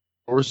like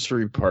the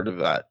sorcery part of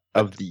that,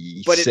 of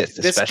the Sith,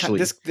 especially.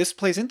 This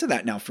plays into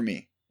that now for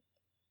me.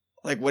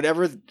 Like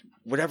whatever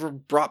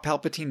brought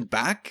Palpatine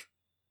back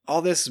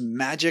all this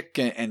magic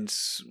and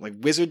like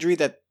wizardry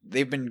that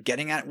they've been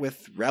getting at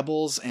with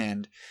Rebels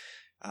and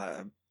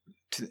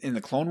in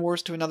the Clone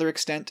Wars to another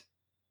extent,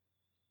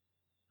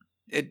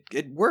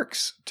 it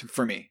works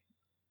for me.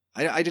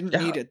 I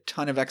didn't need a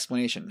ton of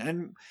explanation,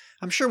 and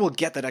I'm sure we'll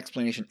get that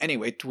explanation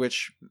anyway. To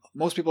which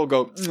most people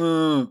go,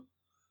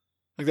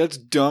 like, that's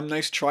dumb.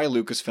 Nice try,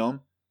 Lucasfilm,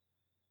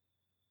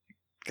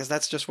 because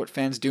that's just what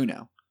fans do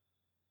now.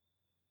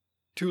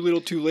 Too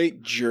little, too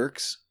late,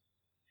 jerks.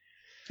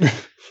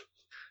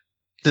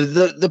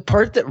 The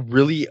part that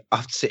really,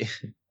 I'd say,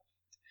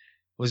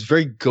 was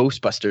very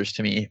Ghostbusters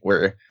to me,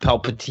 where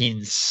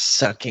Palpatine's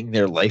sucking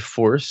their life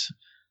force.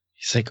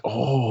 He's like,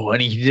 oh, and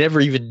he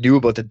never even knew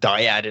about the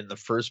dyad in the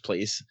first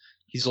place.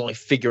 He's only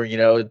figuring it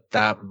out at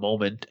that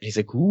moment. And he's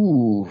like,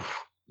 ooh,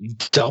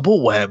 double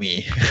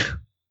whammy.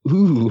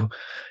 Ooh.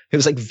 It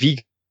was like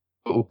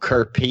Vigo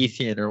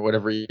Carpathian or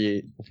whatever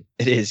it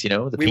is, you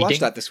know? The we painting.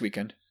 Watched that this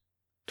weekend.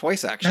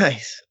 Twice, actually.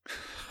 Nice.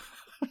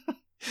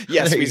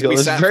 Yes, we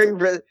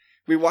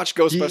watched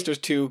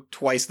Ghostbusters 2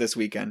 twice this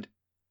weekend.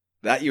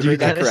 That you heard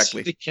that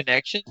correctly. See the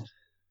connection?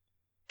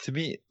 To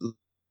me,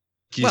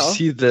 do you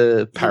see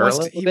the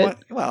parallel?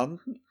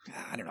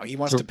 I don't know. He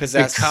wants to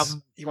possess.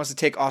 He wants to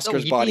take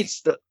Oscar's body.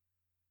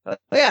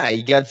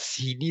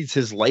 He needs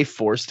his life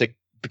force to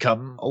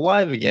become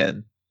alive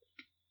again.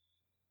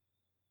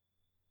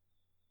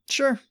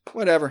 Sure,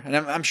 whatever. And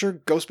I'm sure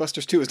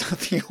Ghostbusters 2 is not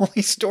the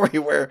only story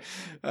where,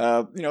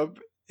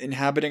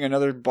 inhabiting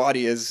another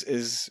body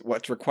is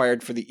what's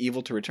required for the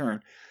evil to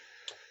return.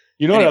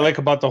 You know what I like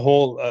about the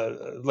whole,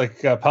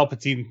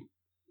 Palpatine.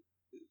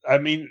 I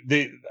mean,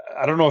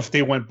 I don't know if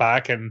they went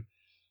back and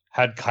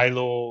had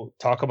Kylo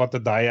talk about the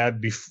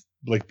dyad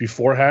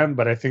beforehand,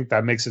 but I think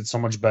that makes it so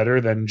much better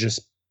than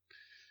just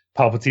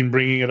Palpatine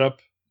bringing it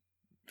up.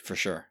 For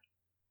sure.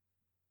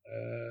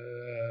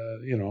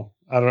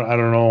 I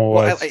don't know.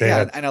 Well,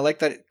 and I like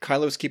that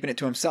Kylo's keeping it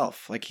to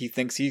himself. Like, he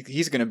thinks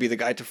he's going to be the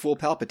guy to fool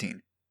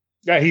Palpatine.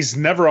 Yeah, he's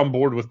never on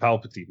board with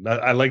Palpatine.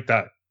 I like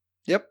that.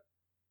 Yep.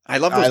 I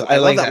love those. I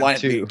love that line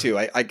too.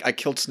 I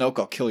killed Snoke,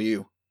 I'll kill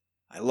you.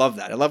 I love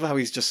that. I love how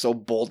he's just so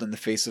bold in the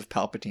face of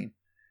Palpatine.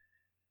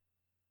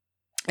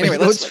 Anyway,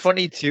 what's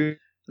funny too?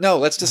 No,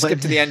 let's just skip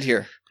to the end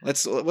here.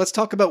 Let's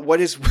talk about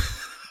what's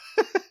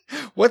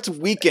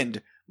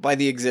weakened by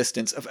the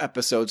existence of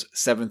episodes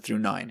 7 through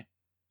 9.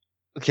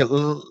 Okay,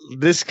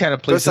 this kind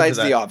of plays besides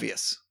the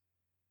obvious.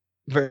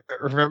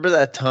 Remember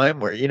that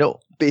time where,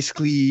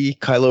 basically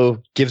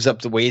Kylo gives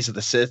up the ways of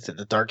the Sith and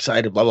the dark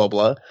side and blah, blah,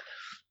 blah.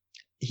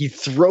 He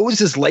throws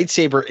his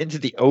lightsaber into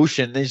the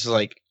ocean and he's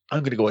like, I'm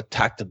going to go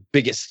attack the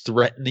biggest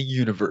threat in the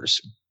universe,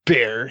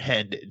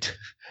 barehanded.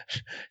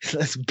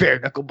 That's bare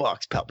knuckle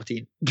box,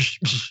 Palpatine.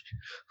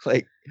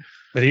 But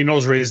he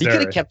knows Rey's there. He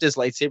could have kept his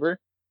lightsaber.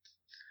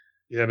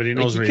 Yeah, but he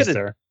knows Rey's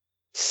there.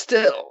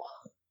 Still.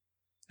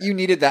 You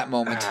needed that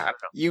moment.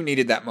 You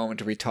needed that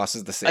moment where he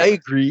tosses the saber. I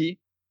agree.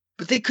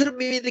 But they could have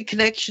made the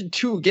connection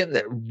too, again,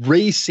 that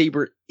Rey's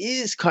saber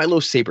is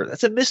Kylo's saber.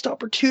 That's a missed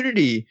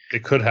opportunity. They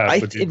could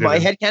have. In my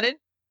headcanon,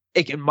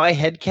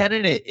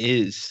 it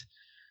is.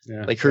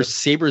 Yeah, like her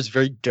saber is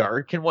very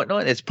dark and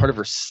whatnot. It's part of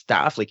her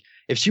staff. Like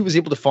if she was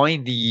able to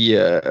find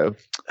the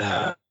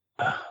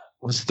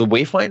was it the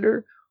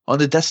Wayfinder on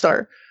the Death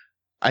Star?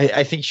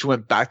 I think she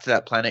went back to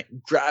that planet,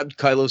 grabbed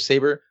Kylo's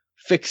saber,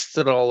 fixed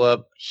it all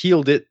up,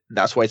 healed it.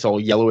 That's why it's all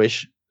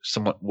yellowish,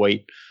 somewhat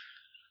white.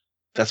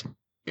 That's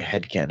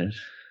headcanon.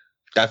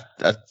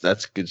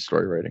 That's good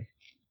story writing.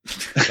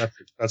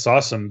 That's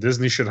awesome.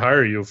 Disney should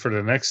hire you for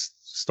the next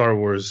Star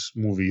Wars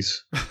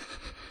movies.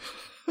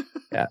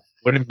 Yeah.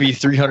 Wouldn't be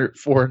 300,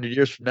 400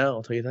 years from now,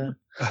 I'll tell you that.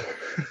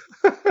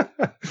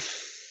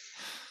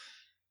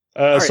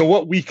 Right. So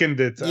what weekend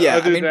did?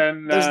 Yeah,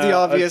 there's the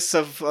obvious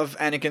of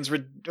Anakin's,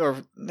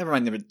 never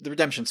mind, the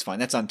redemption's fine.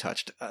 That's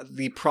untouched.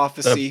 The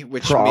prophecy,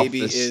 which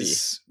maybe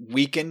is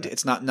weakened.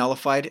 It's not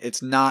nullified.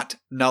 It's not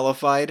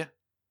nullified.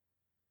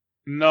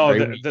 No,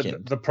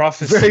 the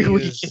prophecy very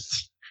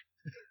is...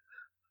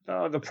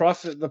 No, the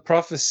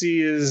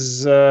prophecy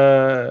is...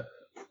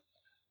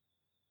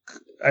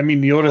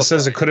 Yoda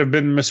says it could have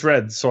been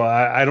misread, so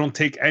I don't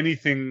take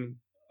anything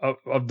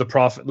of the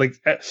prophet. Like,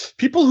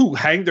 people who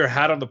hang their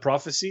hat on the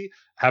prophecy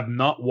have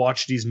not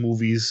watched these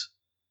movies,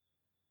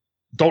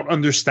 don't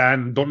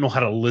understand, don't know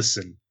how to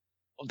listen.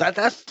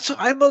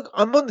 I'm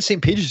on the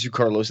same page as you,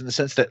 Carlos, in the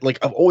sense that, like,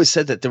 I've always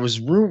said that there was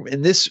room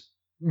in this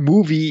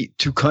movie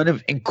to kind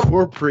of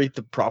incorporate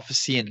the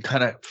prophecy and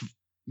kind of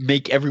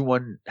make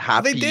everyone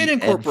happy. They did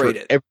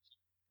incorporate it.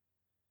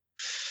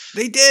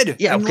 They did.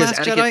 Yeah, in because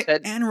Last Anakin Jedi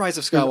said, and Rise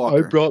of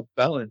Skywalker. I brought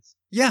balance.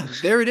 Yeah,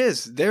 there it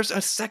is. There's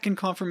a second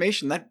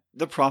confirmation that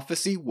the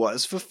prophecy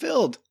was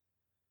fulfilled.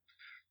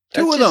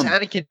 Two of them.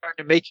 Anakin trying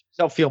to make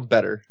himself feel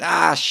better.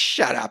 Ah,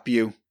 shut up,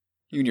 you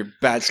and your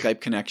bad Skype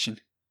connection.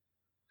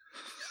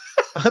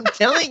 I'm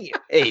telling you,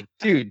 hey,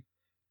 dude.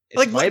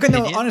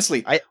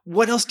 Honestly,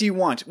 what else do you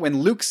want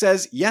when Luke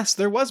says yes,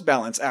 there was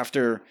balance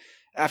after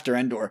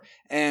Endor,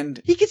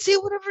 and he can say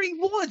whatever he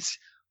wants.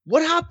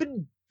 What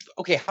happened?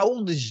 Okay, how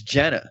old is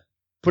Jenna?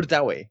 Put it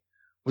that way.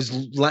 Was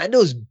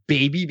Lando's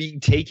baby being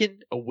taken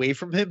away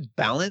from him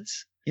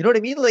balance? You know what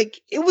I mean?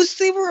 Like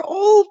they were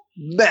all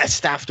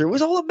messed after. It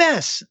was all a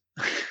mess.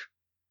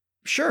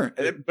 Sure,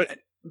 but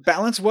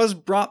balance was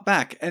brought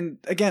back. And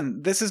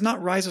again, this is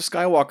not Rise of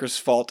Skywalker's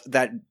fault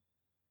that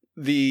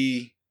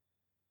the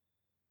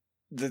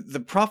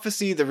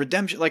prophecy, the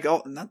redemption, like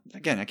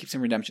again, I keep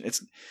saying redemption.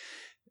 It's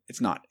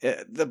not.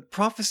 The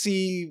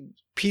prophecy,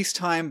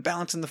 peacetime,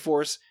 balance in the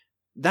Force,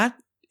 that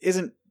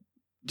isn't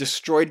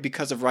destroyed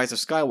because of Rise of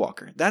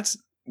Skywalker. That's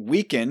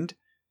weakened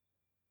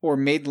or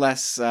made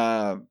less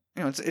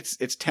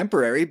it's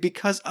temporary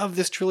because of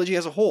this trilogy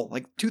as a whole.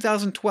 Like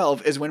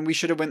 2012 is when we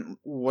should have went,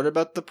 what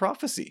about the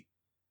prophecy?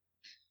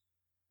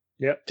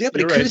 Yeah, but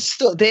it could have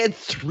still. They had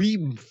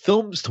 3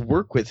 films to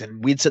work with,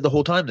 and we'd said the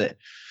whole time that,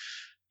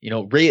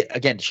 Rey,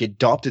 again, she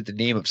adopted the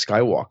name of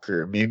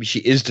Skywalker. Maybe she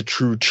is the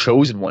true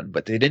chosen one,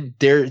 but they didn't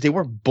dare. They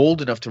weren't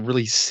bold enough to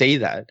really say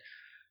that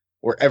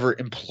or ever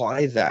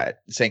imply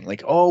that, saying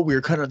like, "Oh, we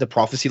were kind of the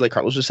prophecy," like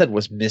Carlos just said,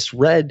 was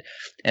misread,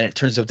 and it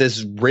turns out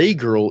this Rey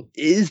girl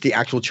is the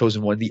actual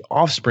chosen one, the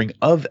offspring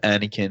of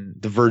Anakin,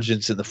 the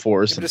virgins in the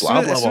Force, and blah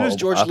blah blah. As soon as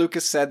George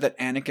Lucas said that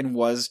Anakin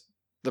was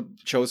the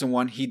chosen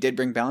one, he did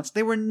bring balance.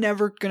 They were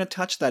never going to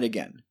touch that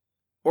again,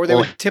 or they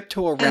would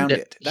tiptoe around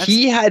it.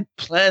 He had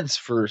plans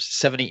for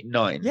 7, 8,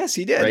 9. Yes,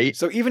 he did. Right?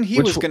 So even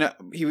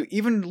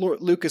even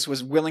Lucas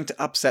was willing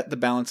to upset the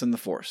balance in the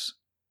Force.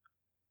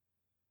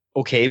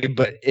 Okay,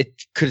 but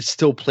it could have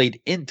still played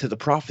into the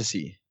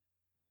prophecy.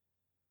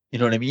 You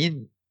know what I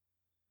mean?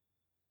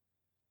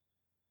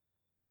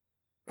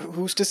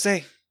 Who's to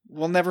say?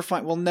 We'll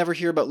never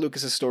hear about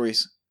Lucas's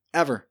stories.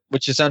 Ever.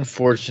 Which is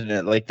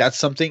unfortunate. Like, that's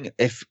something,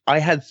 if I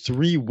had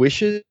 3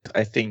 wishes,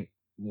 I think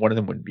one of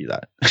them wouldn't be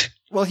that.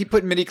 Well, he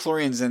put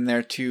midi-chlorians in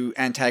there to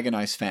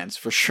antagonize fans,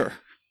 for sure.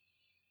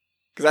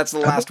 Because that's the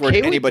last word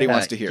anybody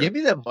wants to hear. Give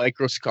me that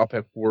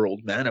microscopic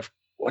world, man. Of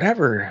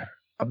whatever.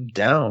 I'm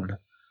down.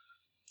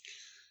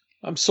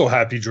 I'm so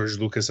happy George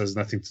Lucas has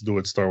nothing to do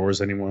with Star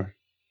Wars anymore.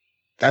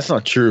 That's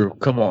not true.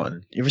 Come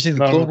on. You ever seen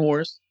the Clone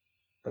Wars?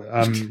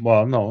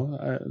 Well, no.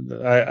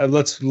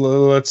 Let's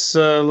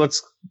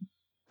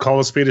call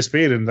a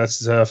spade, and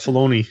that's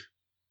Filoni.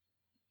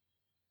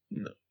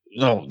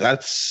 No,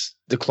 that's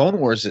the Clone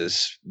Wars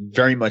is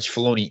very much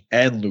Filoni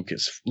and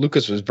Lucas.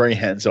 Lucas was very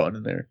hands-on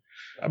in there.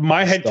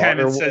 My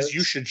headcanon says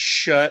you should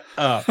shut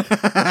up.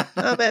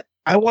 Oh, man,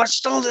 I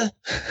watched all the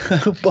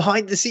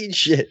behind-the-scenes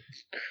shit.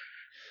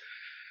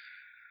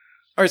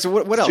 All right, so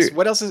what else? True.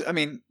 What else is? I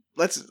mean,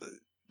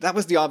 that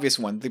was the obvious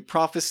one. The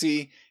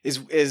prophecy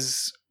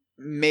is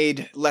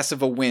made less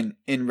of a win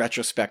in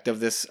retrospect of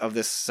this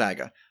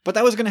saga, but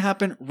that was going to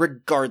happen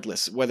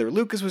regardless, whether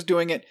Lucas was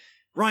doing it,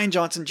 Rian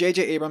Johnson,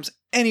 J.J. Abrams,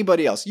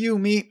 anybody else, you,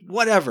 me,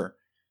 whatever.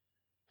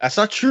 That's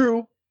not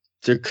true.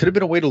 There could have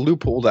been a way to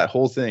loophole that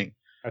whole thing.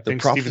 The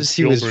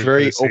prophecy was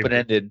very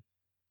open-ended.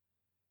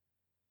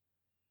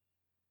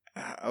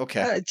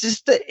 Okay.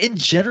 Just in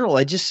general,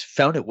 I just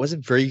found it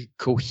wasn't very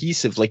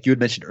cohesive. Like you had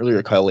mentioned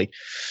earlier, Kyle, like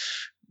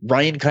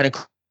Ryan kind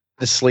of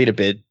the slate a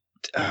bit,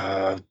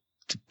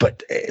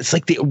 but it's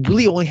like they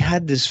really only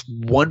had this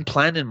one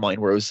plan in mind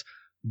where it was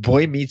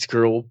boy meets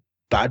girl,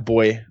 bad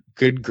boy,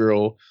 good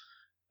girl,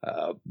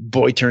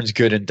 boy turns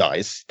good and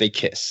dies. They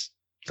kiss.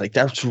 Like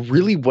that's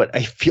really what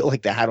I feel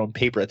like they had on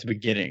paper at the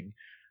beginning.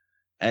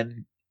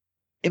 And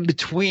in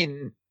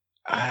between,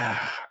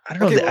 I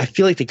don't know. I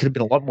feel like they could have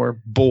been a lot more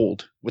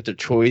bold with their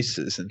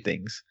choices and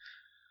things.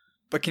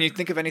 But can you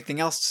think of anything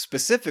else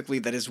specifically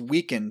that is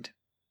weakened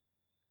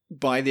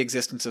by the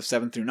existence of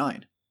 7 through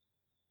 9?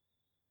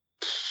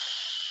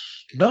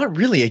 Not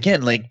really.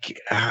 Again, like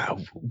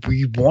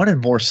we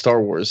wanted more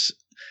Star Wars.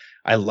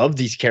 I love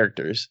these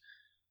characters.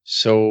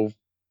 So,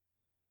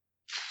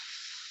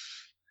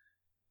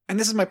 and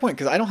this is my point,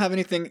 because I don't have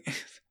anything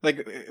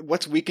like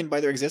what's weakened by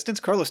their existence.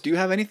 Carlos, do you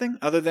have anything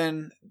other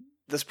than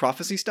this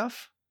prophecy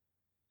stuff?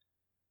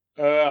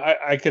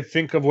 I could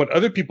think of what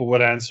other people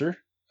would answer,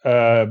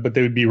 but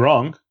they would be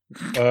wrong.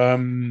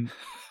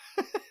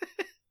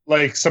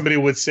 Like somebody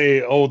would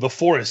say, "Oh, the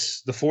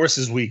Force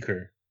is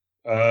weaker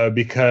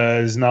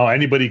because now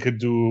anybody could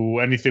do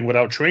anything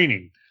without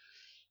training,"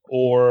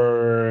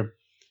 or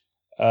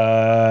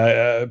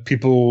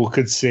people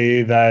could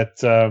say that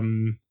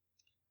the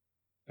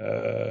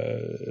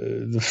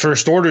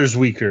First Order is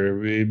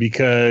weaker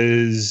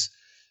because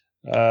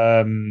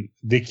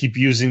they keep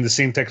using the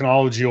same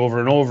technology over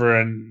and over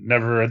and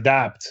never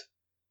adapt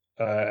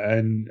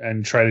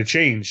and try to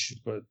change,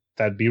 but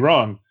that'd be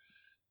wrong.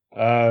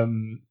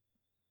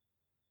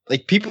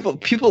 Like people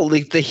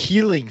like the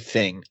healing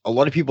thing. A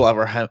lot of people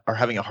are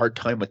having a hard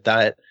time with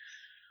that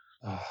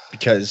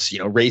because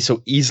Rey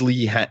so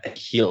easily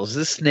heals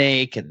the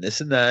snake and this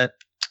and that,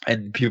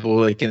 and people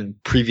like in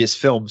previous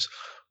films,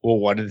 well,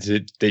 why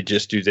did they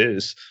just do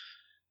this?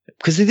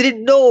 Because they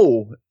didn't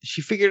know.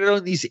 She figured it out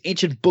in these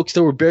ancient books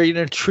that were buried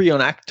in a tree on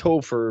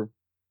Acto for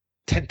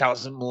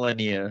 10,000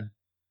 millennia.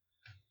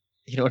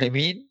 You know what I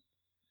mean?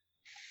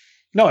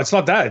 No, it's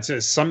not that.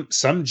 It's some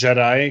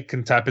Jedi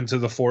can tap into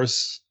the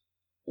Force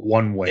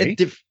one way,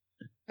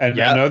 And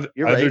Yeah, other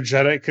you're right.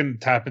 Jedi can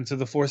tap into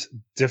the Force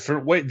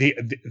different way. The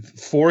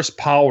Force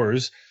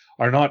powers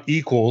are not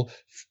equal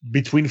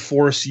between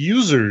Force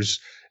users.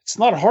 It's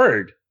not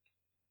hard.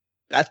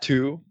 That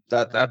too.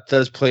 That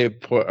does play a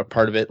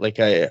part of it. Like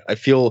I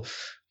feel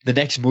the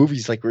next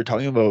movies, like we were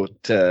talking about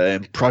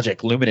in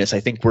Project Luminous, I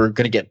think we're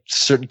going to get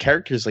certain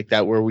characters like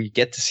that where we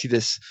get to see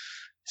this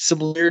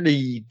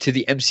similarity to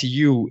the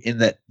MCU in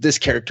that this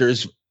character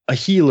is a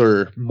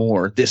healer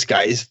more. This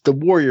guy's the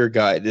warrior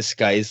guy. This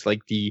guy's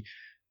like the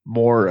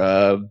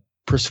more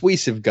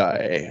persuasive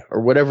guy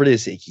or whatever it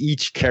is.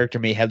 Each character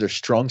may have their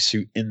strong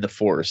suit in the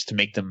Force to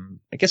make them,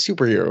 I guess,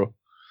 superhero.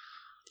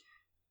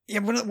 Yeah,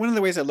 one of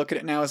the ways I look at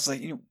it now is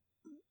like,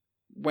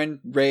 when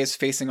Rey is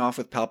facing off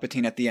with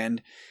Palpatine at the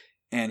end,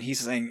 and he's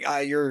saying,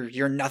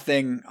 "You're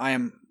nothing.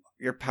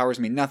 Your powers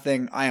mean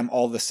nothing. I am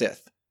all the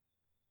Sith,"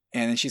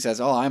 and then she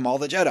says, "Oh, I'm all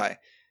the Jedi."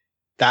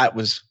 That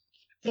was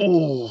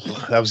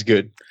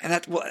good. And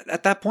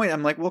at that point,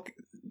 I'm like, well,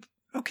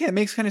 okay, it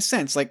makes kind of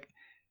sense. Like,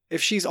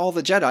 if she's all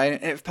the Jedi,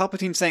 and if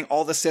Palpatine's saying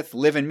all the Sith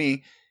live in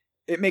me,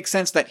 it makes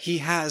sense that he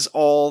has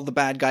all the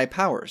bad guy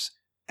powers.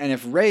 And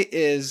if Rey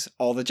is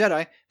all the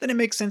Jedi, then it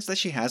makes sense that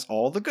she has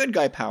all the good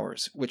guy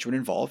powers, which would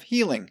involve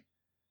healing.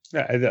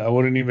 Yeah, I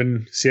wouldn't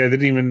even see. I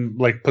didn't even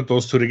like put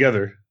those two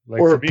together. Like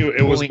Or for me,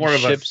 it was more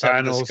of a ships out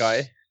of the Thanos. sky.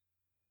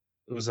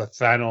 It was a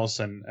Thanos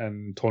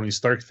and Tony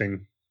Stark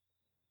thing.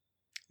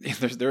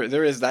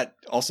 There is that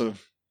also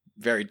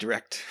very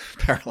direct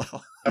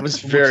parallel. That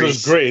was Which very,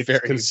 was great, very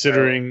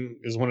considering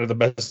is one of the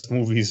best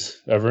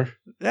movies ever.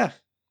 Yeah,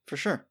 for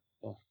sure.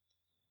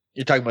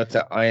 You're talking about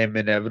the I Am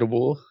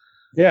Inevitable.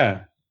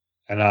 Yeah,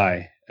 and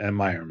I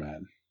am Iron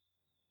Man.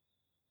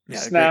 Yeah,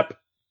 Snap.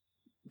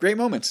 Great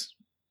moments.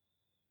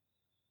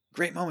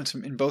 Great moments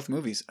in both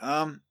movies.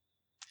 But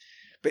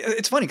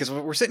it's funny because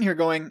we're sitting here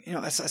going,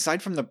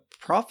 aside from the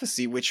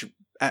prophecy, which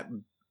at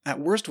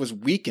worst was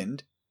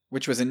weakened,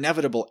 which was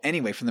inevitable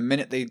anyway from the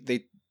minute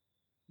they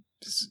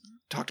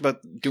talked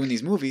about doing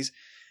these movies.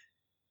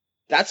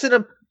 That's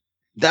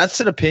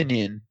an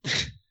opinion.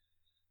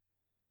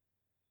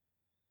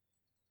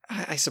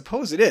 I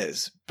suppose it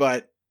is,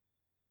 but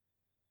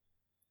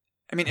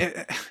I mean,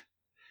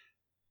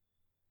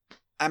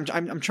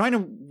 I'm trying to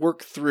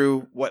work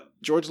through what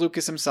George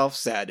Lucas himself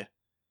said,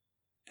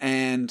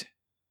 and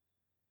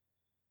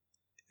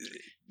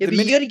Yeah, but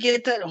you got to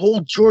get that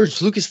whole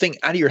George Lucas thing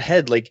out of your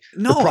head. Like,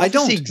 no, I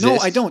don't. exists. No,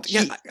 I don't.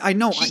 Yeah, I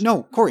know,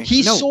 Corey.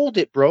 He no. sold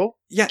it, bro.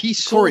 Yeah, he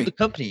sold Corey, the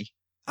company.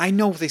 I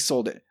know they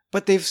sold it,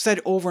 but they've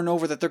said over and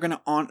over that they're going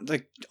to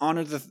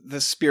honor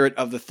the spirit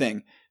of the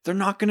thing. They're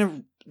not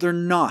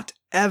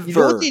ever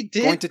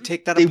going to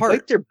take that they apart. They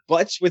wiped their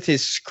butts with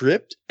his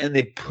script and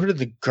they put it in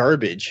the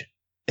garbage.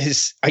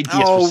 His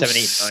ideas for 7, 8,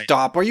 9.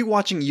 Stop. Are you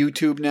watching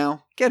YouTube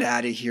now? Get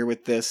out of here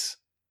with this.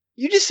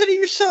 You just said it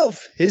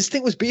yourself. His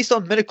thing was based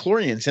on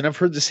midichlorians, and I've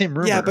heard the same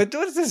rumor. Yeah, but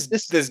what is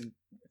this?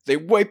 They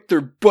wiped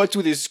their butts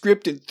with his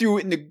script and threw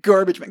it in the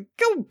garbage. Man,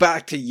 go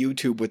back to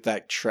YouTube with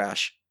that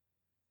trash.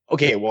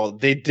 Okay, well,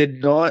 they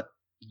did not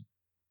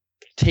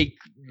take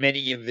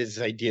many of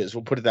his ideas.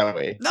 We'll put it that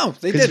way. No,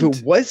 they didn't. Because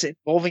if it was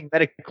involving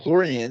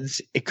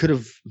midichlorians, it could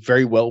have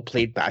very well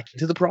played back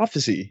into the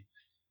prophecy.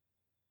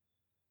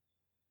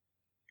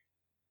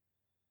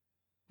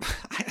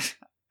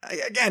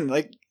 Again,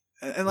 like,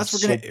 unless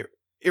we're going to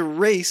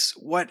erase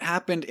what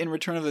happened in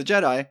Return of the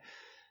Jedi,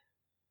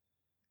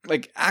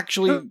 like,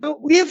 actually... No,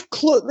 we have,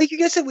 like you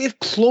guys said, we have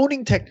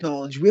cloning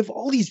technology. We have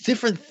all these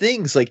different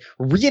things, like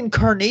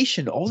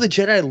reincarnation, all the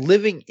Jedi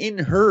living in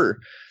her.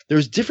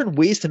 There's different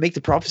ways to make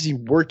the prophecy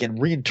work and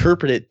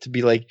reinterpret it to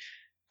be like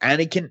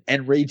Anakin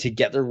and Rey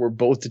together were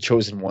both the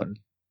chosen one.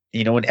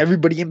 And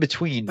everybody in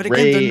between. But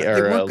again, Rey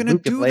they weren't going to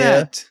Luke do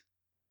that.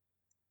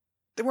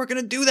 They weren't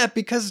going to do that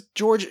because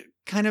George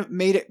kind of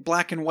made it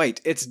black and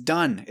white. It's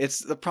done.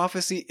 The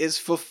prophecy is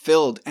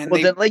fulfilled. And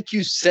then, like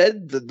you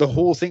said, the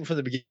whole thing from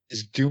the beginning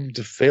is doomed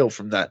to fail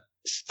from that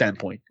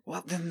standpoint.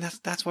 Well, then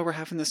that's why we're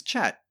having this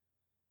chat.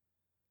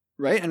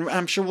 Right? And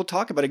I'm sure we'll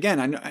talk about it again.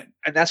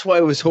 And that's why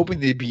I was hoping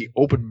they'd be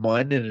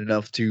open-minded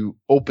enough to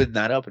open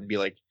that up and be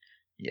like,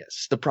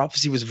 yes, the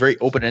prophecy was a very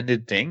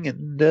open-ended thing.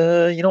 And,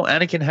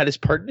 Anakin had his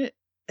part in it.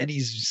 And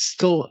he's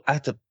still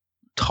at the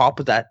top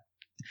of that.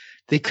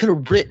 They could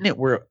have written it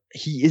where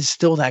he is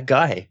still that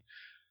guy.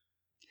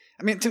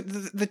 I mean,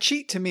 the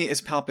cheat to me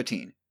is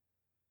Palpatine.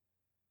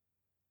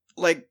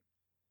 Like,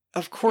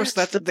 of course,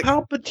 that's the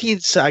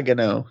Palpatine saga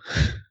now.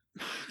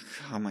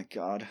 Oh my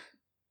god.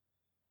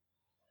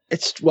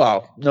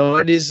 No,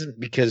 it isn't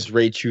because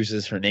Rey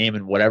chooses her name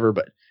and whatever,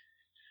 but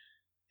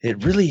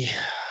it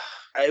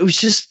was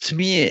just, to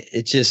me,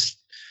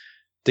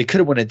 they could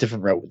have went a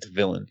different route with the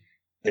villain.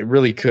 They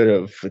really could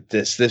have with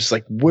this. This,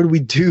 like, what do we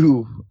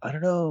do? I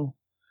don't know.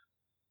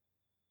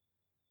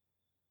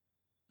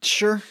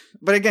 Sure,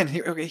 but again,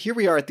 here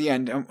we are at the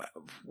end.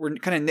 We're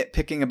kind of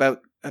nitpicking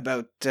about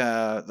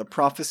the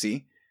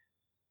prophecy,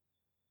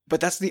 but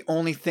that's the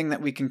only thing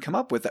that we can come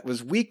up with that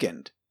was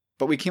weakened.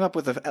 But we came up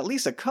with at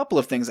least a couple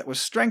of things that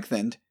was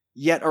strengthened.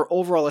 Yet our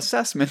overall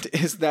assessment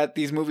is that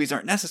these movies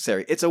aren't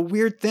necessary. It's a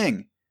weird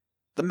thing.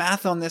 The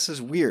math on this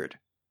is weird.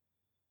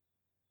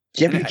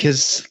 Yeah, And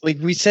because like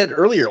we said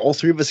earlier, all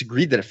three of us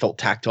agreed that it felt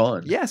tacked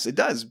on. Yes, it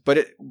does.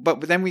 But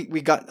then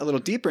we got a little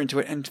deeper into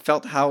it and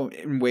felt how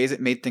in ways it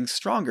made things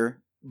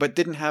stronger, but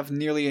didn't have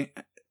nearly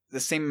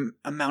the same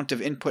amount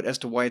of input as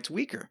to why it's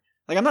weaker.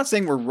 Like, I'm not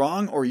saying we're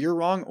wrong or you're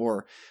wrong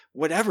or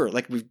whatever.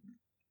 Like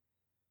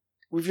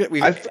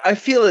I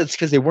feel it's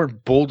because they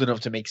weren't bold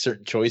enough to make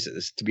certain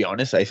choices. To be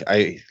honest,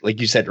 I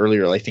like you said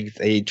earlier, I think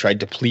they tried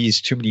to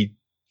please too many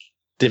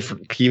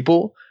different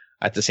people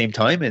at the same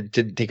time and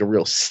didn't take a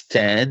real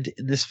stand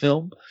in this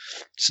film,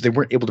 so they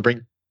weren't able to bring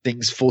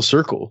things full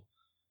circle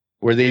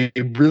where they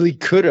really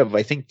could have.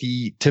 I think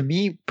to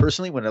me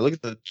personally, when I look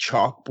at the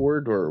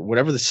chalkboard or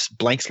whatever this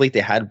blank slate they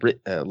had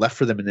left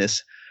for them in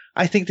this,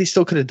 I think they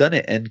still could have done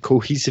it and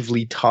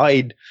cohesively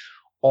tied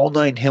all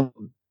 9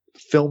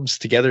 films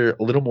together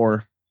a little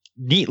more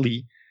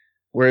neatly.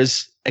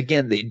 Whereas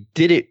again, they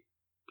did it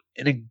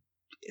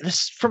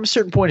from a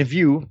certain point of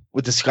view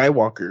with the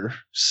Skywalker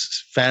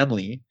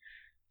family.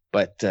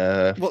 But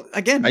well,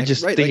 again, I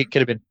just think it could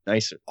have been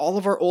nicer. All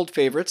of our old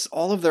favorites,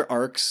 all of their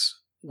arcs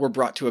were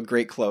brought to a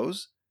great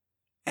close,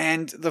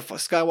 and the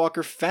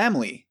Skywalker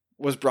family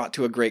was brought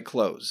to a great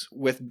close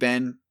with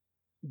Ben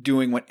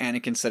doing what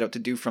Anakin set out to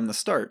do from the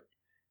start.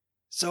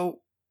 So,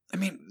 I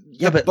mean,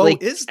 the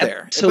boat is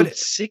there. Episode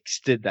 6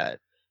 did that.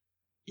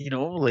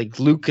 Like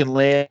Luke and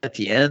Leia at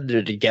the end,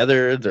 they're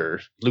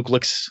together. Luke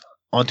looks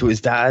onto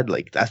his dad.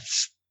 Like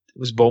it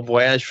was bon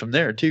voyage from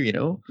there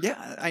too,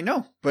 Yeah, I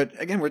know. But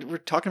again, we're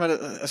talking about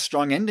a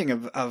strong ending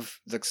of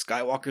the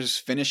Skywalkers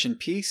finish in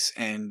peace,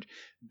 and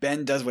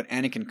Ben does what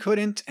Anakin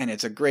couldn't, and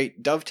it's a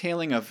great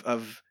dovetailing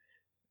of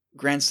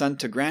grandson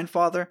to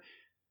grandfather.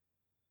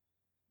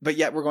 But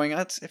yet we're going,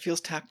 it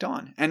feels tacked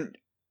on. And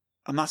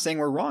I'm not saying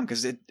we're wrong,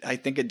 because I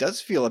think it does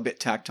feel a bit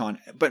tacked on.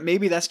 But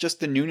maybe that's just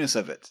the newness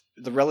of it,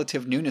 the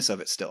relative newness of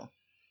it still.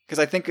 Because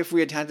I think if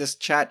we had this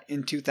chat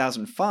in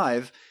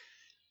 2005...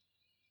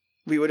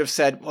 we would have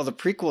said, well, the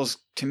prequels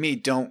to me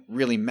don't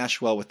really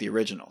mesh well with the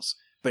originals,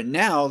 but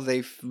now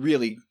they've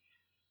really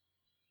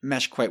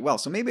mesh quite well.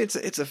 So maybe it's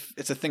a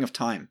thing of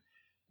time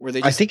where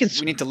they just,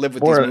 we need to live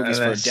with these movies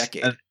for a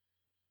decade.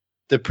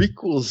 The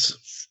prequels,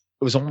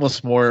 it was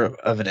almost more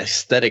of an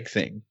aesthetic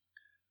thing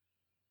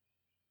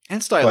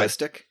and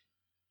stylistic.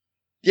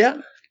 Yeah,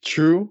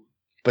 true.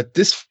 But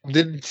this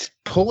didn't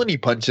pull any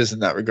punches in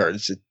that regard.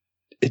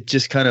 It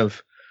just kind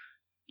of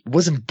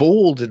wasn't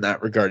bold in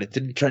that regard. It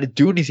didn't try to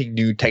do anything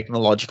new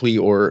technologically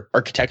or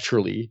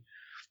architecturally.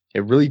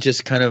 It really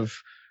just kind of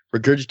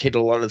regurgitated a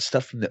lot of the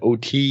stuff from the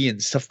OT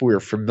and stuff we were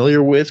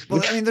familiar with.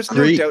 Well, I mean, there's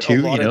no doubt a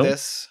lot of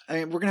this. I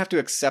mean, we're gonna have to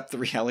accept the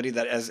reality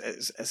that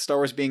as Star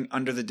Wars being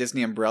under the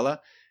Disney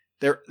umbrella,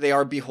 they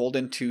are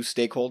beholden to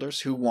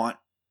stakeholders who want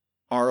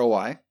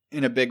ROI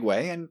in a big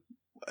way, and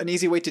an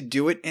easy way to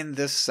do it in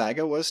this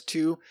saga was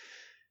to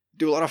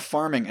do a lot of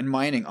farming and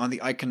mining on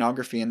the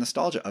iconography and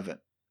nostalgia of it.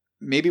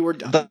 Maybe we're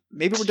done.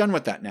 Maybe we're done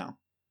with that now.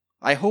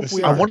 I hope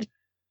we are.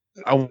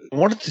 I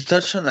wanted to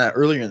touch on that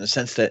earlier in the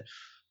sense that,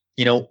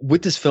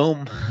 with this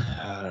film,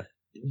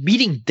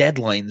 meeting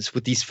deadlines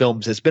with these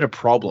films has been a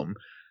problem.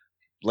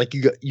 Like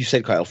you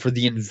said, Kyle, for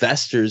the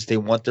investors, they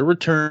want their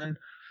return.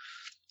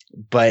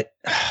 But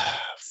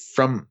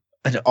from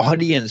an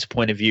audience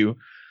point of view,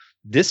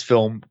 this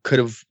film could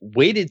have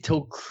waited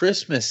till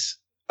Christmas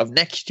of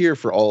next year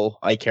for all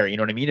I care. You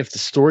know what I mean? If the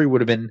story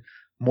would have been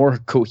more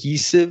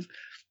cohesive,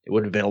 it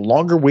would have been a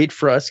longer wait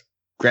for us.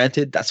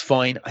 Granted, that's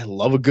fine. I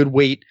love a good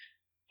wait.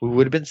 We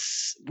would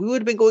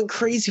have been going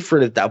crazy for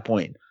it at that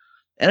point.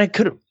 And I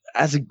could have,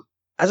 as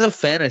a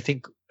fan, I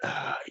think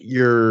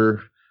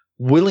you're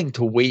willing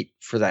to wait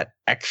for that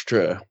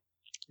extra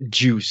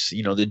juice.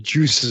 The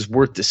juice is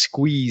worth the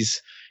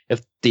squeeze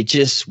if they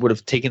just would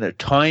have taken their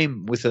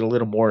time with it a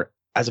little more,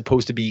 as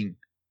opposed to being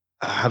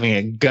having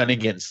a gun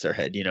against their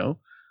head.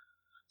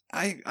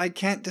 I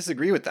can't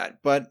disagree with that,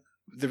 but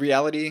the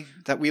reality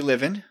that we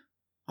live in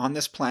on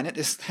this planet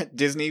is that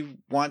Disney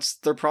wants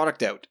their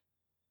product out,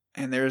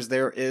 and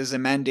there is a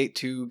mandate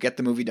to get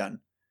the movie done.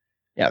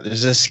 Yeah,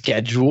 there's a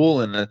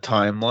schedule and a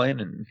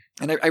timeline, and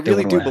I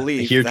really do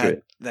believe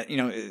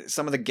that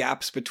some of the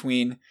gaps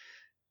between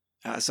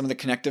some of the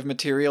connective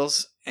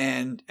materials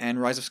and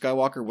Rise of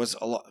Skywalker was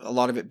a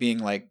lot of it being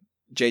like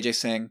JJ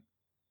saying,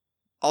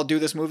 "I'll do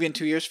this movie in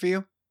 2 years for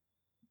you.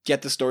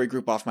 Get the story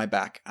group off my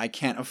back. I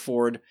can't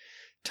afford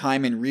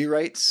time and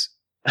rewrites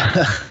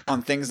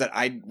on things that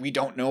we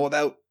don't know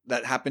about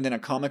that happened in a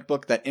comic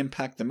book that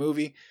impact the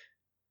movie.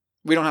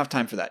 We don't have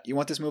time for that. You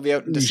want this movie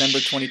out in December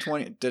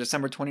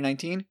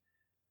 2019?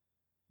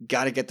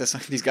 Got to get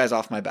these guys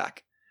off my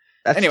back."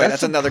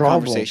 That's another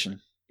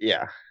conversation.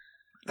 Yeah.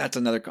 That's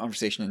another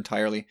conversation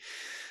entirely.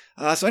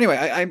 So anyway,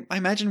 I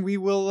imagine we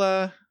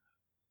will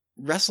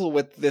wrestle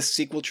with this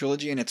sequel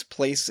trilogy and its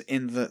place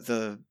in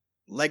the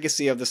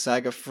legacy of the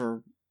saga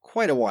for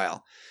quite a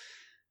while.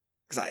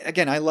 Because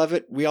I love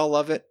it. We all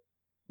love it.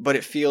 But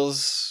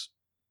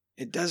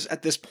it does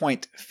at this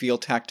point feel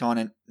tacked on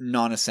and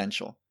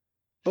non-essential.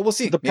 But we'll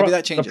see. Maybe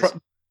that changes.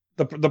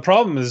 The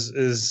problem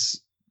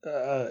is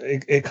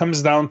it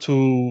comes down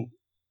to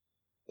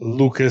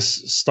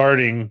Lucas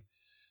starting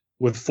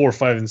with 4,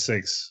 5, and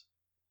 6,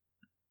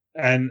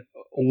 and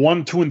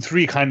 1, 2, and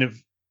 3 kind of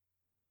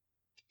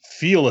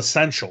feel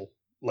essential.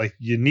 Like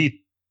you need,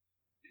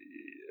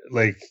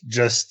 like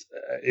just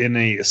in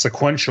a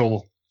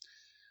sequential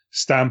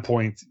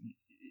standpoint,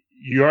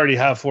 you already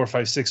have 4,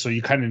 5, 6, so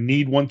you kind of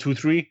need 1, 2,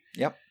 3.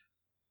 Yep.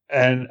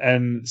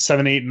 And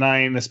 7, 8,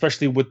 9,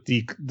 especially with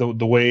the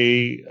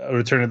way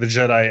Return of the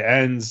Jedi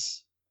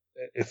ends,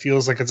 it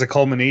feels like it's a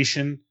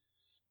culmination.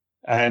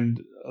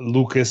 And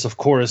Lucas, of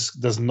course,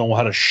 doesn't know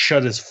how to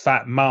shut his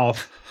fat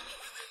mouth.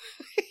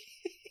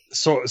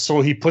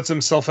 So he puts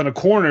himself in a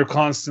corner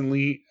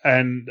constantly,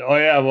 and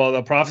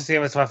the prophecy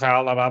of it,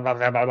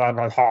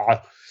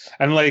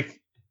 and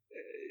like,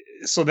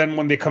 so then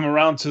when they come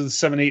around to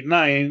 7, 8,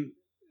 9,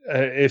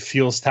 it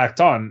feels tacked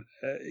on.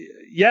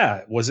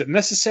 Was it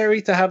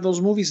necessary to have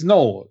those movies?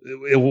 No.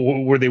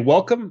 Were they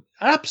welcome?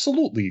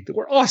 Absolutely, they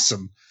were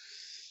awesome.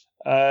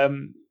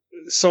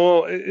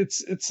 So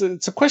it's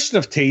a question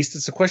of taste.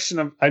 It's a question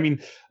of, I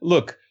mean,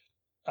 look,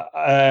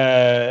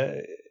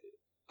 I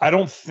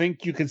don't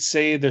think you could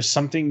say there's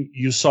something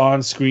you saw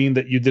on screen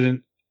that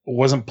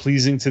wasn't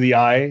pleasing to the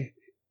eye.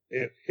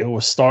 It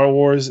was Star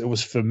Wars. It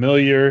was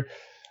familiar.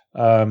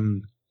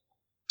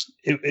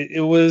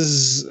 It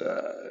was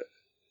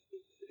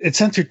it's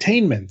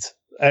entertainment,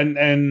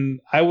 and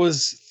I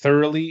was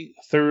thoroughly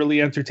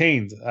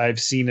entertained.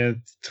 I've seen it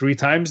 3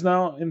 times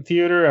now in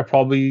theater. I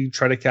probably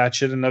try to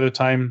catch it another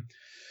time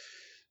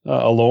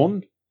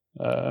alone,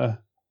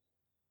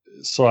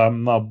 so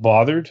I'm not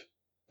bothered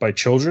by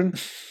children.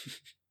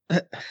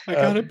 I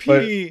gotta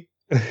pee.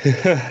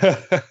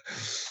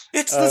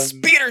 It's the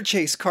speeder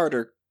chase,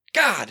 Carter.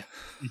 God.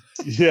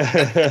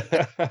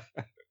 Yeah.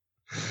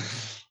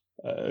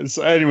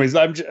 So, anyways,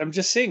 I'm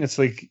just saying, it's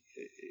like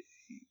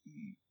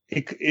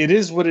it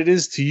is what it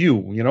is to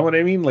you. You know what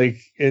I mean? Like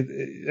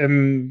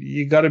and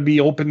you got to be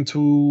open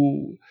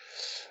to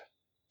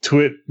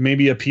it,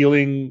 maybe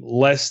appealing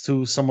less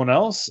to someone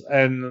else,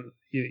 and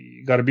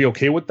you got to be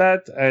okay with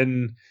that.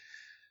 And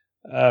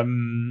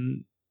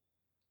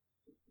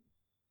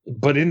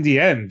but in the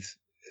end,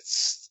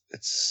 it's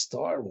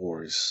Star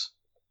Wars.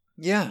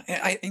 Yeah,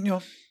 I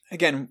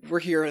again, we're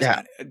here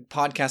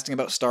podcasting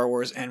about Star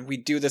Wars, and we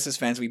do this as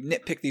fans. We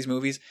nitpick these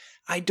movies.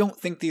 I don't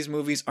think these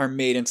movies are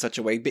made in such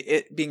a way,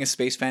 it being a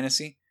space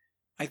fantasy,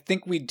 I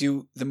think we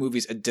do the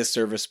movies a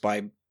disservice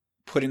by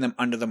putting them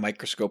under the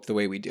microscope the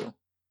way we do.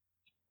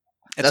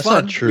 That's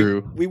fun. Not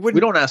true. We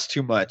don't ask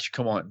too much.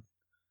 Come on.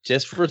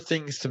 Just for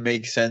things to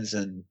make sense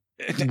and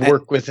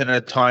work within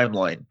a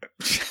timeline.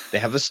 They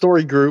have a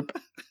story group.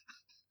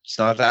 It's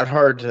not that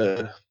hard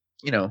to,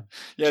 Yeah,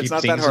 it's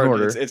not that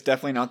hard. It's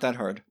definitely not that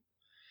hard.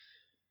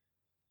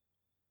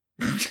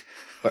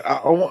 But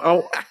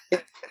I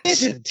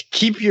isn't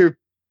keep your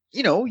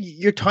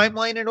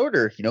timeline in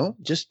order.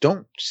 Just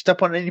don't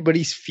step on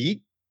anybody's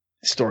feet,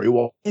 story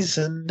wise,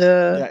 and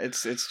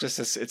it's just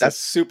a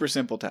super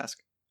simple task.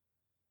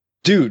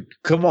 Dude,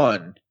 come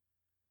on!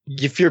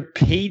 If you're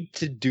paid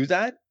to do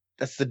that,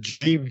 that's the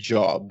dream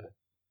job.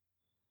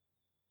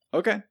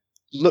 Okay.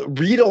 Look,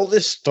 read all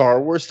this Star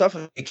Wars stuff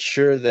and make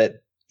sure that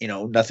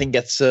nothing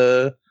gets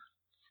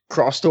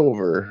crossed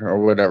over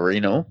or whatever.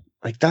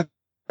 Like that.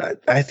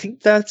 I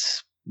think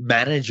that's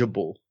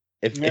manageable.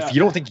 If you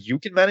don't think you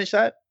can manage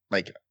that,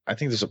 like, I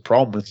think there's a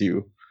problem with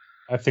you.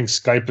 I think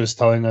Skype is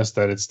telling us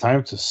that it's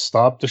time to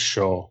stop the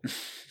show.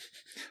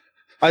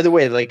 Either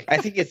way, like, I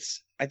think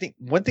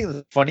one thing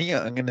that's funny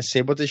I'm going to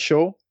say about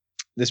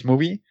this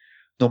movie,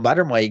 no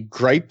matter my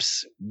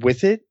gripes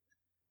with it,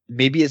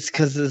 maybe it's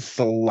because it's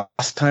the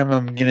last time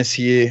I'm going to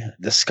see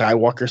the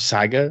Skywalker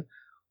saga,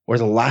 or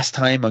the last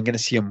time I'm going to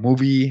see a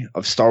movie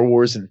of Star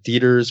Wars in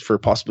theaters for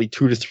possibly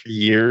 2 to 3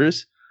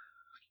 years.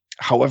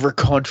 However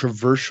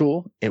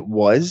controversial it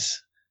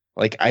was,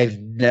 like, I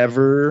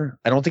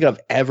don't think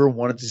I've ever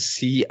wanted to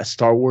see a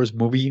Star Wars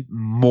movie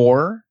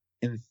more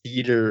in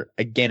theater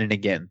again and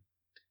again.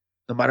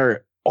 No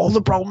matter all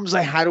the problems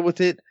I had with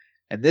it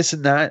and this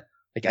and that,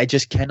 like, I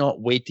just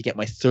cannot wait to get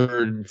my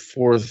 3rd and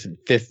 4th and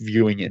 5th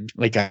viewing in.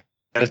 Like, I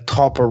got to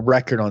top a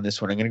record on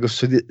this one. I'm going to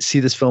go see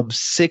this film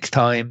 6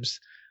 times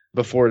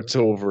before it's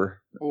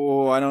over.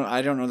 Oh,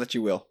 I don't know that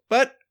you will,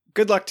 but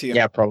good luck to you.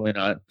 Yeah, probably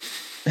not.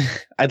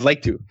 I'd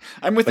like to.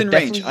 I'm within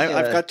range.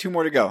 I've got 2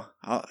 more to go.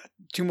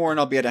 2 more and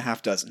I'll be at a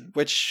half dozen,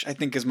 which I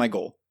think is my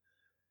goal.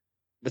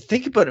 But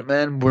think about it,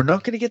 man. We're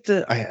not going to get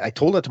I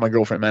told that to my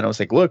girlfriend, man. I was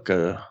like, look,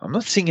 I'm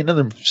not seeing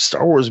another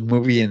Star Wars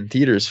movie in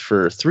theaters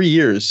for 3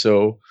 years,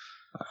 so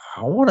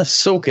I want to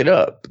soak it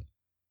up.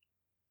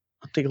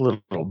 I'll take a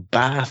little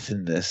bath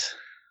in this.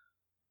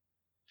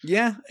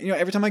 Yeah,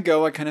 every time I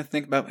go, I kind of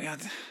think about,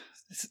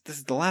 this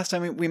is the last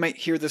time we might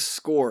hear this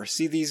score,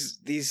 see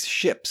these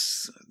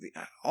ships,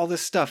 all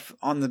this stuff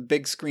on the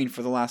big screen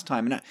for the last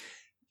time. And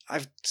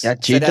I've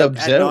said ad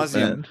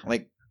nauseum,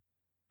 like,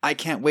 I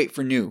can't wait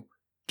for new.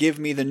 Give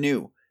me the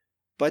new.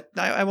 But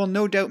I will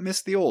no doubt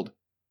miss the old.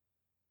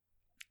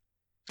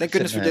 Thank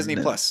goodness for Disney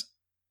Plus.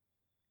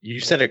 You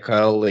said it,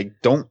 Kyle. Like,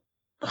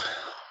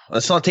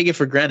 let's not take it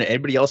for granted.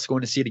 Everybody else is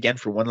going to see it again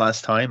for one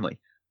last time. Like,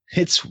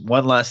 It's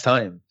one last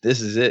time.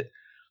 This is it.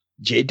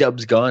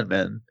 J-Dub's gone,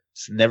 man.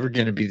 It's never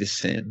going to be the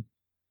same.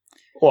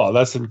 Well,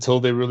 that's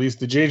until they release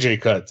the JJ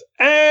cut.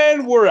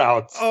 And we're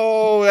out.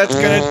 Oh, that's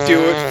going to do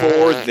it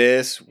for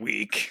this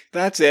week.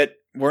 That's it.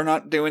 We're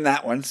not doing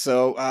that one.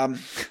 So,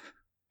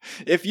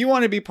 if you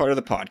want to be part of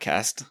the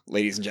podcast,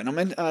 ladies and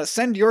gentlemen,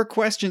 send your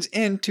questions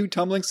in to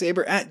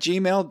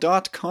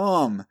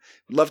tumblingsaber@gmail.com.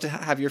 We'd love to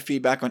have your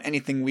feedback on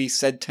anything we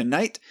said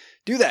tonight.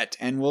 Do that,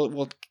 and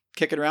we'll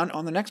kick it around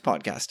on the next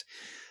podcast.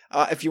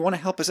 If you want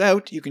to help us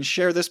out, you can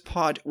share this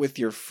pod with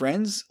your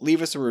friends,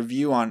 leave us a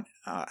review on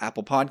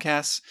Apple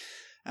Podcasts,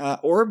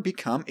 or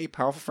become a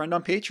powerful friend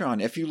on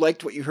Patreon. If you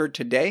liked what you heard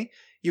today,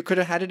 you could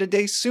have had it a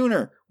day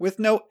sooner with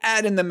no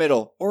ad in the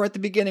middle or at the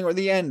beginning or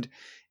the end.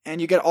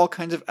 And you get all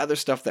kinds of other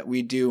stuff that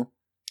we do.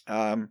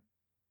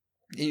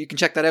 You can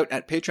check that out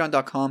at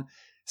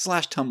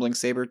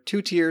patreon.com/tumblingsaber.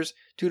 2 tiers,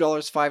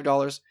 $2,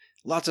 $5.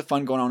 Lots of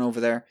fun going on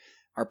over there.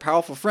 Our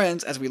powerful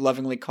friends, as we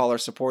lovingly call our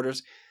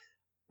supporters.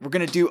 We're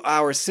going to do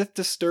our Sith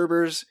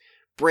Disturbers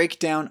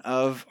breakdown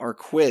of our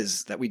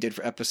quiz that we did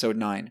for episode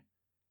 9.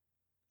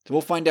 So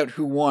we'll find out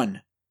who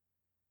won.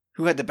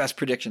 Who had the best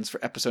predictions for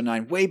episode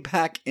 9 way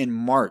back in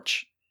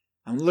March.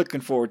 I'm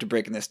looking forward to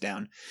breaking this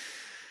down.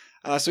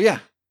 So yeah,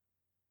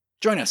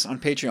 join us on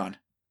Patreon.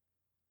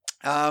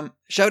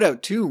 Shout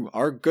out to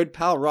our good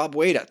pal Rob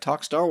Wade at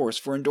Talk Star Wars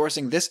for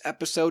endorsing this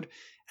episode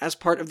as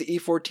part of the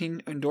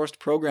E14 endorsed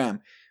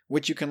program,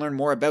 which you can learn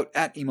more about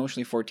at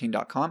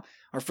emotionally14.com.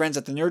 Our friends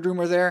at the Nerd Room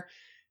are there.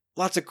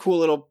 Lots of cool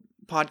little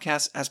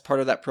podcasts as part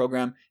of that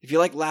program. If you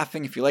like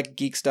laughing, if you like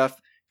geek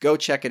stuff, go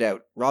check it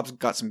out. Rob's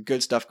got some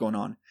good stuff going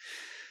on.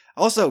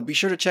 Also, be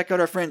sure to check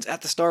out our friends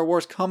at the Star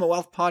Wars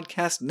Commonwealth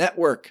Podcast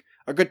Network.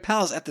 Our good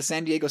pals at the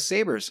San Diego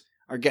Sabres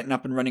are getting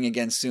up and running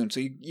again soon. So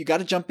you got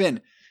to jump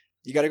in.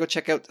 You got to go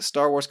check out the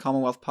Star Wars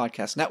Commonwealth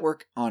Podcast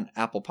Network on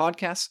Apple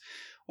Podcasts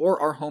or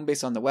our home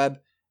base on the web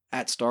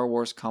at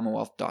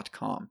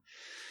starwarscommonwealth.com.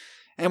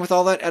 And with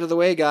all that out of the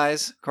way,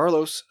 guys,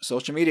 Carlos,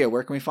 social media,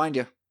 where can we find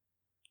you?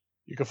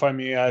 You can find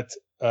me at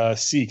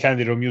C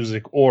Candido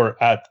Music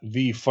or at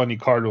The Funny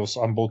Carlos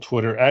on both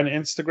Twitter and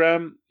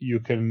Instagram. You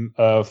can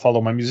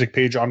follow my music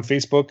page on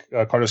Facebook,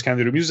 Carlos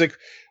Candido Music,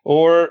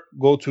 or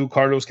go to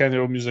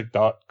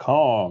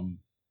carloscandidomusic.com.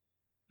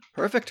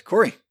 Perfect.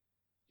 Corey.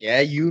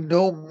 Yeah, you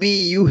know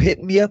me. You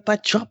hit me up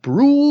at Chop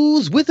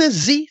Rules with a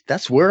Z.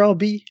 That's where I'll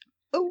be.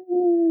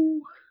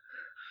 Oh.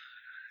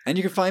 And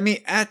you can find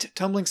me at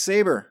Tumbling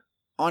Saber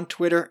on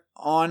Twitter,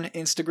 on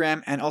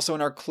Instagram, and also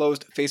in our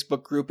closed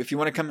Facebook group. If you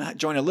want to come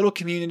join a little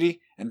community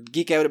and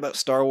geek out about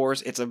Star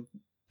Wars, it's a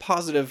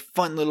positive,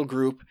 fun little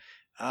group.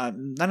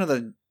 None of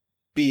the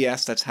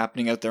BS that's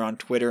happening out there on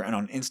Twitter and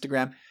on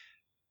Instagram.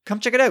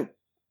 Come check it out.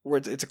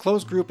 It's a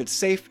closed group. It's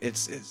safe.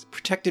 It's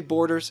protected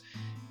borders.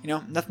 You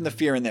know, nothing to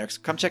fear in there.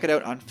 So come check it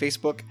out on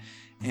Facebook.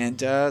 And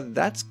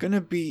that's going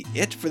to be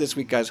it for this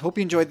week, guys. Hope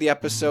you enjoyed the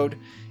episode.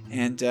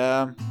 And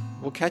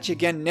we'll catch you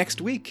again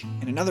next week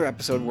in another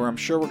episode where I'm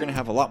sure we're going to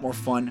have a lot more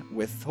fun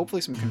with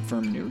hopefully some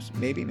confirmed news.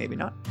 Maybe, maybe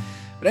not.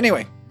 But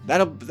anyway,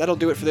 that'll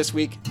do it for this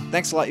week.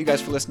 Thanks a lot, you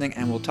guys, for listening.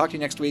 And we'll talk to you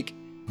next week.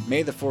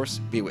 May the Force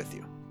be with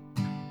you.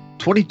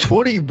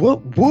 2020,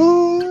 what?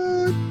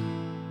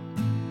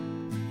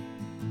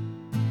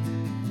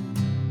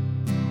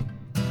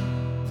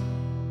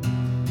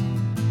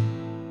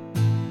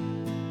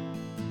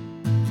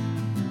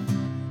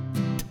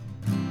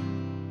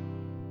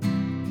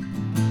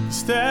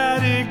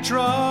 Static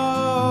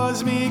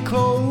draws me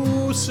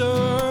closer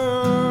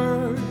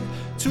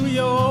to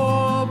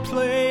your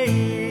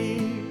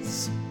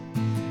place,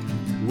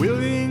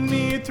 willing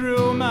me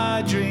through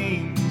my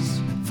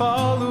dreams,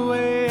 fall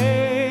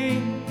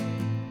away.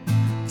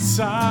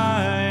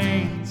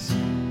 Signs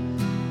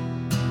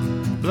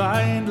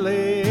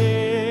blindly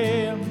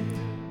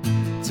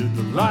to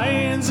the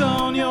lines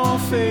on your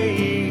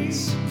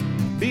face,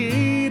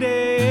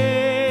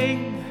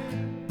 beating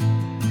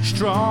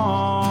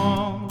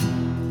strong,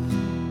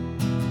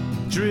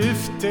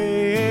 drifting,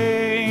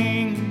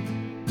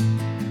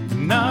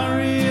 and I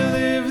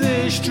relive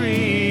this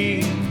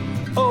dream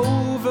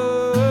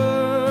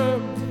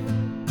over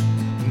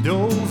and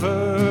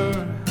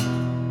over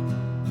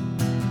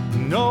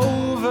and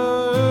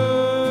over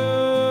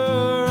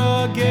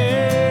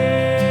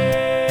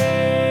again.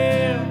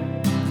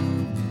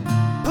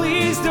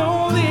 Please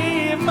don't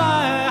leave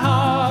my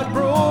heart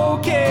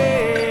broken,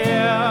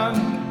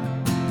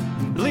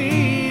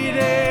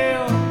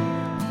 bleeding.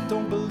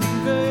 Don't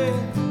believe it.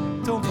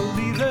 Don't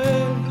believe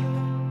it.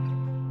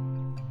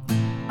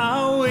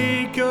 I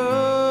wake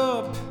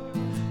up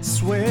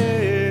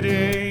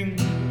sweating,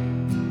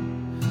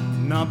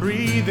 not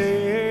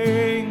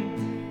breathing,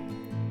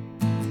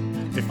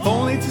 if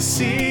only to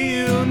see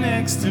you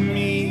next to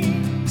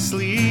me,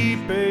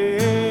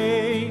 sleeping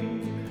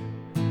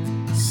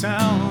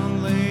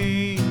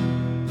soundly,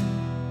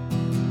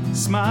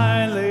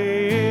 smiling,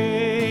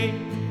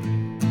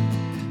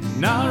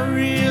 not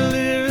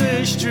relive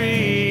this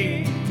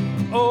dream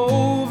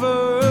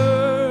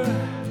over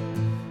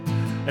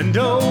and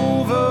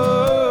over.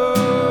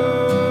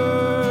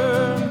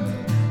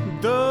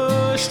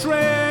 The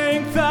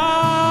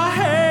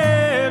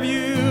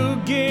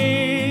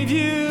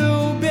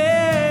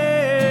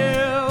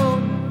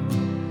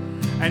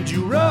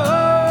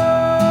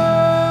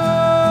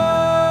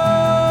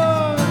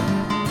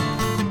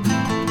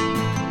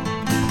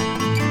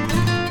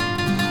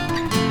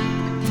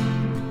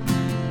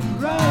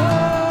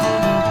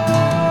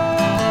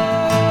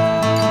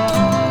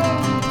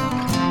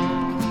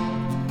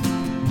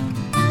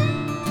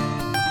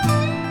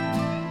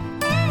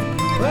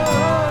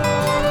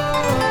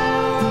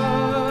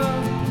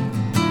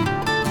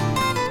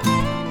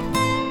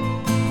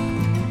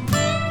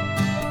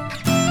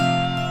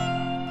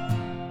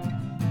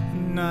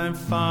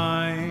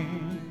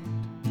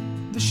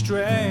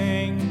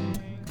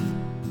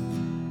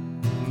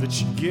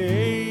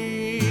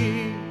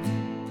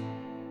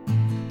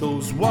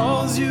Those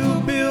walls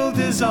you build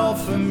is all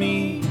for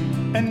me,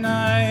 and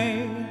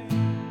I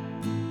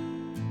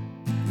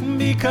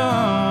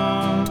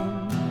become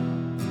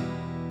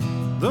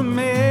the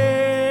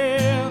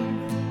man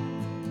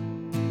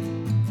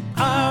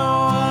I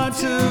want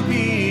to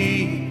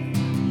be.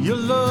 Your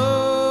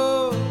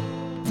love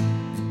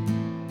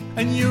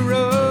and your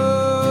run.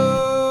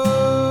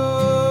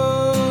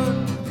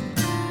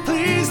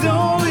 Please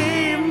don't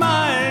leave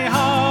my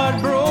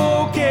heart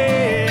broken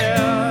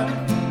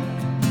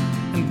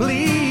and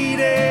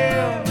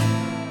bleeding.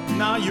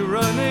 Now you're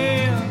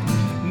running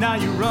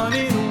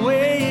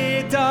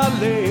away,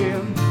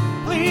 darling.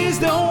 Please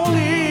don't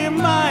leave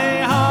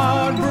my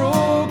heart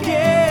broken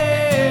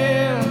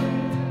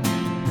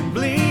and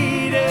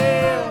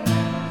bleeding.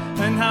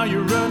 And how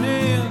you're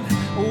running,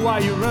 why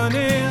you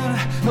running,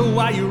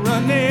 why you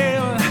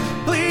running.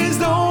 Please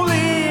don't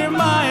leave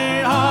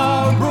my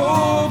heart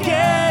broken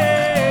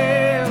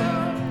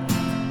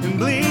and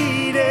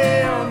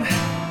bleeding.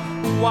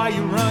 Why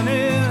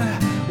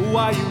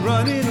you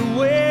running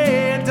away?